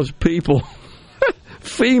she calls people,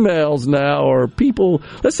 females now, or people,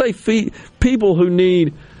 let's say people who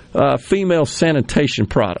need female sanitation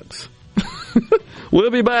products.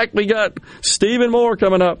 We'll be back. We got Stephen Moore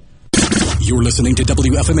coming up. You're listening to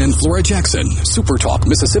WFMN Flora Jackson, SuperTalk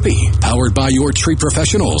Mississippi, powered by your tree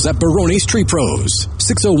professionals at Barone's Tree Pros,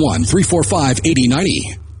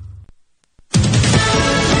 601-345-8090.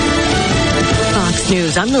 Fox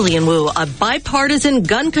News, I'm Lillian Wu. A bipartisan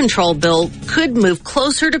gun control bill could move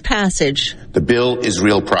closer to passage. The bill is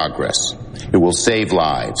real progress. It will save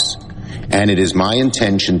lives. And it is my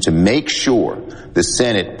intention to make sure the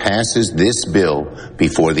Senate passes this bill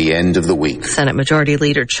before the end of the week. Senate Majority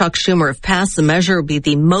Leader Chuck Schumer, if passed, the measure will be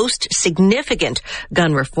the most significant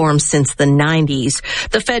gun reform since the 90s.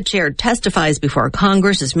 The Fed chair testifies before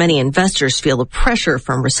Congress as many investors feel the pressure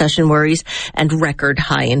from recession worries and record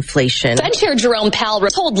high inflation. Fed Chair Jerome Powell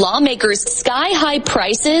told lawmakers sky-high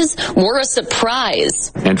prices were a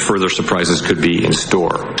surprise. And further surprises could be in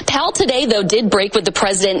store. Powell today, though, did break with the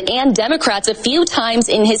president and Democrats a few times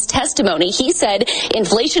in his testimony. He said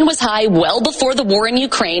inflation was high well before the war in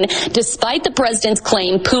Ukraine, despite the president's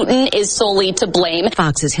claim Putin is solely to blame.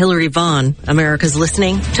 Fox's Hillary Vaughn. America's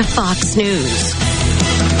listening to Fox News.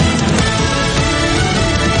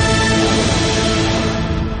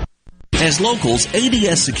 As locals,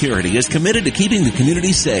 ADS Security is committed to keeping the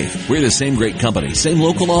community safe. We're the same great company, same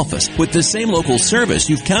local office, with the same local service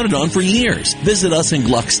you've counted on for years. Visit us in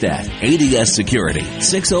Gluckstadt. ADS Security,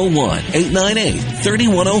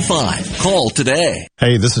 601-898-3105. Call today.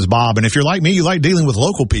 Hey, this is Bob, and if you're like me, you like dealing with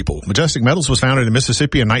local people. Majestic Metals was founded in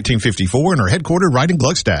Mississippi in 1954 and are headquartered right in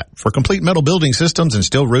Gluckstadt. For complete metal building systems and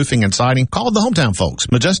steel roofing and siding, call the hometown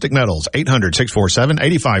folks. Majestic Metals,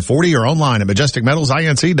 800-647-8540 or online at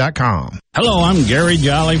majesticmetalsinc.com. Hello, I'm Gary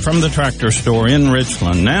Jolly from the Tractor Store in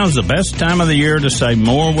Richland. Now's the best time of the year to save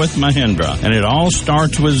more with Mahindra, and it all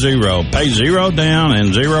starts with zero. Pay zero down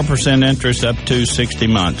and 0% interest up to 60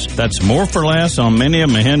 months. That's more for less on many of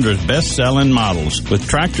Mahindra's best-selling models, with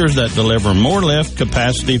tractors that deliver more lift,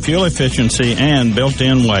 capacity, fuel efficiency, and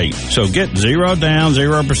built-in weight. So get zero down,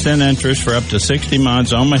 0% interest for up to 60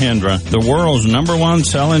 months on Mahindra, the world's #1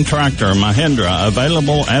 selling tractor, Mahindra,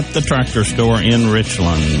 available at the Tractor Store in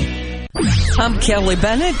Richland. I'm Kelly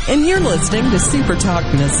Bennett, and you're listening to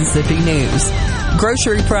SuperTalk Mississippi News.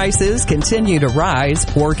 Grocery prices continue to rise.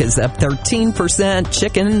 Pork is up 13%,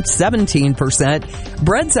 chicken 17%,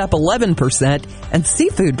 bread's up 11%, and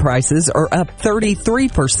seafood prices are up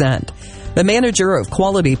 33%. The manager of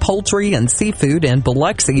Quality Poultry and Seafood in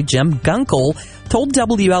Biloxi, Jim Gunkel, told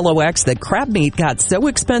WLOX that crab meat got so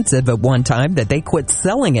expensive at one time that they quit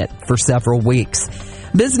selling it for several weeks.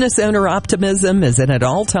 Business owner optimism is at an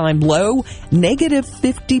all-time low. Negative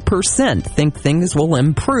 50% think things will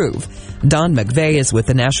improve. Don McVeigh is with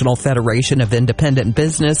the National Federation of Independent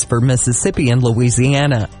Business for Mississippi and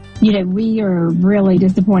Louisiana. You know, we are really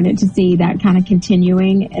disappointed to see that kind of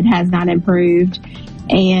continuing. It has not improved.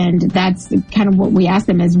 And that's kind of what we asked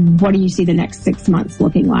them is, what do you see the next 6 months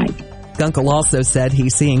looking like? Gunkel also said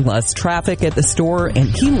he's seeing less traffic at the store, and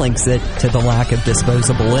he links it to the lack of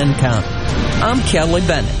disposable income. I'm Kelly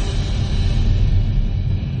Bennett.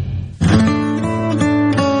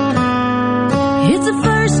 It's the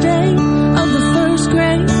first day of the first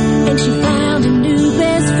grade, and she found a new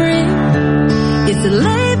best friend. It's a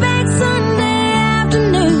laid-back Sunday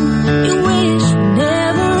afternoon, you wish would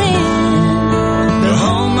never end. The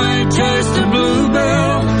homemade taste of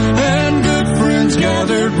Bluebell, and good friends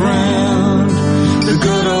gathered round. The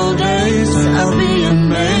good old days are being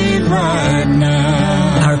made right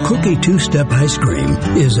now. Our Cookie Two-Step Ice Cream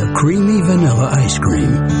is a creamy vanilla ice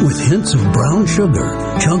cream with hints of brown sugar,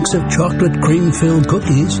 chunks of chocolate cream-filled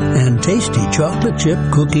cookies, and tasty chocolate chip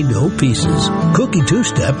cookie dough pieces. Cookie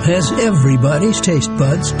Two-Step has everybody's taste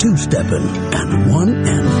buds two-stepping, and 1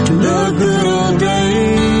 and 2. The good old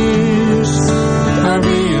days are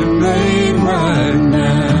being made right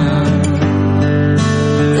now.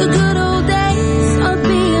 The good old days are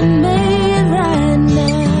being made right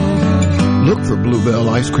now. Look for Bluebell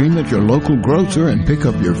Ice ice cream at your local grocer and pick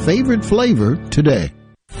up your favorite flavor today.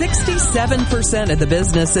 67% of the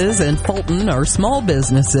businesses in Fulton are small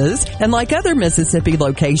businesses, and like other Mississippi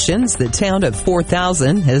locations, the town of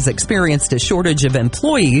 4,000 has experienced a shortage of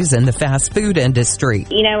employees in the fast food industry.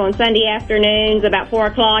 You know, on Sunday afternoons, about 4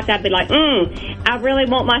 o'clock, I'd be like, I really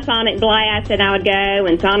want my Sonic Blast, and I would go,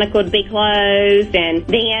 and Sonic would be closed, and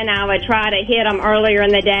then I would try to hit them earlier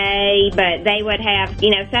in the day, but they would have,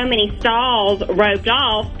 you know, so many stalls roped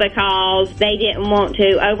off because they didn't want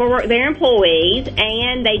to overwork their employees,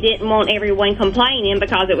 and they didn't want everyone complaining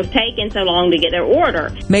because it was taking so long to get their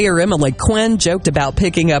order. Mayor Emily Quinn joked about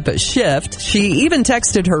picking up a shift. She even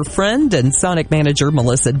texted her friend and Sonic manager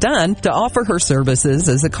Melissa Dunn to offer her services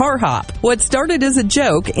as a car hop. What started as a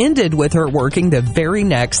joke ended with her working the very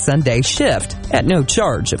next Sunday shift, at no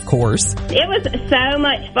charge, of course. It was so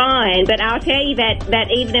much fun, but I'll tell you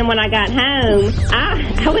that evening when I got home,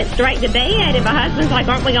 I went straight to bed, and my husband's like,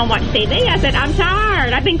 aren't we going to watch TV? I said, I'm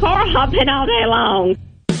tired. I've been car hopping all day long.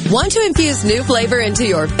 Want to infuse new flavor into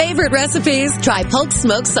your favorite recipes? Try Polk's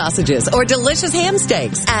smoked sausages or delicious ham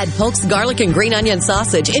steaks. Add Polk's garlic and green onion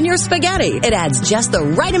sausage in your spaghetti. It adds just the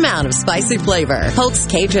right amount of spicy flavor. Polk's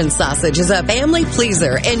Cajun sausage is a family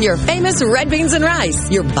pleaser in your famous red beans and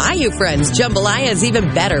rice. Your Bayou Friends jambalaya is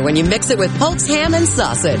even better when you mix it with Polk's ham and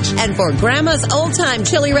sausage. And for Grandma's old-time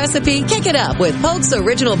chili recipe, kick it up with Polk's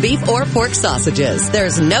original beef or pork sausages.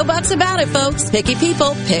 There's no buts about it, folks. Picky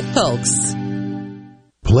people pick Polk's.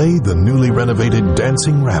 Play the newly renovated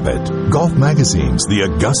Dancing Rabbit. Golf Magazine's The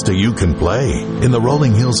Augusta You Can Play. In the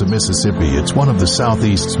rolling hills of Mississippi, it's one of the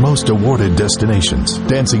Southeast's most awarded destinations.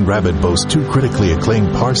 Dancing Rabbit boasts 2 critically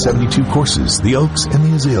acclaimed par 72 courses, the Oaks and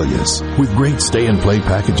the Azaleas. With great stay-and-play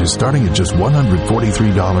packages starting at just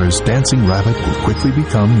 $143, Dancing Rabbit will quickly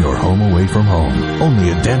become your home away from home.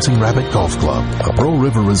 Only at Dancing Rabbit Golf Club, a Pearl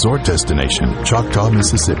River resort destination, Choctaw,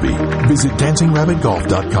 Mississippi. Visit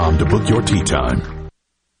DancingRabbitGolf.com to book your tee time.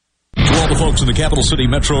 To all the folks in the Capital City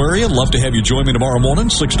metro area, love to have you join me tomorrow morning,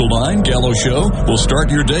 6 to 9, Gallo Show. We'll start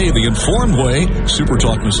your day the informed way.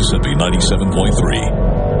 SuperTalk Mississippi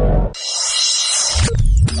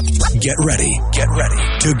 97.3. Get ready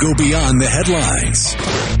to go beyond the headlines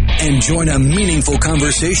and join a meaningful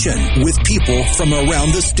conversation with people from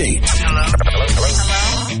around the state. Hello.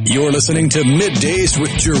 You're listening to Middays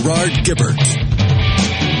with Gerard Gibert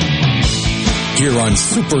here on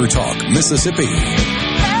SuperTalk Mississippi.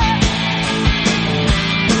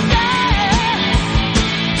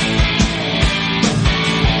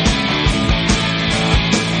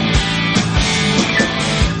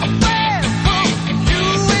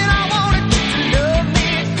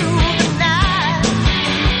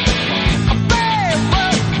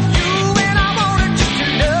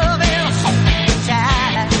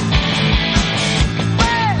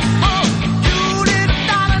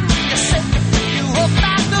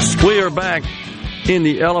 We are back in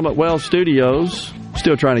the Element Wealth Studios.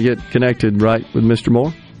 Still trying to get connected right with Mr.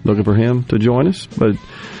 Moore. Looking for him to join us. But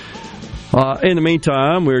in the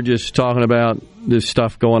meantime, we're just talking about this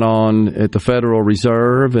stuff going on at the Federal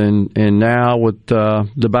Reserve and now with the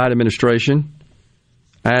Biden administration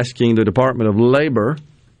asking the Department of Labor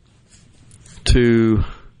to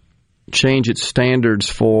change its standards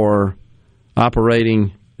for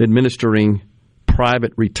administering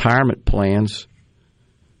private retirement plans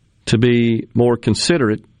to be more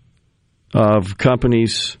considerate of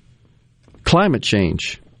companies' climate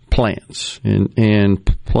change plans and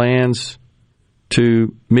plans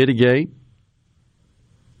to mitigate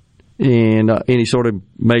any sort of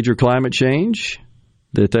major climate change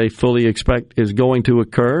that they fully expect is going to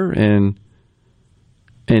occur and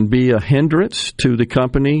be a hindrance to the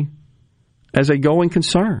company as a going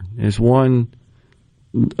concern, as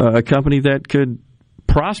a company that could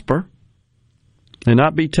prosper and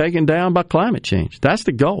not be taken down by climate change. That's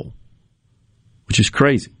the goal, which is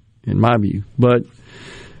crazy in my view. But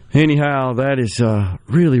anyhow, that is a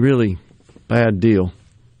really, really bad deal.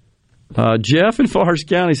 Jeff in Forest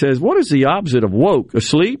County says, what is the opposite of woke?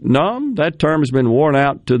 Asleep? Numb? That term has been worn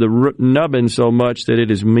out to the nubbin so much that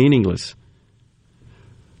it is meaningless.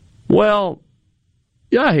 Well,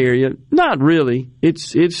 yeah, I hear you. Not really.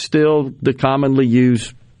 It's still the commonly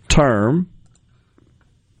used term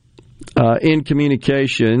in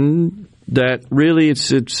communication that really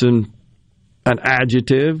it's an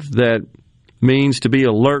adjective that means to be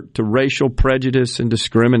alert to racial prejudice and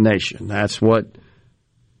discrimination. That's what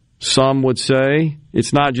some would say.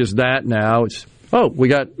 It's not just that now. We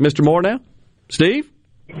got Mr. Moore now? Steve?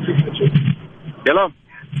 Hello.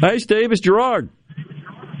 Hey, Steve, it's Gerard.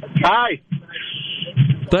 Hi.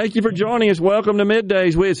 Thank you for joining us. Welcome to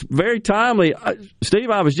Middays. It's very timely. Steve,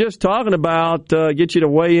 I was just talking about, get you to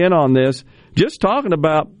weigh in on this, just talking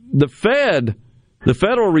about the Fed, the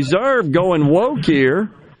Federal Reserve going woke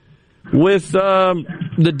here with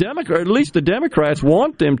the Democrats, at least the Democrats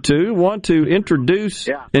want to introduce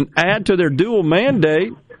and add to their dual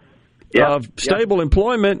mandate of stable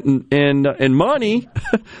employment and money.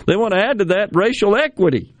 They want to add to that racial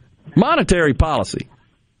equity, monetary policy.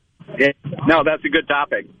 No, that's a good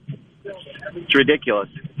topic. It's ridiculous.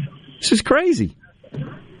 This is crazy.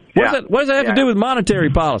 What does that have to do with monetary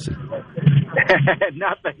policy?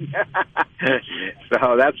 Nothing.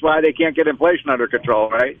 So that's why they can't get inflation under control,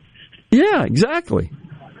 right? Yeah, exactly.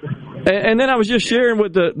 And then I was just sharing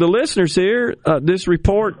with the listeners here this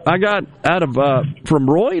report I got out of from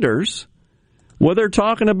Reuters, where they're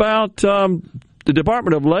talking about the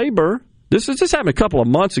Department of Labor. This happened a couple of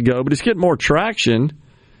months ago, but it's getting more traction.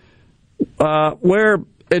 Where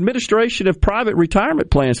administration of private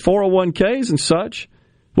retirement plans, 401ks and such,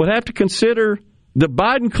 would have to consider the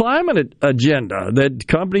Biden climate agenda, that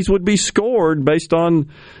companies would be scored based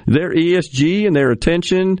on their ESG and their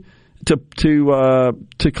attention to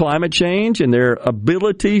climate change and their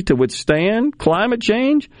ability to withstand climate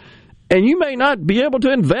change. And you may not be able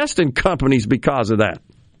to invest in companies because of that.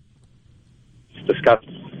 It's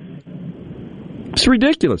disgusting. It's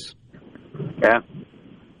ridiculous. Yeah.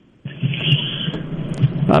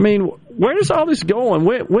 I mean, where is all this going?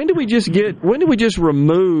 When do we just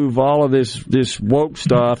remove all of this woke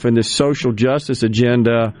stuff and this social justice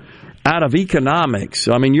agenda out of economics?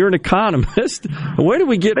 I mean, you're an economist. Where do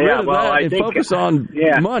we get rid of that and focus on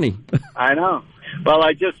money? I know. Well,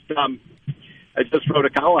 I just wrote a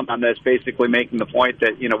column on this, basically making the point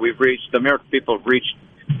that the American people have reached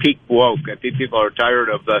peak woke. I think people are tired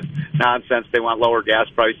of the nonsense. They want lower gas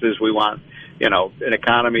prices. We want an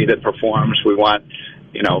economy that performs. We want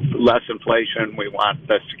less inflation. We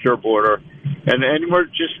want a secure border, and we're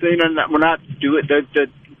just we're not doing the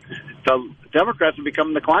Democrats have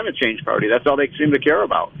become the climate change party. That's all they seem to care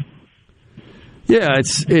about. Yeah,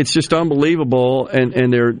 it's just unbelievable,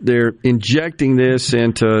 and they're injecting this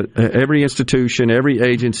into every institution, every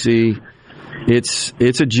agency. Its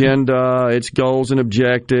agenda, its goals and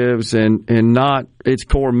objectives, and not its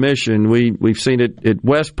core mission. We've seen it at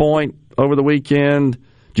West Point over the weekend.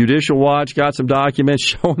 Judicial Watch got some documents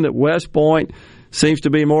showing that West Point seems to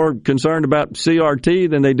be more concerned about CRT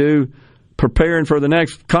than they do preparing for the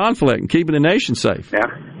next conflict and keeping the nation safe.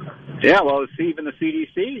 Yeah. Well, even the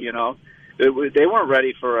CDC, they weren't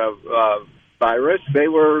ready for a virus. They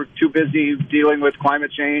were too busy dealing with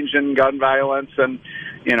climate change and gun violence and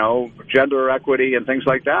gender equity and things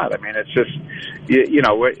like that. I mean, it's just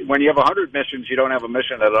when you have 100 missions, you don't have a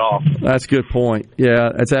mission at all. That's a good point.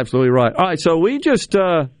 Yeah, that's absolutely right. All right, so we just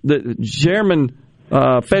the chairman,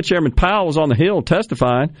 Fed Chairman Powell was on the Hill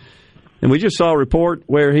testifying, and we just saw a report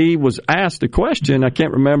where he was asked a question. I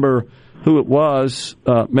can't remember who it was,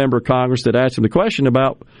 member of Congress, that asked him the question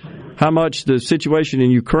about how much the situation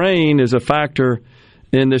in Ukraine is a factor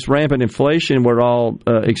in this rampant inflation we're all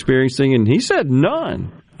experiencing, and he said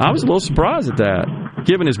none. I was a little surprised at that,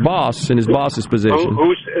 given his boss and his boss's position.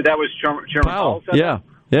 That was Chairman Powell? Yeah.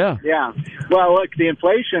 Well, look, the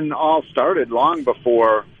inflation all started long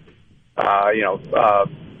before, the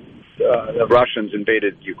Russians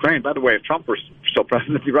invaded Ukraine. By the way, if Trump were still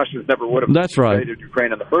president, the Russians never would have invaded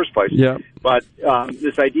Ukraine in the first place. Yeah. But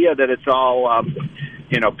this idea that it's all,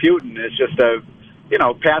 Putin is just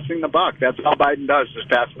passing the buck. That's all Biden does, is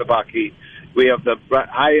passing the buck.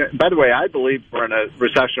 By the way, I believe we're in a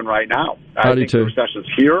recession right now. I think the recession's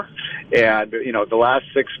here. And, the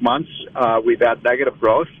last 6 months, we've had negative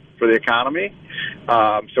growth for the economy.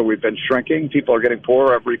 So we've been shrinking. People are getting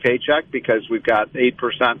poorer every paycheck because we've got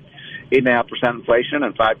 8.5% inflation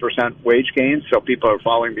and 5% wage gains. So people are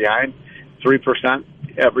falling behind 3%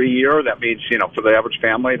 every year. That means, for the average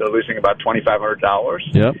family, they're losing about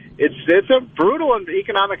 $2,500. Yep. It's a brutal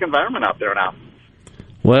economic environment out there now.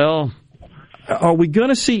 Well, are we going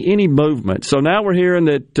to see any movement? So now we're hearing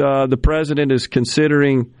that the president is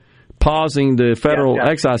considering pausing the federal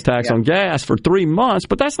excise tax on gas for 3 months,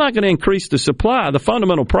 but that's not going to increase the supply. The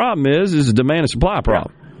fundamental problem is a demand and supply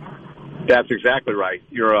problem. That's exactly right.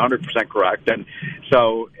 You're 100% correct. And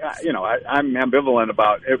so, I'm ambivalent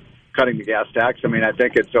about cutting the gas tax. I mean, I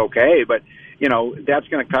think it's okay, but, that's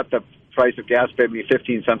going to cut the price of gas by maybe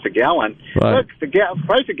 15 cents a gallon. Right. Look, the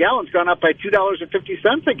price of gallon's gone up by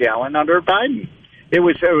 $2.50 a gallon under Biden. It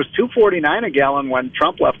was $2.49 a gallon when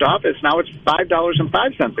Trump left office. Now it's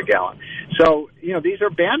 $5.05 a gallon. So, these are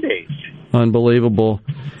Band-Aids. Unbelievable.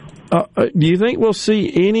 Do you think we'll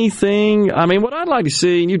see anything? I mean, what I'd like to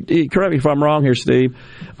see, and you correct me if I'm wrong here, Steve,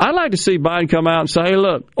 I'd like to see Biden come out and say, hey,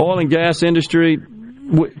 look, oil and gas industry,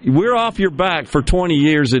 we're off your back for 20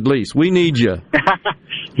 years at least. We need you.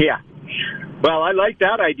 Yeah. Well, I like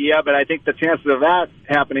that idea, but I think the chances of that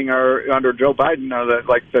happening are under Joe Biden are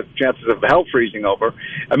the chances of hell freezing over.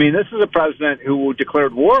 I mean, this is a president who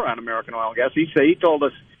declared war on American oil and gas. He told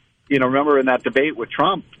us, remember in that debate with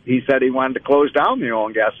Trump, he said he wanted to close down the oil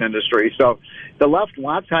and gas industry. So the left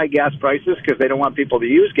wants high gas prices because they don't want people to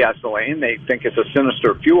use gasoline. They think it's a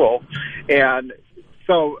sinister fuel. And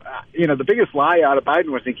so, the biggest lie out of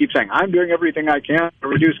Biden was he keeps saying, I'm doing everything I can to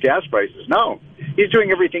reduce gas prices. No, he's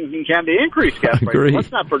doing everything he can to increase gas prices.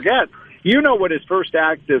 Let's not forget, what his first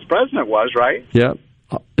act as president was, right? Yeah.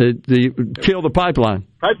 Kill the pipeline.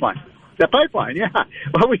 The pipeline, yeah.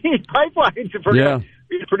 Well, we need pipelines to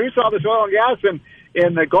produce all this oil and gas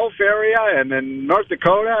in the Gulf area and in North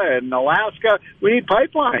Dakota and Alaska. We need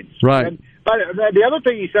pipelines. Right. But the other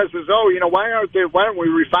thing he says is, why aren't we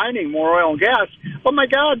refining more oil and gas? Oh my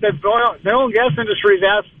God, the oil and gas industry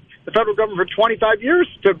has asked the federal government for 25 years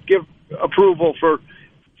to give approval for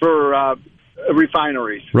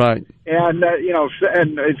refineries. Right. And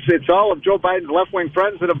and it's all of Joe Biden's left wing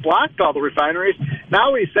friends that have blocked all the refineries.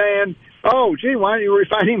 Now he's saying, oh, gee, why aren't you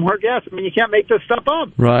refining more gas? I mean, you can't make this stuff up.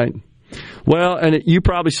 Right. Well, and you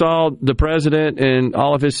probably saw the president and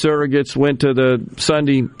all of his surrogates went to the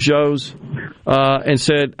Sunday shows and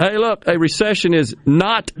said, hey, look, a recession is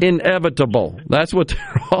not inevitable. That's what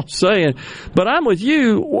they're all saying. But I'm with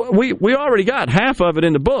you. We already got half of it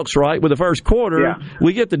in the books, right, with the first quarter. Yeah.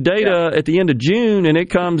 We get the data at the end of June, and it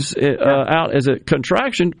comes out as a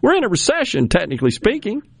contraction. We're in a recession, technically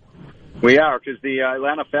speaking. We are, because the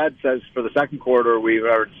Atlanta Fed says for the second quarter we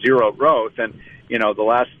are zero growth, and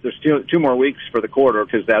there's two more weeks for the quarter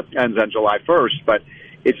because that ends on July 1st. But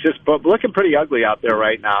it's just looking pretty ugly out there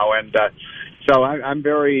right now, and so I'm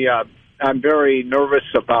very nervous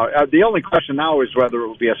about. The only question now is whether it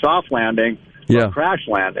will be a soft landing or a crash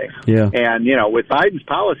landing. Yeah. And with Biden's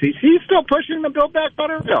policies, he's still pushing the Build Back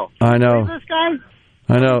Better bill. I know. This guy.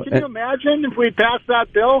 I know. Can you imagine if we passed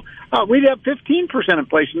that bill? We'd have 15%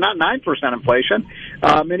 inflation, not 9% inflation.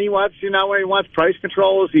 And he wants, he wants price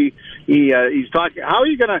controls. He's talking. How are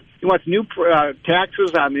you going to? He wants new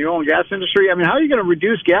taxes on the oil and gas industry. I mean, how are you going to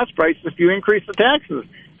reduce gas prices if you increase the taxes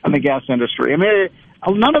on the gas industry? I mean,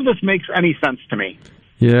 none of this makes any sense to me.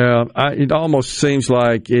 Yeah, it almost seems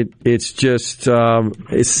like it's just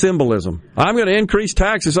it's symbolism. I'm going to increase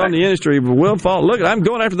taxes on the industry, but we'll fall. Look, I'm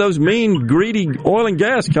going after those mean, greedy oil and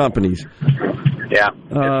gas companies. Yeah,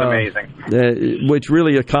 it's amazing. Which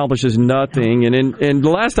really accomplishes nothing. And the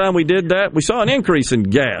last time we did that, we saw an increase in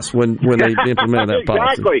gas when they implemented that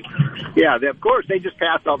policy. Exactly. Yeah, of course, they just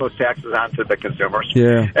passed all those taxes on to the consumers.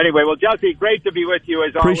 Yeah. Anyway, well, Jesse, great to be with you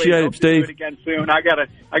as always. Appreciate it, Steve. Do it again soon. I gotta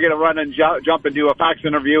run and jump and do a Fox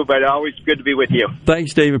interview, but always good to be with you.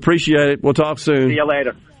 Thanks, Steve. Appreciate it. We'll talk soon. See you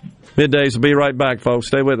later. Middays will be right back, folks.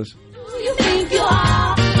 Stay with us. Who you think you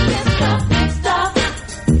are? Mr.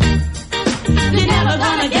 You're never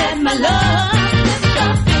gonna get my love.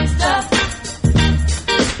 Mr.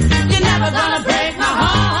 You're never gonna break my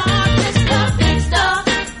heart. Mr.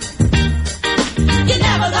 You're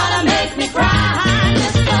never gonna make me cry.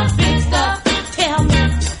 Mr. Tell me,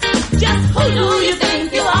 just who do you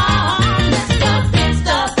think you are?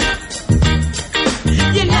 Mr.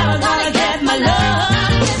 You're never gonna get my love.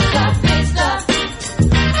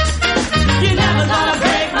 You're never gonna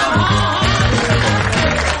break my heart.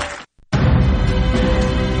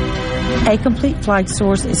 A Complete Flag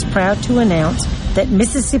Source is proud to announce that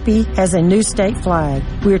Mississippi has a new state flag.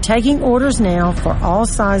 We are taking orders now for all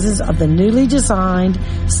sizes of the newly designed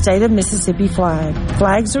State of Mississippi flag.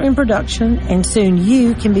 Flags are in production, and soon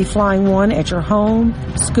you can be flying one at your home,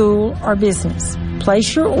 school, or business.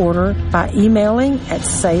 Place your order by emailing at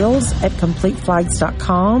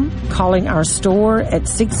sales@completeflags.com, calling our store at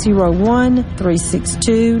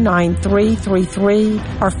 601-362-9333,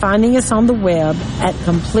 or finding us on the web at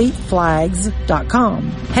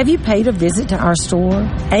completeflags.com. Have you paid a visit to our store?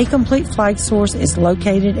 A Complete Flag Source is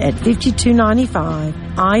located at 5295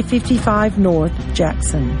 I-55 North,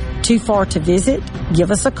 Jackson. Too far to visit?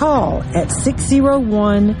 Give us a call at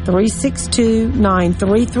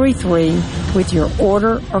 601-362-9333 with your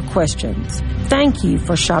order or questions. Thank you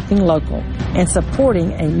for shopping local and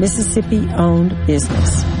supporting a Mississippi-owned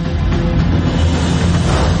business.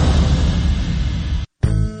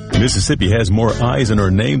 Mississippi has more eyes in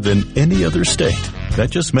our name than any other state.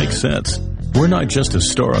 That just makes sense. We're not just a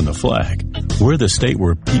star on the flag. We're the state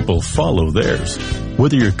where people follow theirs.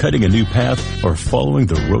 Whether you're cutting a new path or following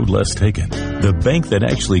the road less taken, the bank that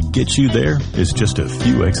actually gets you there is just a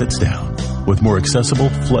few exits down. With more accessible,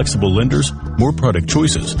 flexible lenders, more product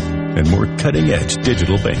choices, and more cutting-edge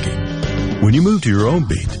digital banking. When you move to your own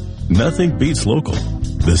beat, nothing beats local.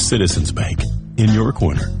 The Citizens Bank. In your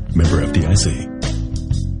corner. Member FDIC.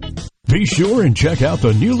 Be sure and check out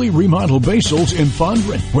the newly remodeled Basil's in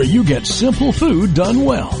Fondren, where you get simple food done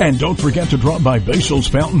well. And don't forget to drop by Basil's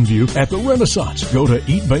Fountain View at the Renaissance. Go to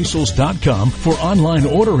eatbasils.com for online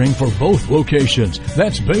ordering for both locations.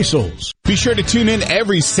 That's Basil's. Be sure to tune in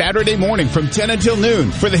every Saturday morning from 10 until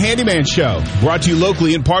noon for the Handyman Show. Brought to you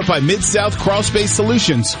locally in part by Mid-South Crawlspace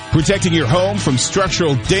Solutions. Protecting your home from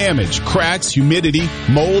structural damage, cracks, humidity,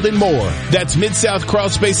 mold, and more. That's Mid-South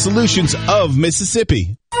Crawlspace Solutions of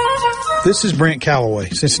Mississippi. This is Brent Calloway.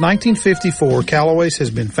 Since 1954, Calloway's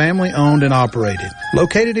has been family-owned and operated.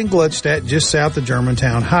 Located in Gluckstadt, just south of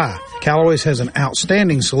Germantown High. Calloway's has an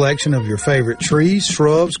outstanding selection of your favorite trees,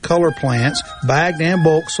 shrubs, color plants, bagged and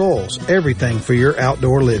bulk soils, everything for your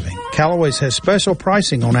outdoor living. Calloway's has special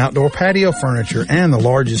pricing on outdoor patio furniture and the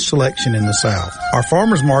largest selection in the South. Our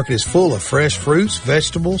farmers market is full of fresh fruits,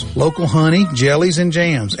 vegetables, local honey, jellies, and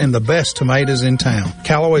jams, and the best tomatoes in town.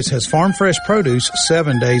 Calloway's has farm fresh produce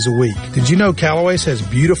 7 days a week. Did you know Calloway's has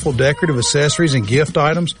beautiful decorative accessories and gift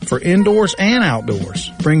items for indoors and outdoors?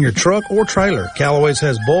 Bring your truck or trailer. Calloway's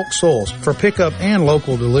has bulk soils for pickup and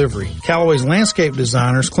local delivery. Callaway's landscape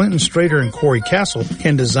designers, Clinton Streeter and Corey Castle,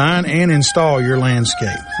 can design and install your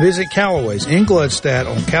landscape. Visit Callaway's in Gluckstadt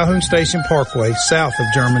on Calhoun Station Parkway, south of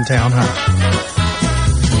Germantown High.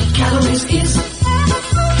 Callaway's is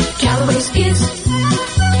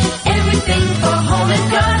everything for home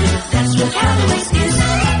and garden. That's what Callaway's is.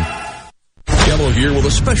 Gallo here with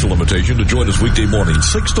a special invitation to join us weekday morning,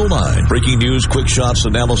 6 to 9. Breaking news, quick shots,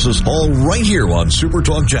 analysis, all right here on Super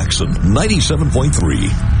Talk Jackson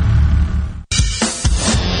 97.3.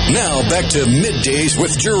 Now back to Middays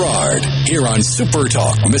with Gerard here on Super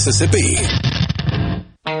Talk Mississippi.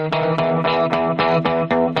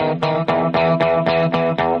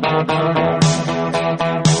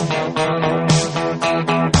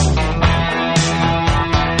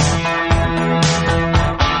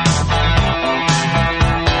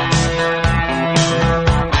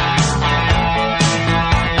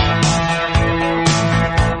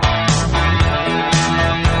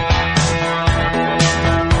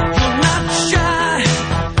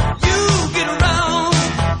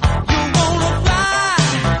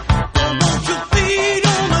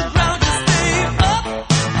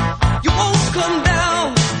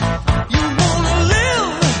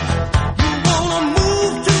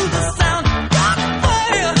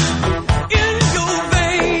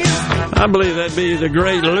 I believe that'd be the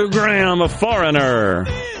great Lou Gramm of Foreigner.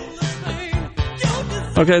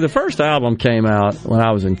 Okay, the first album came out when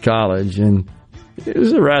I was in college, and it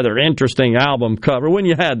was a rather interesting album cover when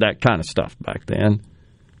you had that kind of stuff back then.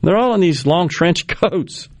 They're all in these long trench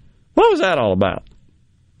coats. What was that all about?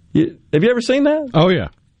 Have you ever seen that? Oh, yeah.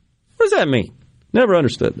 What does that mean? Never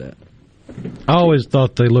understood that. I always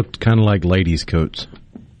thought they looked kind of like ladies' coats.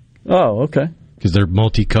 Oh, okay. Because they're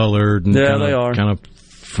multicolored and yeah, they are. Kind of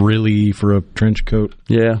frilly for a trench coat.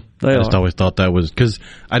 Yeah, they are. I just always thought that was because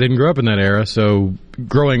I didn't grow up in that era. So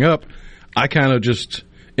growing up, I kind of just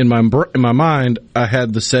in my mind, I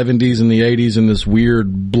had the 70s and the 80s in this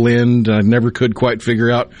weird blend. I never could quite figure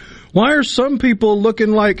out why are some people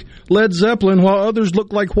looking like Led Zeppelin while others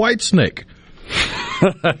look like Whitesnake.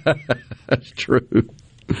 That's true.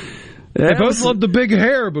 They both love the big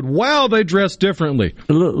hair, but wow, they dress differently.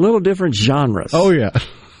 A little different genres. Oh, yeah.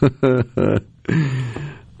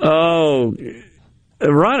 Oh,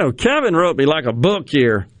 Rhino, Kevin wrote me like a book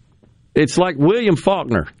here. It's like William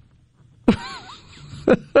Faulkner.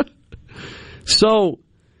 So,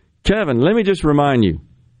 Kevin, let me just remind you.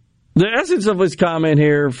 The essence of his comment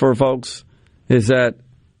here for folks is that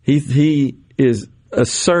he is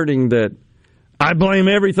asserting that I blame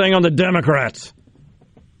everything on the Democrats.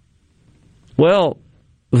 Well,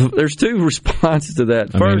 there's two responses to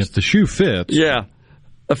that. First, I mean, if the shoe fits. Yeah.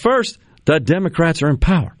 First, the Democrats are in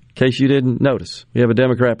power, in case you didn't notice. We have a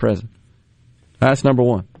Democrat president. That's number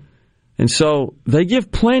one. And so they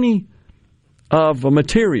give plenty of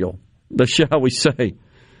material, shall we say,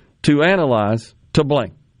 to analyze, to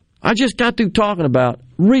blame. I just got through talking about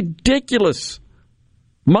ridiculous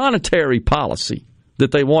monetary policy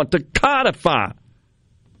that they want to codify,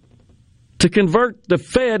 to convert the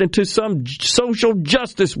Fed into some social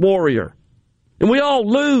justice warrior. And we all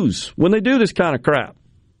lose when they do this kind of crap.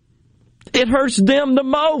 It hurts them the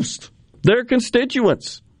most, their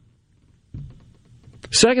constituents.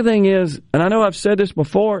 Second thing is, and I know I've said this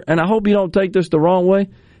before, and I hope you don't take this the wrong way,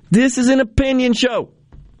 this is an opinion show.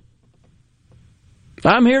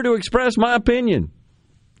 I'm here to express my opinion.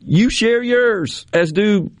 You share yours, as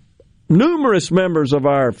do numerous members of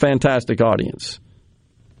our fantastic audience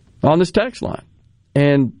on this text line.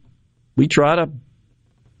 And we try to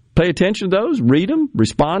pay attention to those, read them,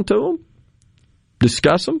 respond to them,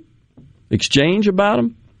 discuss them, exchange about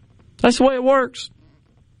them. That's the way it works.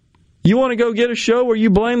 You want to go get a show where you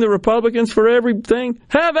blame the Republicans for everything?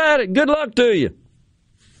 Have at it. Good luck to you.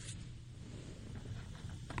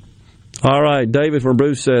 All right, David from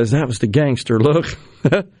Bruce says, that was the gangster look.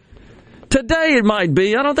 Today it might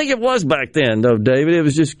be. I don't think it was back then, though, David. It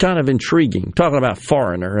was just kind of intriguing. Talking about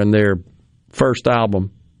Foreigner and their first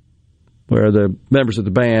album, where the members of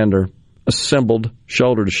the band are assembled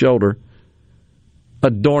shoulder to shoulder,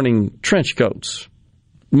 adorning trench coats,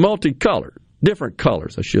 multicolored, different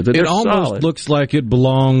colors, I should say. It almost looks like it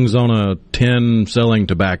belongs on a tin selling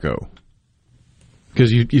tobacco.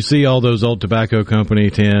 Because you see all those old tobacco company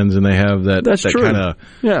tins, and they have that kind of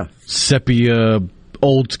sepia,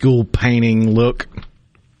 old-school painting look.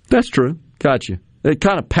 That's true. Gotcha. It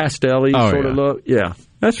kind of pastel-y sort of look. Yeah,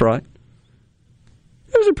 that's right.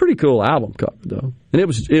 It was a pretty cool album cover, though. And it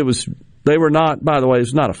was. They were not, by the way,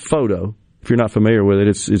 it's not a photo. If you're not familiar with it,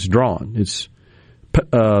 it's drawn. It's,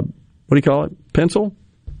 what do you call it? Pencil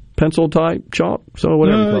type chalk? So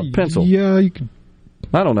whatever you call it. Pencil. Yeah, you could.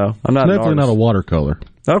 I don't know. I'm not definitely not a watercolor.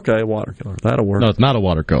 Okay, watercolor. That'll work. No, it's not a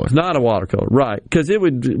watercolor. It's not a watercolor, right? Because it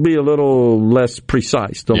would be a little less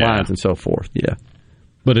precise, the lines and so forth. Yeah.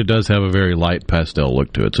 But it does have a very light pastel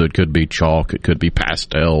look to it. So it could be chalk, it could be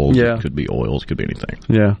pastels, it could be oils, it could be anything.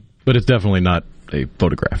 Yeah. But it's definitely not a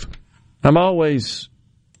photograph. I'm always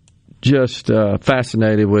just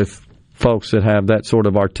fascinated with folks that have that sort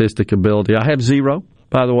of artistic ability. I have zero,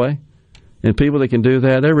 by the way. And people that can do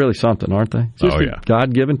that, they're really something, aren't they? It's just a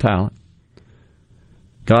God-given talent.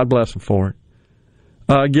 God bless them for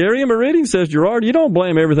it. Gary in Meridian says, Gerard, you don't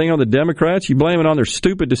blame everything on the Democrats. You blame it on their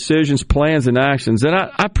stupid decisions, plans, and actions. And I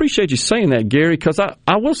appreciate you saying that, Gary, because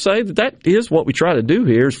I will say that is what we try to do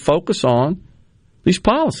here, is focus on these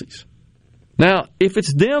policies. Now, if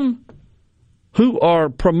it's them who are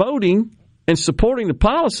promoting and supporting the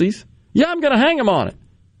policies, I'm going to hang them on it.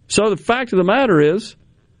 So the fact of the matter is,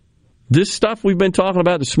 this stuff we've been talking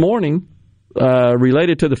about this morning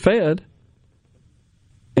related to the Fed,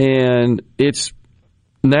 and it's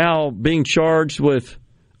now being charged with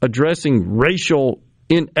addressing racial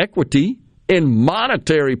inequity in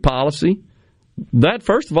monetary policy. That,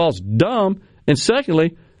 first of all, is dumb. And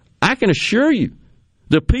secondly, I can assure you,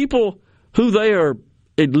 the people who they are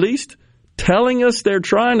at least telling us they're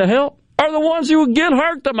trying to help are the ones who will get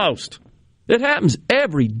hurt the most. It happens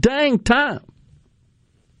every dang time.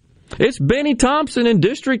 It's Benny Thompson in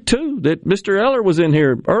District 2 that Mr. Eller was in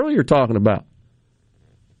here earlier talking about.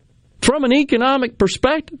 From an economic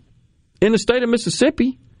perspective, in the state of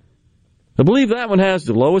Mississippi, I believe that one has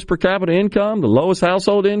the lowest per capita income, the lowest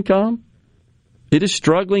household income. It is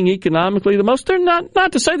struggling economically the most. They're not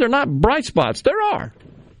to say they're not bright spots. There are.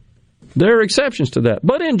 There are exceptions to that.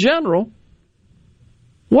 But in general,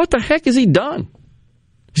 what the heck has he done?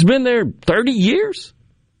 He's been there 30 years.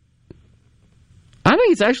 I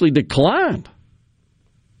think it's actually declined.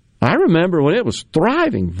 I remember when it was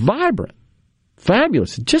thriving, vibrant,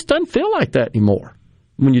 fabulous. It just doesn't feel like that anymore,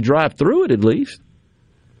 when you drive through it at least.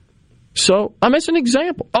 So, it's an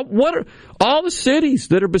example. What are all the cities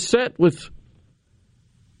that are beset with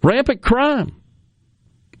rampant crime,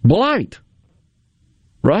 blight,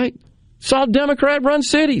 right? It's all Democrat-run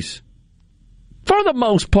cities. For the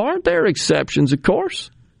most part, there are exceptions, of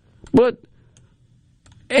course.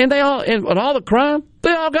 And all the crime,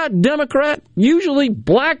 they all got Democrat, usually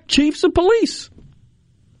black chiefs of police.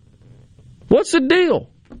 What's the deal?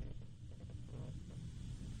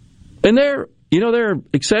 And there are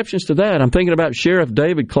exceptions to that. I'm thinking about Sheriff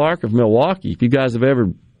David Clark of Milwaukee. If you guys have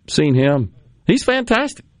ever seen him, he's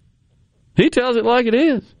fantastic. He tells it like it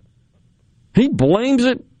is. He blames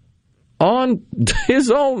it on his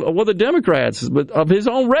own, the Democrats, but of his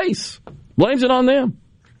own race. Blames it on them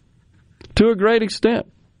to a great extent.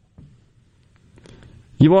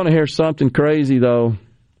 You want to hear something crazy, though?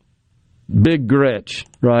 Big Gretch,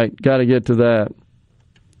 right? Got to get to that.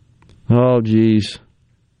 Oh, geez.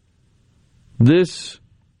 This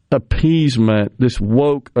appeasement, this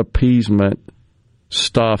woke appeasement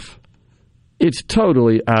stuff, it's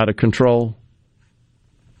totally out of control,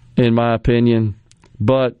 in my opinion.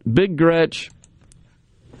 But Big Gretch,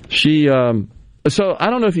 she... So I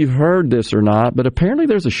don't know if you've heard this or not, but apparently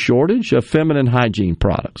there's a shortage of feminine hygiene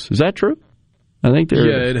products. Is that true? I think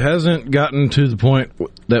it hasn't gotten to the point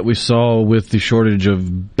that we saw with the shortage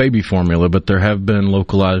of baby formula, but there have been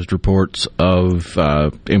localized reports of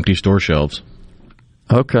empty store shelves.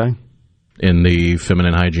 Okay. In the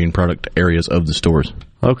feminine hygiene product areas of the stores.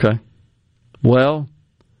 Okay. Well,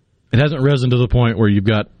 it hasn't risen to the point where you've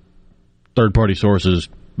got third-party sources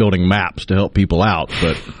building maps to help people out,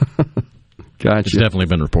 but gotcha. It's definitely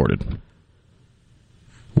been reported.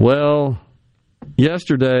 Well,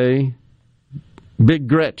 yesterday, Big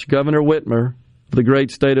Gretch, Governor Whitmer of the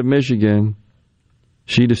great state of Michigan,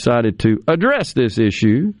 she decided to address this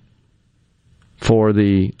issue for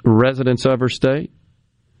the residents of her state.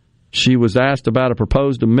 She was asked about a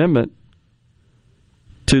proposed amendment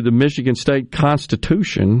to the Michigan State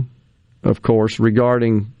Constitution, of course,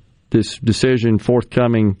 regarding this decision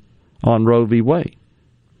forthcoming on Roe v. Wade.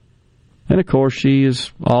 And, of course, she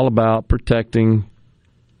is all about protecting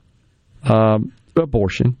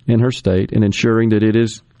abortion in her state and ensuring that it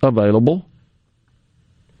is available.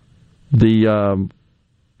 The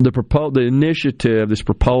initiative, this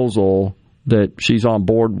proposal that she's on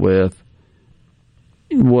board with,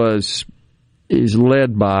 is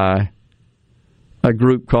led by a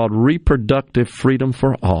group called Reproductive Freedom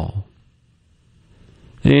for All.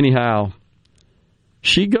 Anyhow,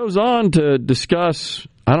 she goes on to discuss,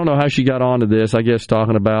 I don't know how she got onto this, I guess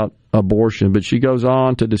talking about abortion, but she goes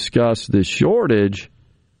on to discuss the shortage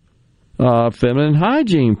of feminine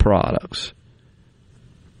hygiene products.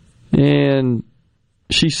 And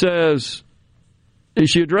she says,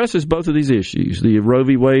 she addresses both of these issues, the Roe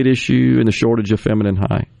v. Wade issue and the shortage of feminine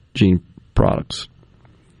hygiene products.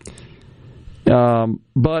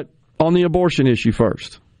 But on the abortion issue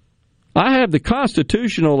first. I have the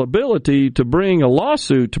constitutional ability to bring a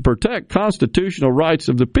lawsuit to protect constitutional rights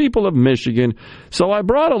of the people of Michigan, so I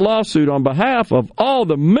brought a lawsuit on behalf of all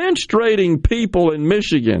the menstruating people in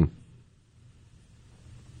Michigan.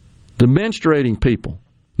 The menstruating people.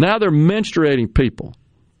 Now they're menstruating people.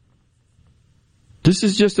 This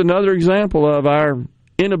is just another example of our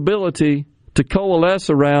inability to coalesce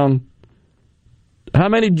around how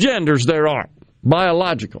many genders there are,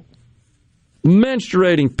 biological.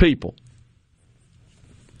 Menstruating people.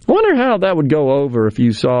 I wonder how that would go over if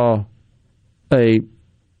you saw a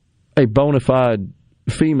bona fide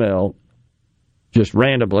female just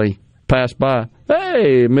randomly pass by.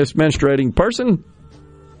 Hey, Miss Menstruating Person.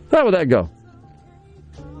 How would that go?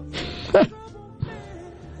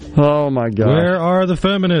 Oh, my God. Where are the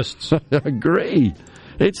feminists? I agree.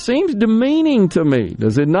 It seems demeaning to me,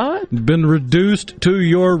 does it not? Been reduced to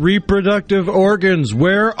your reproductive organs.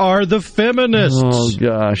 Where are the feminists? Oh,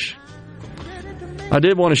 gosh. I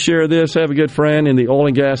did want to share this. I have a good friend in the oil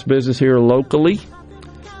and gas business here locally,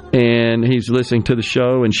 and he's listening to the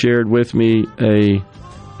show and shared with me an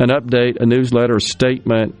update, a newsletter, a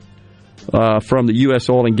statement from the U.S.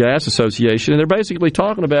 Oil and Gas Association, and they're basically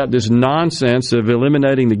talking about this nonsense of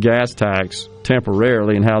eliminating the gas tax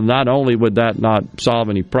temporarily and how not only would that not solve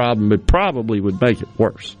any problem, but probably would make it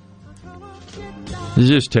worse. It's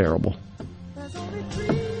just terrible.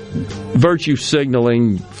 Virtue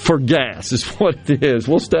signaling for gas is what it is.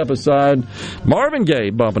 We'll step aside. Marvin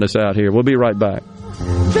Gaye bumping us out here. We'll be right back.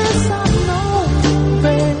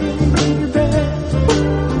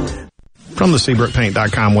 From the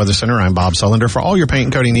SeabrookPaint.com Weather Center, I'm Bob Sullender. For all your paint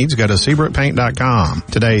and coating needs, go to SeabrookPaint.com.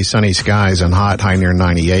 Today, sunny skies and hot, high near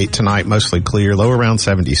 98. Tonight, mostly clear, low around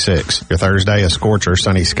 76. Your Thursday, a scorcher,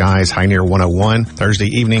 sunny skies, high near 101. Thursday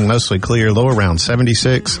evening, mostly clear, low around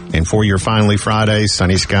 76. And for your finally Friday,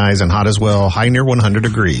 sunny skies and hot as well, high near 100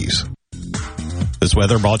 degrees. This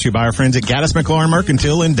weather brought to you by our friends at Gaddis McLaurin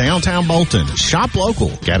Mercantile in downtown Bolton. Shop local.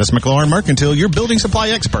 Gaddis McLaurin Mercantile, your building supply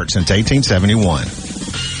expert since 1871.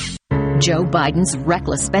 Joe Biden's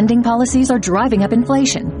reckless spending policies are driving up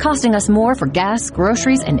inflation, costing us more for gas,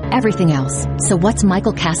 groceries, and everything else. So what's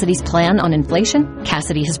Michael Cassidy's plan on inflation?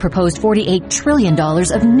 Cassidy has proposed $48 trillion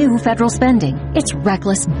of new federal spending. It's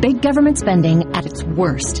reckless, big government spending at its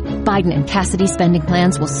worst. Biden and Cassidy's spending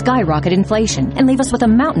plans will skyrocket inflation and leave us with a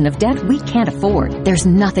mountain of debt we can't afford. There's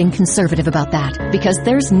nothing conservative about that, because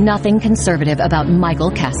there's nothing conservative about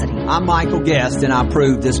Michael Cassidy. I'm Michael Guest, and I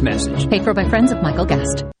approve this message. Paid for by friends of Michael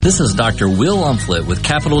Guest. This is Dr. Will Umflett with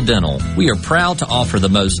Capital Dental. We are proud to offer the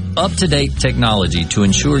most up-to-date technology to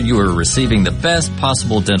ensure you are receiving the best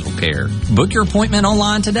possible dental care. Book your appointment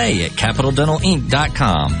online today at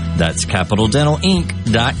CapitalDentalInc.com. That's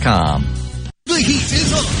CapitalDentalInc.com. The heat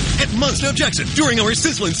is on at at Mazda of Jackson during our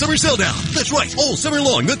sizzling summer sell down. That's right, all summer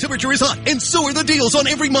long the temperature is hot, and so are the deals on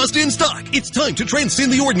every Mazda in stock. It's time to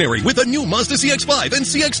transcend the ordinary with a new Mazda CX-5 and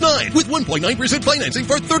CX-9 with 1.9% financing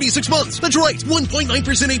for 36 months. That's right, 1.9%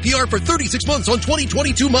 APR for 36 months on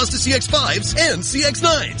 2022 Mazda CX-5s and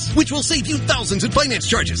CX-9s, which will save you thousands in finance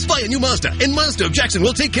charges. Buy a new Mazda, and Mazda of Jackson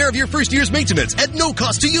will take care of your first year's maintenance at no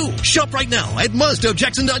cost to you. Shop right now at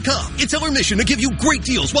MazdaofJackson.com. It's our mission to give you great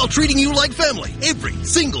deals while treating you like family every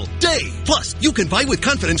single day. Plus, you can buy with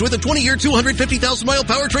confidence with a 20-year, 250,000-mile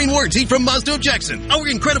powertrain warranty from Mazda of Jackson. Our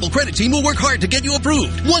incredible credit team will work hard to get you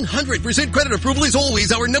approved. 100% credit approval is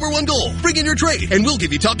always our number one goal. Bring in your trade, and we'll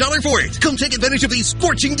give you top dollar for it. Come take advantage of these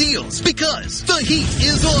scorching deals, because the heat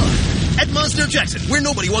is on. At Mazda of Jackson, where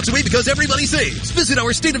nobody walks away because everybody saves. Visit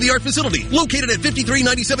our state-of-the-art facility, located at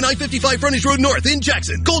 5397 I-55 Frontage Road North in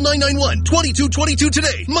Jackson. Call 991-2222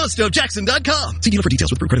 today. MazdaofJackson.com. See dealer for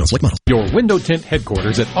details with credit on select models. Your window tint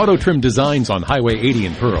headquarters at Auto Trim Designs on Highway 80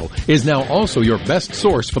 in Pearl is now also your best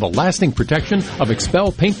source for the lasting protection of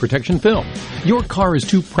Expel paint protection film. Your car is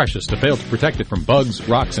too precious to fail to protect it from bugs,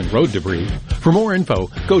 rocks, and road debris. For more info,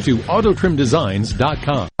 go to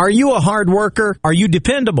AutoTrimDesigns.com. Are you a hard worker? Are you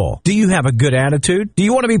dependable? Do you have a good attitude? Do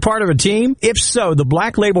you want to be part of a team? If so, the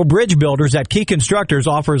Black Label Bridge Builders at Key Constructors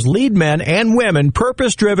offers lead men and women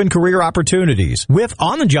purpose-driven career opportunities with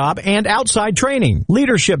on-the-job and outside training,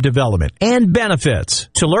 leadership development, and benefits.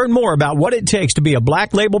 To learn more about what it takes to be a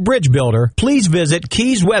Black Label Bridge Builder, please visit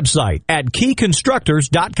Key's website at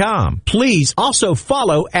keyconstructors.com. Please also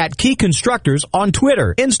follow at Key Constructors on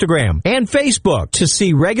Twitter, Instagram, and Facebook to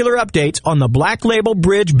see regular updates on the Black Label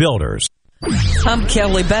Bridge Builders. I'm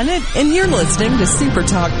Kelly Bennett, and you're listening to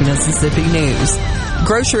SuperTalk Mississippi News.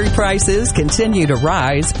 Grocery prices continue to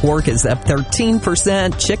rise. Pork is up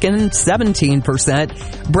 13%, chicken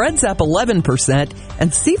 17%, bread's up 11%,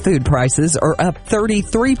 and seafood prices are up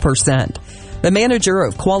 33%. The manager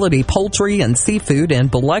of Quality Poultry and Seafood in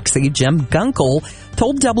Biloxi, Jim Gunkel,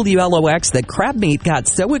 told WLOX that crab meat got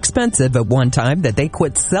so expensive at one time that they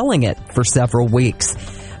quit selling it for several weeks.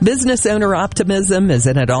 Business owner optimism is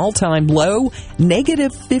at an all-time low.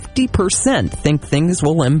 Negative 50% think things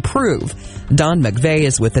will improve. Don McVeigh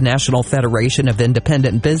is with the National Federation of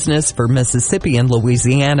Independent Business for Mississippi and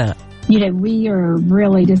Louisiana. You know, we are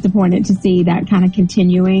really disappointed to see that kind of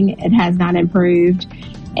continuing. It has not improved.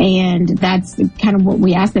 And that's kind of what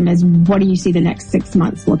we asked them is, what do you see the next 6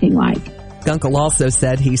 months looking like? Gunkel also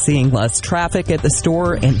said he's seeing less traffic at the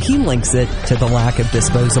store, and he links it to the lack of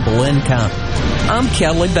disposable income. I'm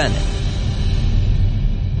Kelly Bennett.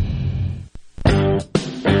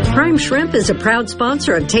 Prime Shrimp is a proud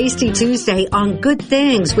sponsor of Tasty Tuesday on Good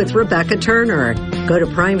Things with Rebecca Turner. Go to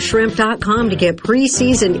primeshrimp.com to get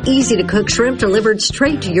pre-seasoned, easy-to-cook shrimp delivered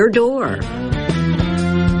straight to your door.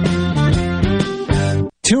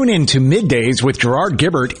 Tune in to Middays with Gerard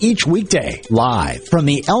Gibert each weekday, live from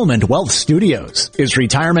the Element Wealth Studios. Is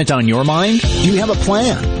retirement on your mind? Do you have a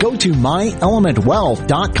plan? Go to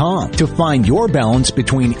myelementwealth.com to find your balance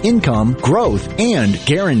between income, growth, and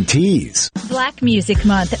guarantees. Black Music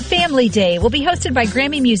Month Family Day will be hosted by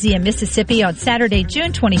Grammy Museum Mississippi on Saturday,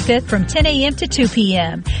 June 25th from 10 a.m. to 2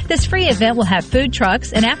 p.m. This free event will have food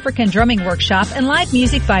trucks, an African drumming workshop, and live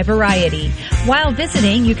music by Variety. While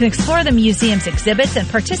visiting, you can explore the museum's exhibits and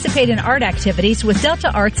participate in art activities with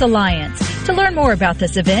Delta Arts Alliance. To learn more about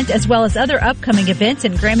this event, as well as other upcoming events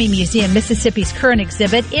in Grammy Museum Mississippi's current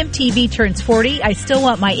exhibit, MTV Turns 40, I Still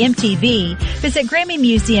Want My MTV, visit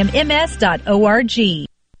GrammyMuseumMS.org.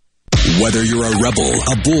 Whether you're a Rebel,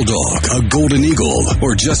 a Bulldog, a Golden Eagle,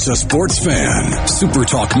 or just a sports fan,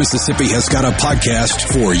 SuperTalk Mississippi has got a podcast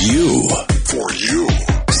for you. For you.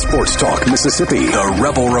 Sports Talk Mississippi, the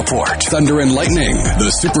Rebel Report, Thunder and Lightning, the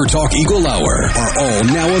SuperTalk Eagle Hour are all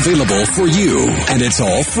now available for you. And it's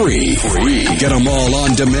all free. Get them all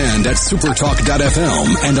on demand at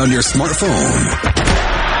supertalk.fm and on your smartphone.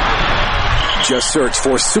 Just search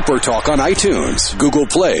for SuperTalk on iTunes, Google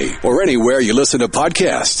Play, or anywhere you listen to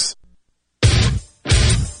podcasts.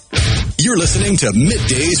 You're listening to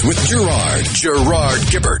Middays with Gerard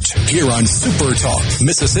Gibert, here on SuperTalk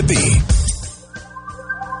Mississippi.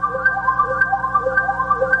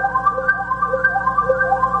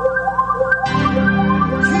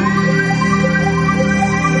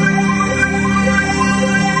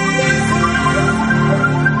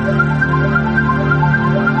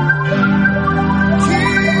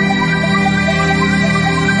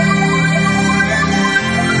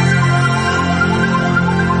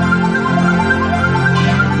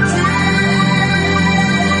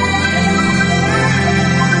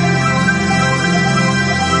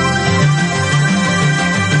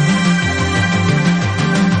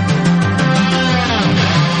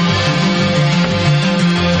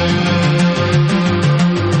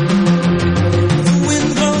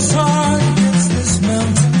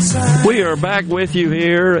 back with you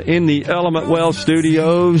here in the Element Wealth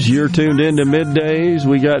Studios. You're tuned into Middays.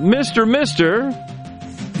 We got Mr.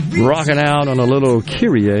 rocking out on a little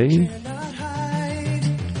Kyrie.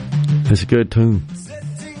 It's a good tune.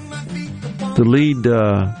 The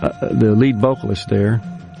lead vocalist there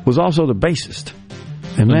was also the bassist.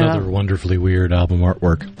 And another wonderfully weird album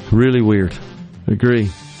artwork. Really weird. Agree.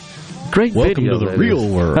 Great Welcome video. Welcome to the real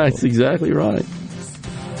world. That's exactly right.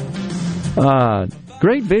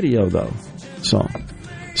 Great video, though, song.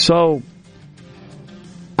 So,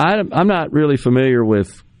 I'm not really familiar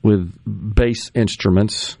with bass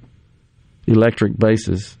instruments, electric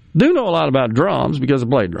basses. Do know a lot about drums because I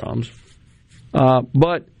play drums.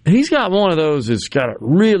 But he's got one of those that's got a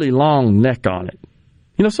really long neck on it.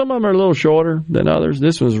 You know, some of them are a little shorter than others.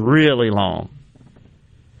 This one's really long.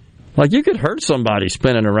 Like, you could hurt somebody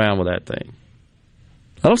spinning around with that thing.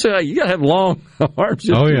 I don't say you got to have long arms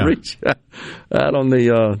just to reach out on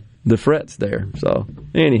the frets there. So,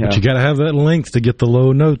 anyhow. But you got to have that length to get the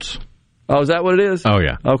low notes. Oh, is that what it is? Oh,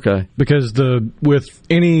 yeah. Okay. Because with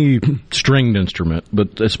any stringed instrument,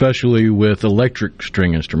 but especially with electric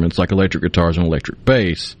string instruments like electric guitars and electric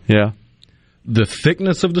bass, the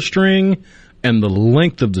thickness of the string and the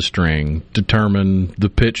length of the string determine the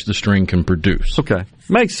pitch the string can produce. Okay.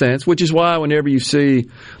 Makes sense, which is why whenever you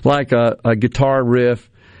see like a guitar riff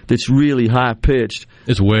that's really high-pitched,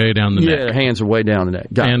 it's way down the neck. Yeah, their hands are way down the neck.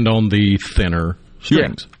 And on the thinner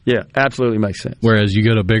strings. Yeah, absolutely makes sense. Whereas you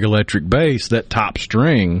get a big electric bass, that top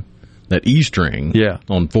string, that E string,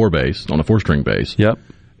 on 4-bass, on a 4-string bass,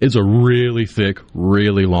 is a really thick,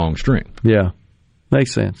 really long string. Yeah,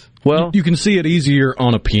 makes sense. Well, you can see it easier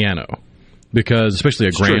on a piano. Because, especially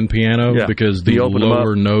a grand piano, because the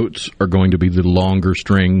lower notes are going to be the longer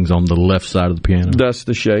strings on the left side of the piano. That's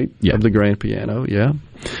the shape of the grand piano,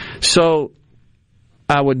 So,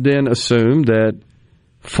 I would then assume that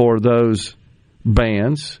for those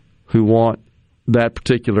bands who want that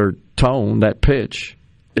particular tone, that pitch,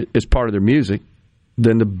 as part of their music,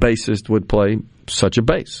 then the bassist would play such a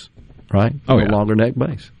bass, right? Oh, a longer neck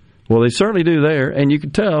bass. Well, they certainly do there, and you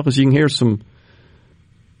can tell because you can hear some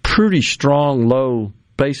pretty strong low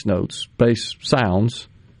bass notes, bass sounds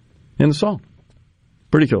in the song.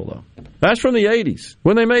 Pretty cool, though. That's from the 80s,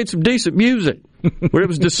 when they made some decent music, where it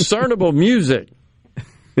was discernible music.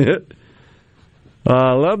 I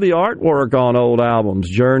love the artwork on old albums,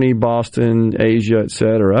 Journey, Boston, Asia,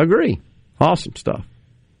 etc. I agree. Awesome stuff.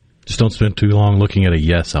 Just don't spend too long looking at a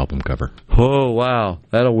Yes album cover. Oh, wow.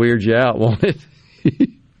 That'll weird you out, won't it?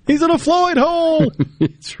 He's in a Floyd hole!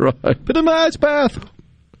 That's right. Put him in my ice bath.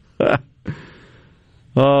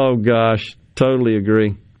 Oh, gosh. Totally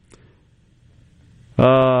agree.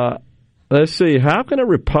 Let's see. How can a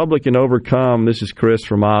Republican overcome, this is Chris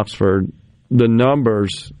from Oxford, the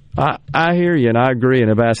numbers? I hear you, and I agree,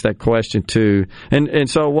 and I've asked that question, too. And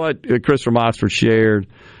so what Chris from Oxford shared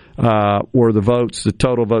were the votes, the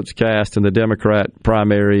total votes cast in the Democrat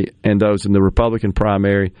primary and those in the Republican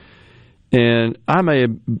primary. And I may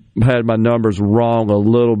have had my numbers wrong a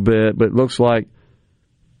little bit, but it looks like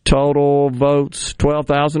total votes,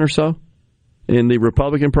 12,000 or so in the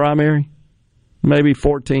Republican primary, maybe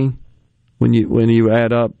 14 when you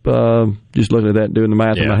add up, just looking at that and doing the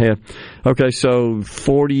math in my head. Okay, so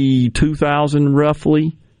 42,000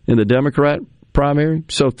 roughly in the Democrat primary,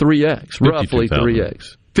 so 3X, roughly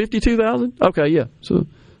 3X. 52,000? Okay, yeah. So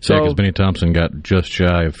because Benny Thompson got just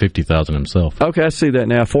shy of 50,000 himself. Okay, I see that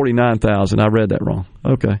now, 49,000. I read that wrong.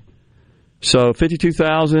 Okay. So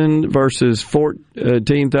 52,000 versus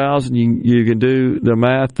 14,000, you can do the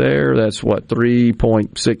math there. That's what,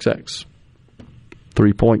 3.6x,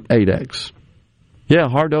 3.8x. Yeah,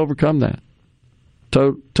 hard to overcome that.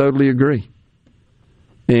 Totally agree.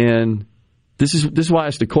 And this is why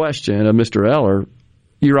it's the question of Mr. Eller.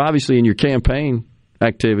 You're obviously in your campaign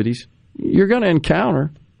activities, you're going to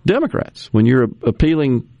encounter Democrats when you're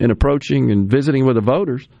appealing and approaching and visiting with the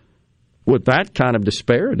voters with that kind of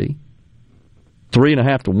disparity.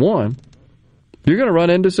 3.5 to 1, you're going to run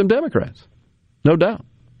into some Democrats, no doubt.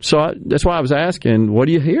 So that's why I was asking, what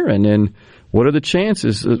are you hearing, and what are the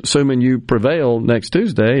chances, assuming you prevail next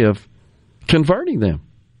Tuesday, of converting them?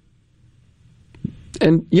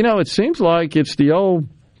 And, it seems like it's the old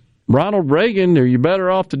Ronald Reagan, or you're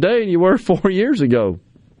better off today than you were 4 years ago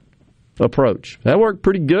approach. That worked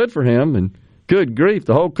pretty good for him, and good grief,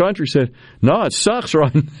 the whole country said, no, it sucks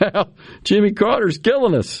right now. Jimmy Carter's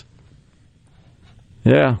killing us.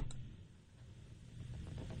 Yeah.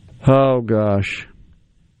 Oh, gosh.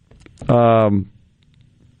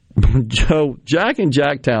 Joe, Jack in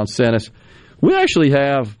Jacktown sent us. We actually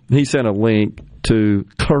have, he sent a link to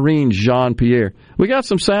Karine Jean-Pierre. We got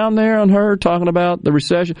some sound there on her talking about the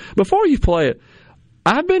recession. Before you play it,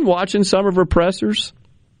 I've been watching some of her pressers.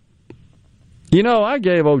 You know, I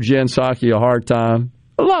gave old Jen Psaki a hard time.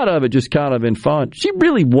 A lot of it just kind of in fun. She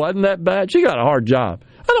really wasn't that bad. She got a hard job.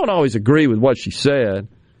 I don't always agree with what she said.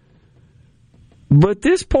 But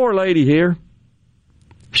this poor lady here,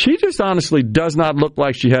 she just honestly does not look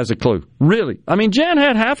like she has a clue. Really. I mean, Jen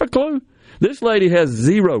had half a clue. This lady has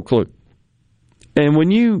zero clue. And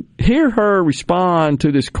when you hear her respond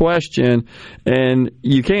to this question, and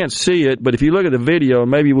you can't see it, but if you look at the video,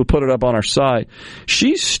 maybe we'll put it up on our site,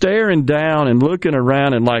 she's staring down and looking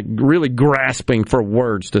around and like really grasping for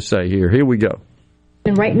words to say here. Here we go.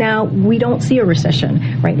 And right now, we don't see a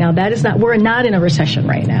recession. Right now, we're not in a recession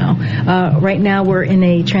right now. Right now, we're in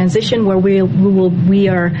a transition where we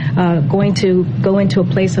are going to go into a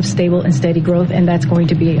place of stable and steady growth, and that's going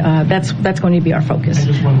to be that's going to be our focus. And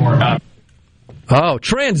just one more. Oh,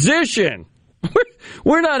 transition.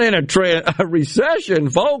 We're not in a recession,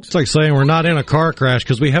 folks. It's like saying we're not in a car crash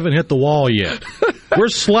because we haven't hit the wall yet. We're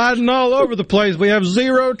sliding all over the place. We have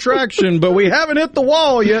zero traction, but we haven't hit the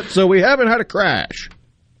wall yet, so we haven't had a crash.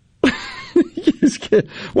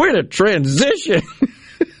 We're in a transition.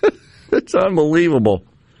 It's unbelievable.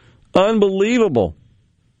 Unbelievable.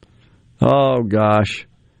 Oh, gosh.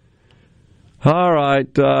 All right,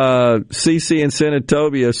 CC and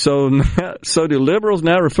Senatobia. So do liberals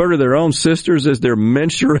now refer to their own sisters as their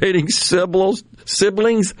menstruating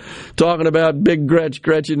siblings? Talking about Big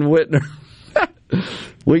Gretchen Whitner.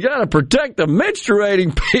 We got to protect the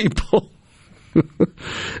menstruating people.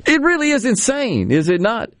 It really is insane, is it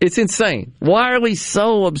not? It's insane. Why are we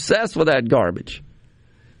so obsessed with that garbage?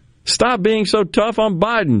 Stop being so tough on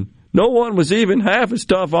Biden. No one was even half as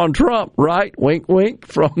tough on Trump, right? Wink, wink,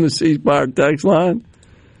 from the ceasefire text line.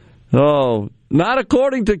 Oh, not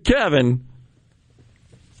according to Kevin.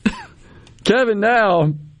 Kevin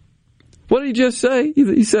now, what did he just say?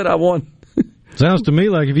 He said, I won. Sounds to me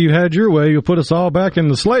like if you had your way, you'll put us all back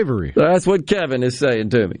into slavery. That's what Kevin is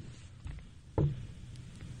saying to me.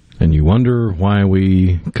 And you wonder why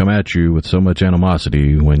we come at you with so much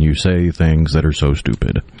animosity when you say things that are so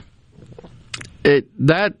stupid.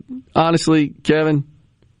 That, honestly, Kevin,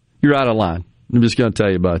 you're out of line. I'm just going to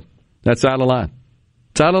tell you, bud. That's out of line.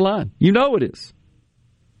 It's out of line. You know it is.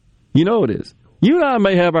 You know it is. You and I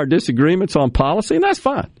may have our disagreements on policy, and that's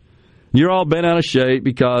fine. You're all bent out of shape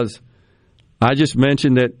because I just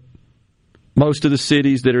mentioned that most of the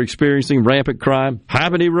cities that are experiencing rampant crime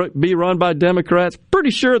happen to be run by Democrats. Pretty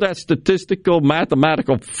sure that's statistical,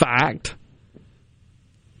 mathematical fact.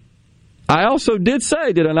 I also did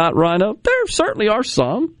say, did I not, Rhino? There certainly are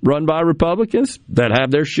some run by Republicans that have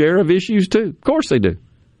their share of issues, too. Of course they do.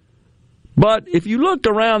 But if you look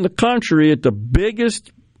around the country at the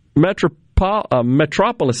biggest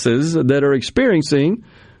metropolises that are experiencing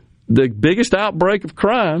the biggest outbreak of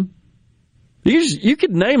crime, you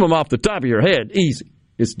could name them off the top of your head, easy.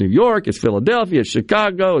 It's New York, it's Philadelphia, it's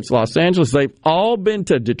Chicago, it's Los Angeles. They've all been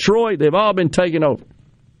to Detroit. They've all been taken over.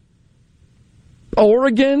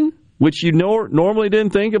 Oregon, which you normally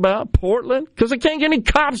didn't think about, Portland, because they can't get any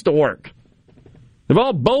cops to work. They've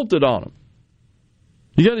all bolted on them.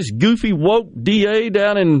 You got this goofy, woke DA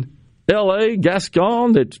down in L.A.,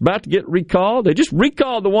 Gascon, that's about to get recalled. They just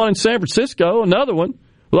recalled the one in San Francisco, another one,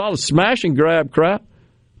 with all the smash and grab crap.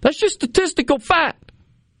 That's just statistical fact.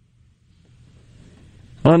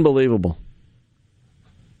 Unbelievable.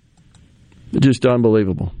 Just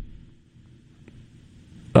unbelievable.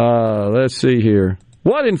 Let's see here.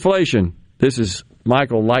 What inflation? This is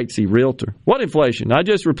Michael Lightsey, realtor. What inflation? I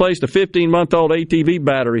just replaced a 15-month-old ATV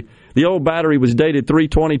battery. The old battery was dated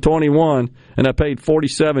 3/20/21, and I paid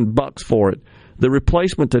 $47 for it. The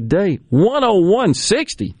replacement today,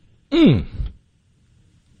 $101.60.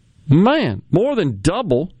 Man, more than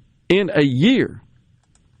double in a year.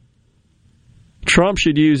 Trump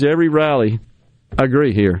should use every rally. I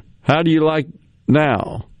agree here. How do you like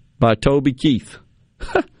now? By Toby Keith.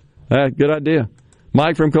 Good idea.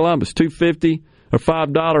 Mike from Columbus, $2.50 or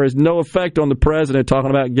 $5 has no effect on the president talking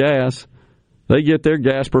about gas. They get their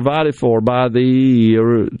gas provided for by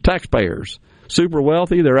the taxpayers. Super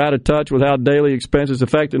wealthy, they're out of touch with how daily expenses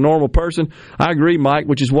affect a normal person. I agree, Mike,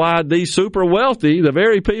 which is why these super wealthy, the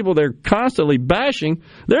very people they're constantly bashing,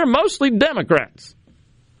 they're mostly Democrats.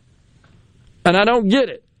 And I don't get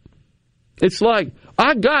it. It's like,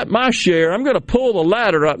 I got my share, I'm going to pull the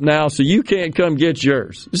ladder up now so you can't come get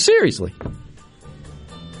yours. Seriously.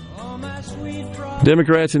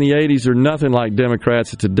 Democrats in the 80s are nothing like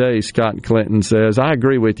Democrats of today, Scott Clinton says. I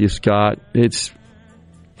agree with you, Scott. It's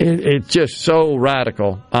just so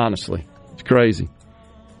radical, honestly. It's crazy.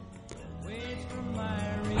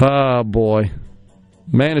 Oh, boy.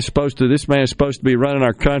 This man is supposed to be running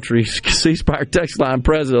our country. C Spire text line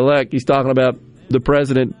president-elect. He's talking about the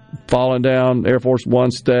president falling down Air Force One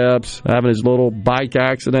steps, having his little bike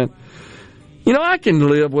accident. You know, I can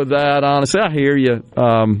live with that, honestly. I hear you,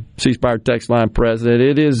 C Spire text line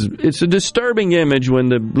president. It's a disturbing image when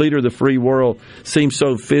the leader of the free world seems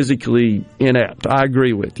so physically inept. I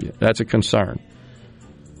agree with you. That's a concern.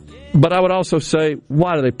 But I would also say,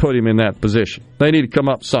 why do they put him in that position? They need to come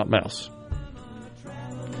up with something else.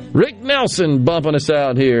 Rick Nelson bumping us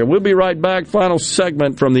out here. We'll be right back. Final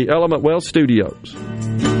segment from the Element Wealth Studios.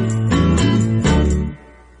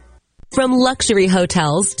 From luxury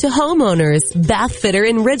hotels to homeowners, Bath Fitter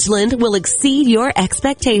in Ridgeland will exceed your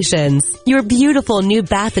expectations. Your beautiful new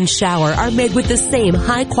bath and shower are made with the same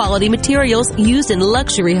high-quality materials used in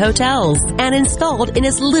luxury hotels and installed in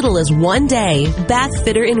as little as 1 day. Bath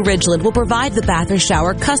Fitter in Ridgeland will provide the bath or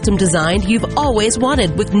shower custom designed you've always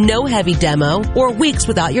wanted with no heavy demo or weeks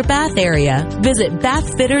without your bath area. Visit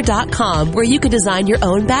bathfitter.com where you can design your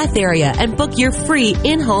own bath area and book your free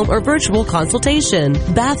in-home or virtual consultation.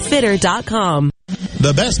 Bathfitter.com.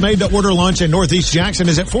 The best made-to-order lunch in Northeast Jackson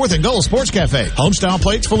is at 4th and Goal Sports Cafe. Homestyle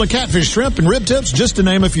plates full of catfish, shrimp, and rib tips, just to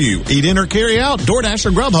name a few. Eat in or carry out, DoorDash or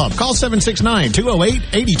Grubhub. Call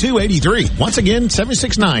 769-208-8283. Once again,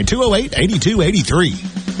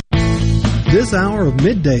 769-208-8283. This hour of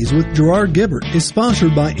Middays with Gerard Gibert is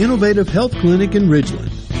sponsored by Innovative Health Clinic in Ridgeland.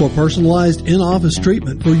 For personalized in-office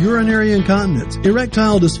treatment for urinary incontinence,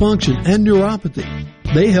 erectile dysfunction, and neuropathy,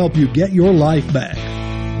 they help you get your life back.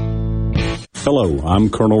 Hello,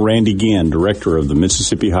 I'm Colonel Randy Ginn, Director of the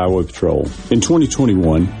Mississippi Highway Patrol. In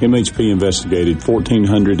 2021, MHP investigated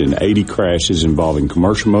 1,480 crashes involving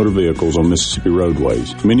commercial motor vehicles on Mississippi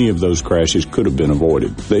roadways. Many of those crashes could have been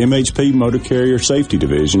avoided. The MHP Motor Carrier Safety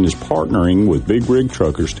Division is partnering with big rig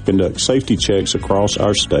truckers to conduct safety checks across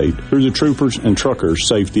our state through the Troopers and Truckers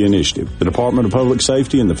Safety Initiative. The Department of Public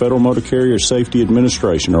Safety and the Federal Motor Carrier Safety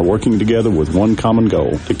Administration are working together with one common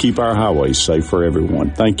goal: to keep our highways safe for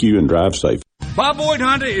everyone. Thank you and drive safe. Bob Boyd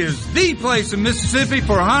Honda is the place in Mississippi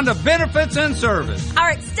for Honda benefits and service.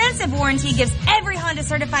 Our extensive warranty gives every Honda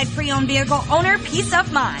certified pre-owned vehicle owner peace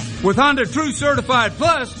of mind. With Honda True Certified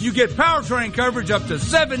Plus, you get powertrain coverage up to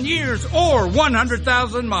 7 years or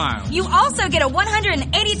 100,000 miles. You also get a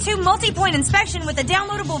 182 multi-point inspection with a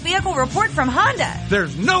downloadable vehicle report from Honda.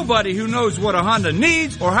 There's nobody who knows what a Honda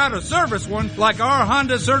needs or how to service one like our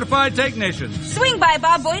Honda certified technicians. Swing by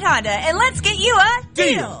Bob Boyd Honda and let's get you a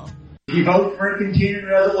deal. You vote for a continuing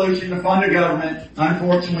resolution to fund the government.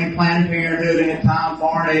 Unfortunately, Planned Parenthood and at times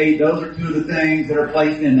foreign aid, those are two of the things that are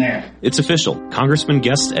placed in there. It's official. Congressman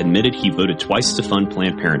Guest admitted he voted twice to fund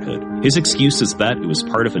Planned Parenthood. His excuse is that it was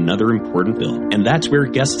part of another important bill. And that's where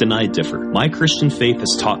Guest and I differ. My Christian faith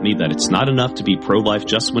has taught me that it's not enough to be pro-life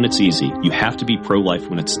just when it's easy. You have to be pro-life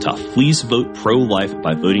when it's tough. Please vote pro-life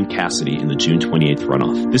by voting Cassidy in the June 28th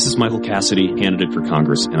runoff. This is Michael Cassidy, candidate for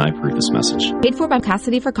Congress, and I approve this message. Paid for by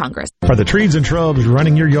Cassidy for Congress. Are the trees and shrubs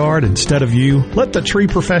running your yard instead of you? Let the tree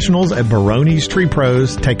professionals at Baroni's Tree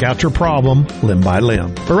Pros take out your problem limb by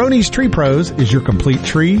limb. Baroni's Tree Pros is your complete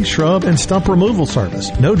tree, shrub, and stump removal service.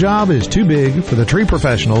 No job is too big for the tree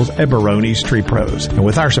professionals at Baroni's Tree Pros. And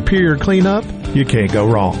with our superior cleanup, you can't go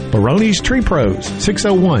wrong. Baroni's Tree Pros,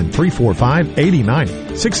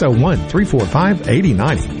 601-345-8090.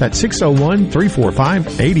 601-345-8090. That's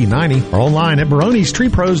 601-345-8090. Or online at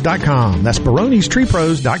baronistreepros.com. That's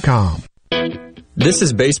baronistreepros.com. This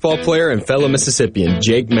is baseball player and fellow Mississippian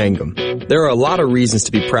Jake Mangum. There are a lot of reasons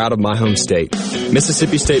to be proud of my home state.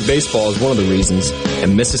 Mississippi State baseball is one of the reasons,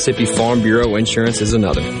 and Mississippi Farm Bureau Insurance is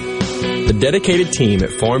another. The dedicated team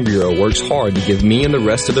at Farm Bureau works hard to give me and the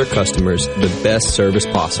rest of their customers the best service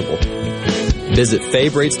possible. Visit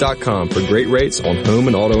favrates.com for great rates on home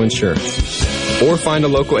and auto insurance. Or find a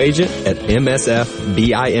local agent at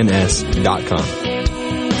msfbins.com.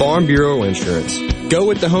 Farm Bureau Insurance. Go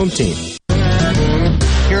with the home team.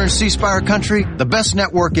 Here in C Spire country, the best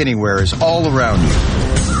network anywhere is all around you.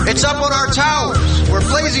 It's up on our towers, where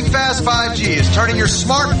blazing fast 5G is turning your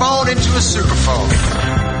smartphone into a superphone.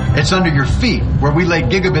 It's under your feet, where we lay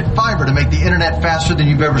gigabit fiber to make the internet faster than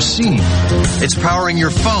you've ever seen. It's powering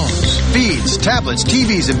your phones, feeds, tablets,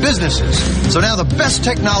 TVs, and businesses. So now the best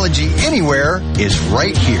technology anywhere is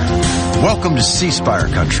right here. Welcome to C Spire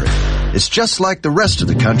country. It's just like the rest of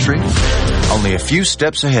the country, only a few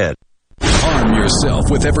steps ahead. Arm yourself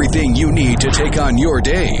with everything you need to take on your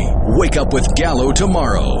day. Wake up with Gallo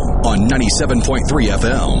tomorrow on 97.3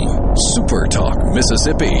 FM, SuperTalk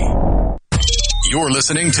Mississippi. You're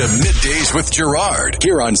listening to Middays with Gerard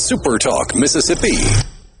here on SuperTalk Mississippi.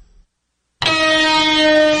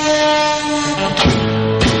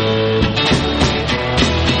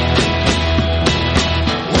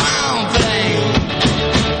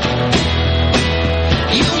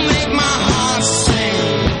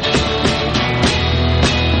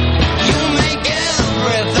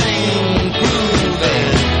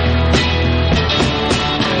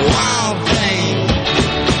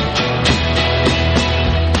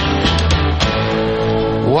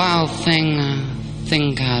 Wild thing, I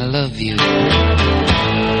think I love you. But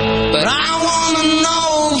I wanna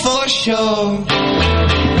know for sure.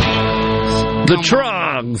 The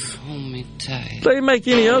Trogs. They make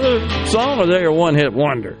any other song, or they are one-hit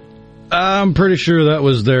wonder? I'm pretty sure that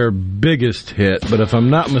was their biggest hit, but if I'm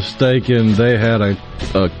not mistaken, they had a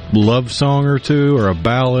love song or two, or a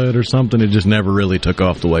ballad or something. It just never really took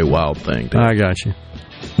off the way Wild Thing did. I got you.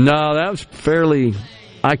 No, that was fairly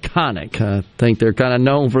iconic. I think they're kind of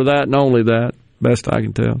known for that and only that, best I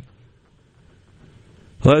can tell.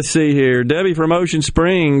 Let's see here. Debbie from Ocean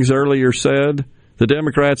Springs earlier said the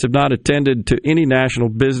Democrats have not attended to any national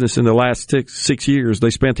business in the last six years.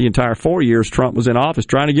 They spent the entire 4 years Trump was in office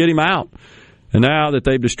trying to get him out. And now that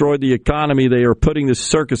they've destroyed the economy, they are putting this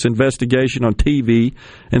circus investigation on TV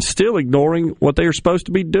and still ignoring what they are supposed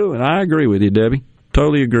to be doing. I agree with you, Debbie.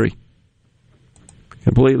 Totally agree.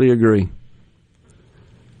 Completely agree.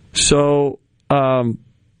 So, Michael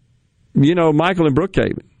in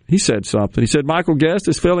Brookhaven, he said something. He said, Michael Guest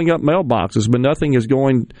is filling up mailboxes, but nothing is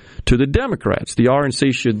going to the Democrats. The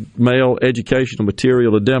RNC should mail educational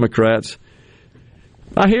material to Democrats.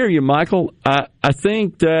 I hear you, Michael. I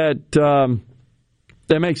think that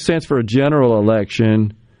that makes sense for a general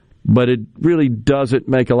election, but it really doesn't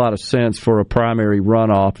make a lot of sense for a primary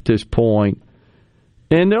runoff at this point.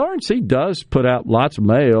 And the RNC does put out lots of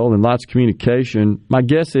mail and lots of communication. My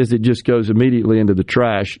guess is it just goes immediately into the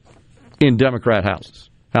trash in Democrat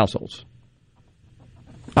households.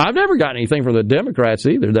 I've never gotten anything from the Democrats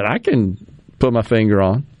either that I can put my finger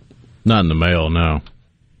on. Not in the mail, no.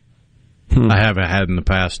 I haven't had in the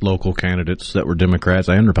past local candidates that were Democrats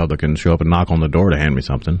and Republicans show up and knock on the door to hand me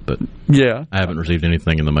something, but yeah, I haven't received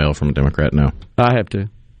anything in the mail from a Democrat, no. I have to.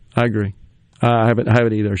 I agree. I haven't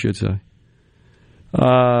either, I should say.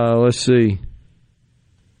 Let's see.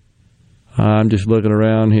 I'm just looking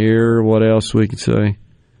around here. What else we could say?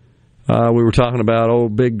 We were talking about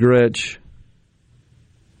old Big Gretch.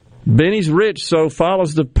 Benny's rich, so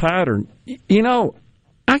follows the pattern. You know,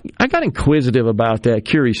 I got inquisitive about that,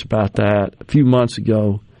 curious about that a few months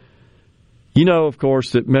ago. You know, of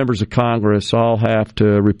course, that members of Congress all have to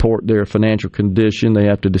report their financial condition. They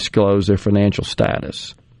have to disclose their financial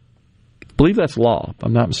status. I believe that's law, if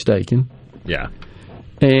I'm not mistaken. Yeah.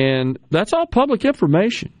 And that's all public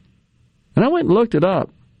information. And I went and looked it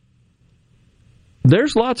up.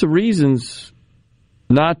 There's lots of reasons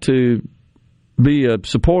not to be a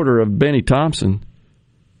supporter of Benny Thompson.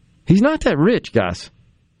 He's not that rich, guys.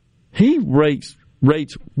 He rates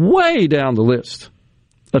way down the list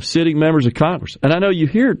of sitting members of Congress. And I know you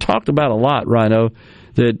hear it talked about a lot, Rhino,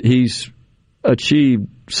 that he's achieved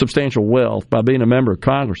substantial wealth by being a member of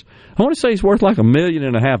Congress. I want to say he's worth like $1.5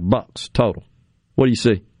 million total. What do you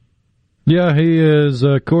see? Yeah, he is,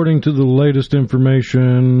 according to the latest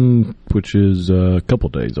information, which is a couple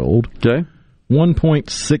days old. Okay.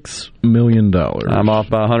 $1.6 million. I'm off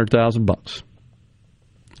by $100,000.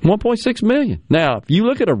 $1.6 million. Now, if you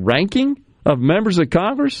look at a ranking of members of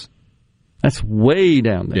Congress, that's way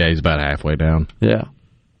down there. Yeah, he's about halfway down. Yeah.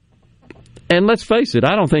 And let's face it,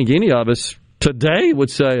 I don't think any of us today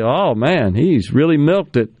would say, oh, man, he's really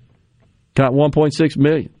milked it. Got $1.6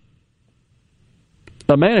 million.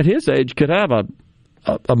 A man at his age could have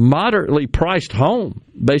a moderately priced home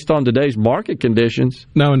based on today's market conditions.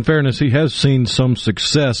 Now, in fairness, he has seen some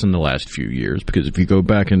success in the last few years, because if you go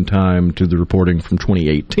back in time to the reporting from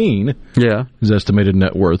 2018, his estimated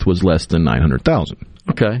net worth was less than $900,000.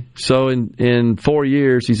 Okay, so in 4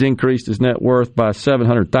 years, he's increased his net worth by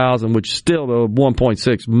 $700,000, which is still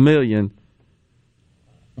 $1.6 million.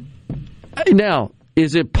 Now,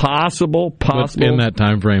 is it possible? But in that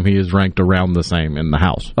time frame, he is ranked around the same in the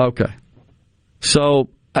House. Okay. So,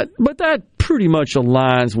 but that pretty much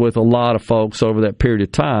aligns with a lot of folks over that period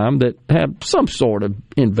of time that have some sort of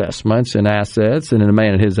investments and assets, and in a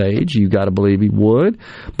man at his age, you got to believe he would.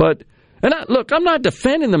 But, look, I'm not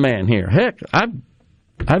defending the man here. Heck, I've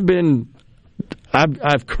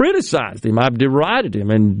criticized him, I've derided him,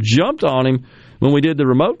 and jumped on him when we did the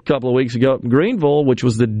remote a couple of weeks ago in Greenville, which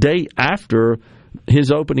was the day after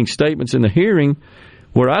his opening statements in the hearing,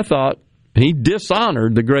 where I thought he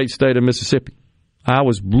dishonored the great state of Mississippi. I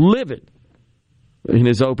was livid in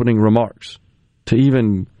his opening remarks.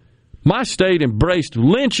 My state embraced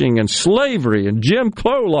lynching and slavery and Jim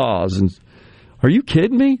Crow laws. And are you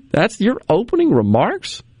kidding me? That's your opening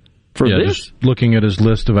remarks for this? Just looking at his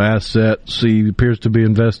list of assets, he appears to be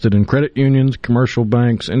invested in credit unions, commercial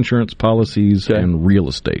banks, insurance policies, and real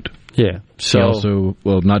estate. Yeah. So he also,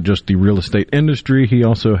 not just the real estate industry, he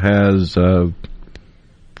also has about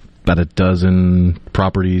a dozen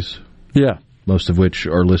properties. Yeah. Most of which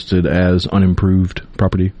are listed as unimproved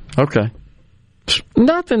property. Okay.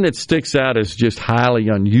 Nothing that sticks out as just highly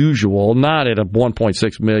unusual, not at a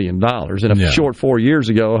 $1.6 million. And a short 4 years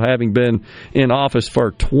ago, having been in office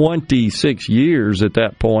for 26 years at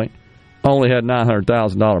that point, only had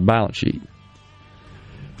 $900,000 balance sheet.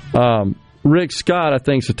 Rick Scott, I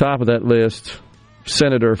think, is the top of that list.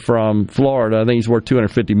 Senator from Florida. I think he's worth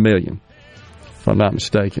 $250 million, if I'm not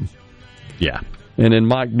mistaken. Yeah. And then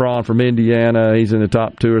Mike Braun from Indiana, he's in the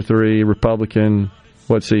top 2 or 3. Republican.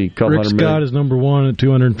 What's he? Rick Scott is number 1 at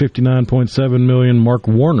 $259.7 million. Mark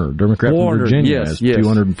Warner, Democrat from Virginia, has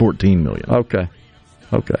 $214 million. Okay.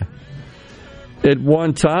 At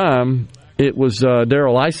one time, it was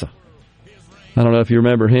Darrell Issa. I don't know if you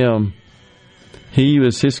remember him.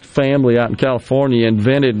 His family out in California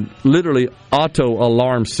invented literally auto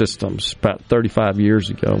alarm systems about 35 years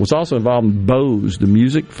ago. Was also involved in Bose, the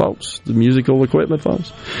musical equipment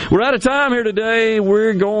folks. We're out of time here today.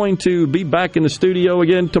 We're going to be back in the studio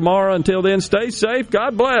again tomorrow. Until then, stay safe.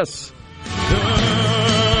 God bless.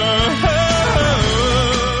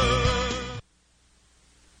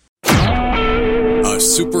 A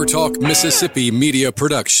SuperTalk Mississippi Media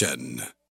production.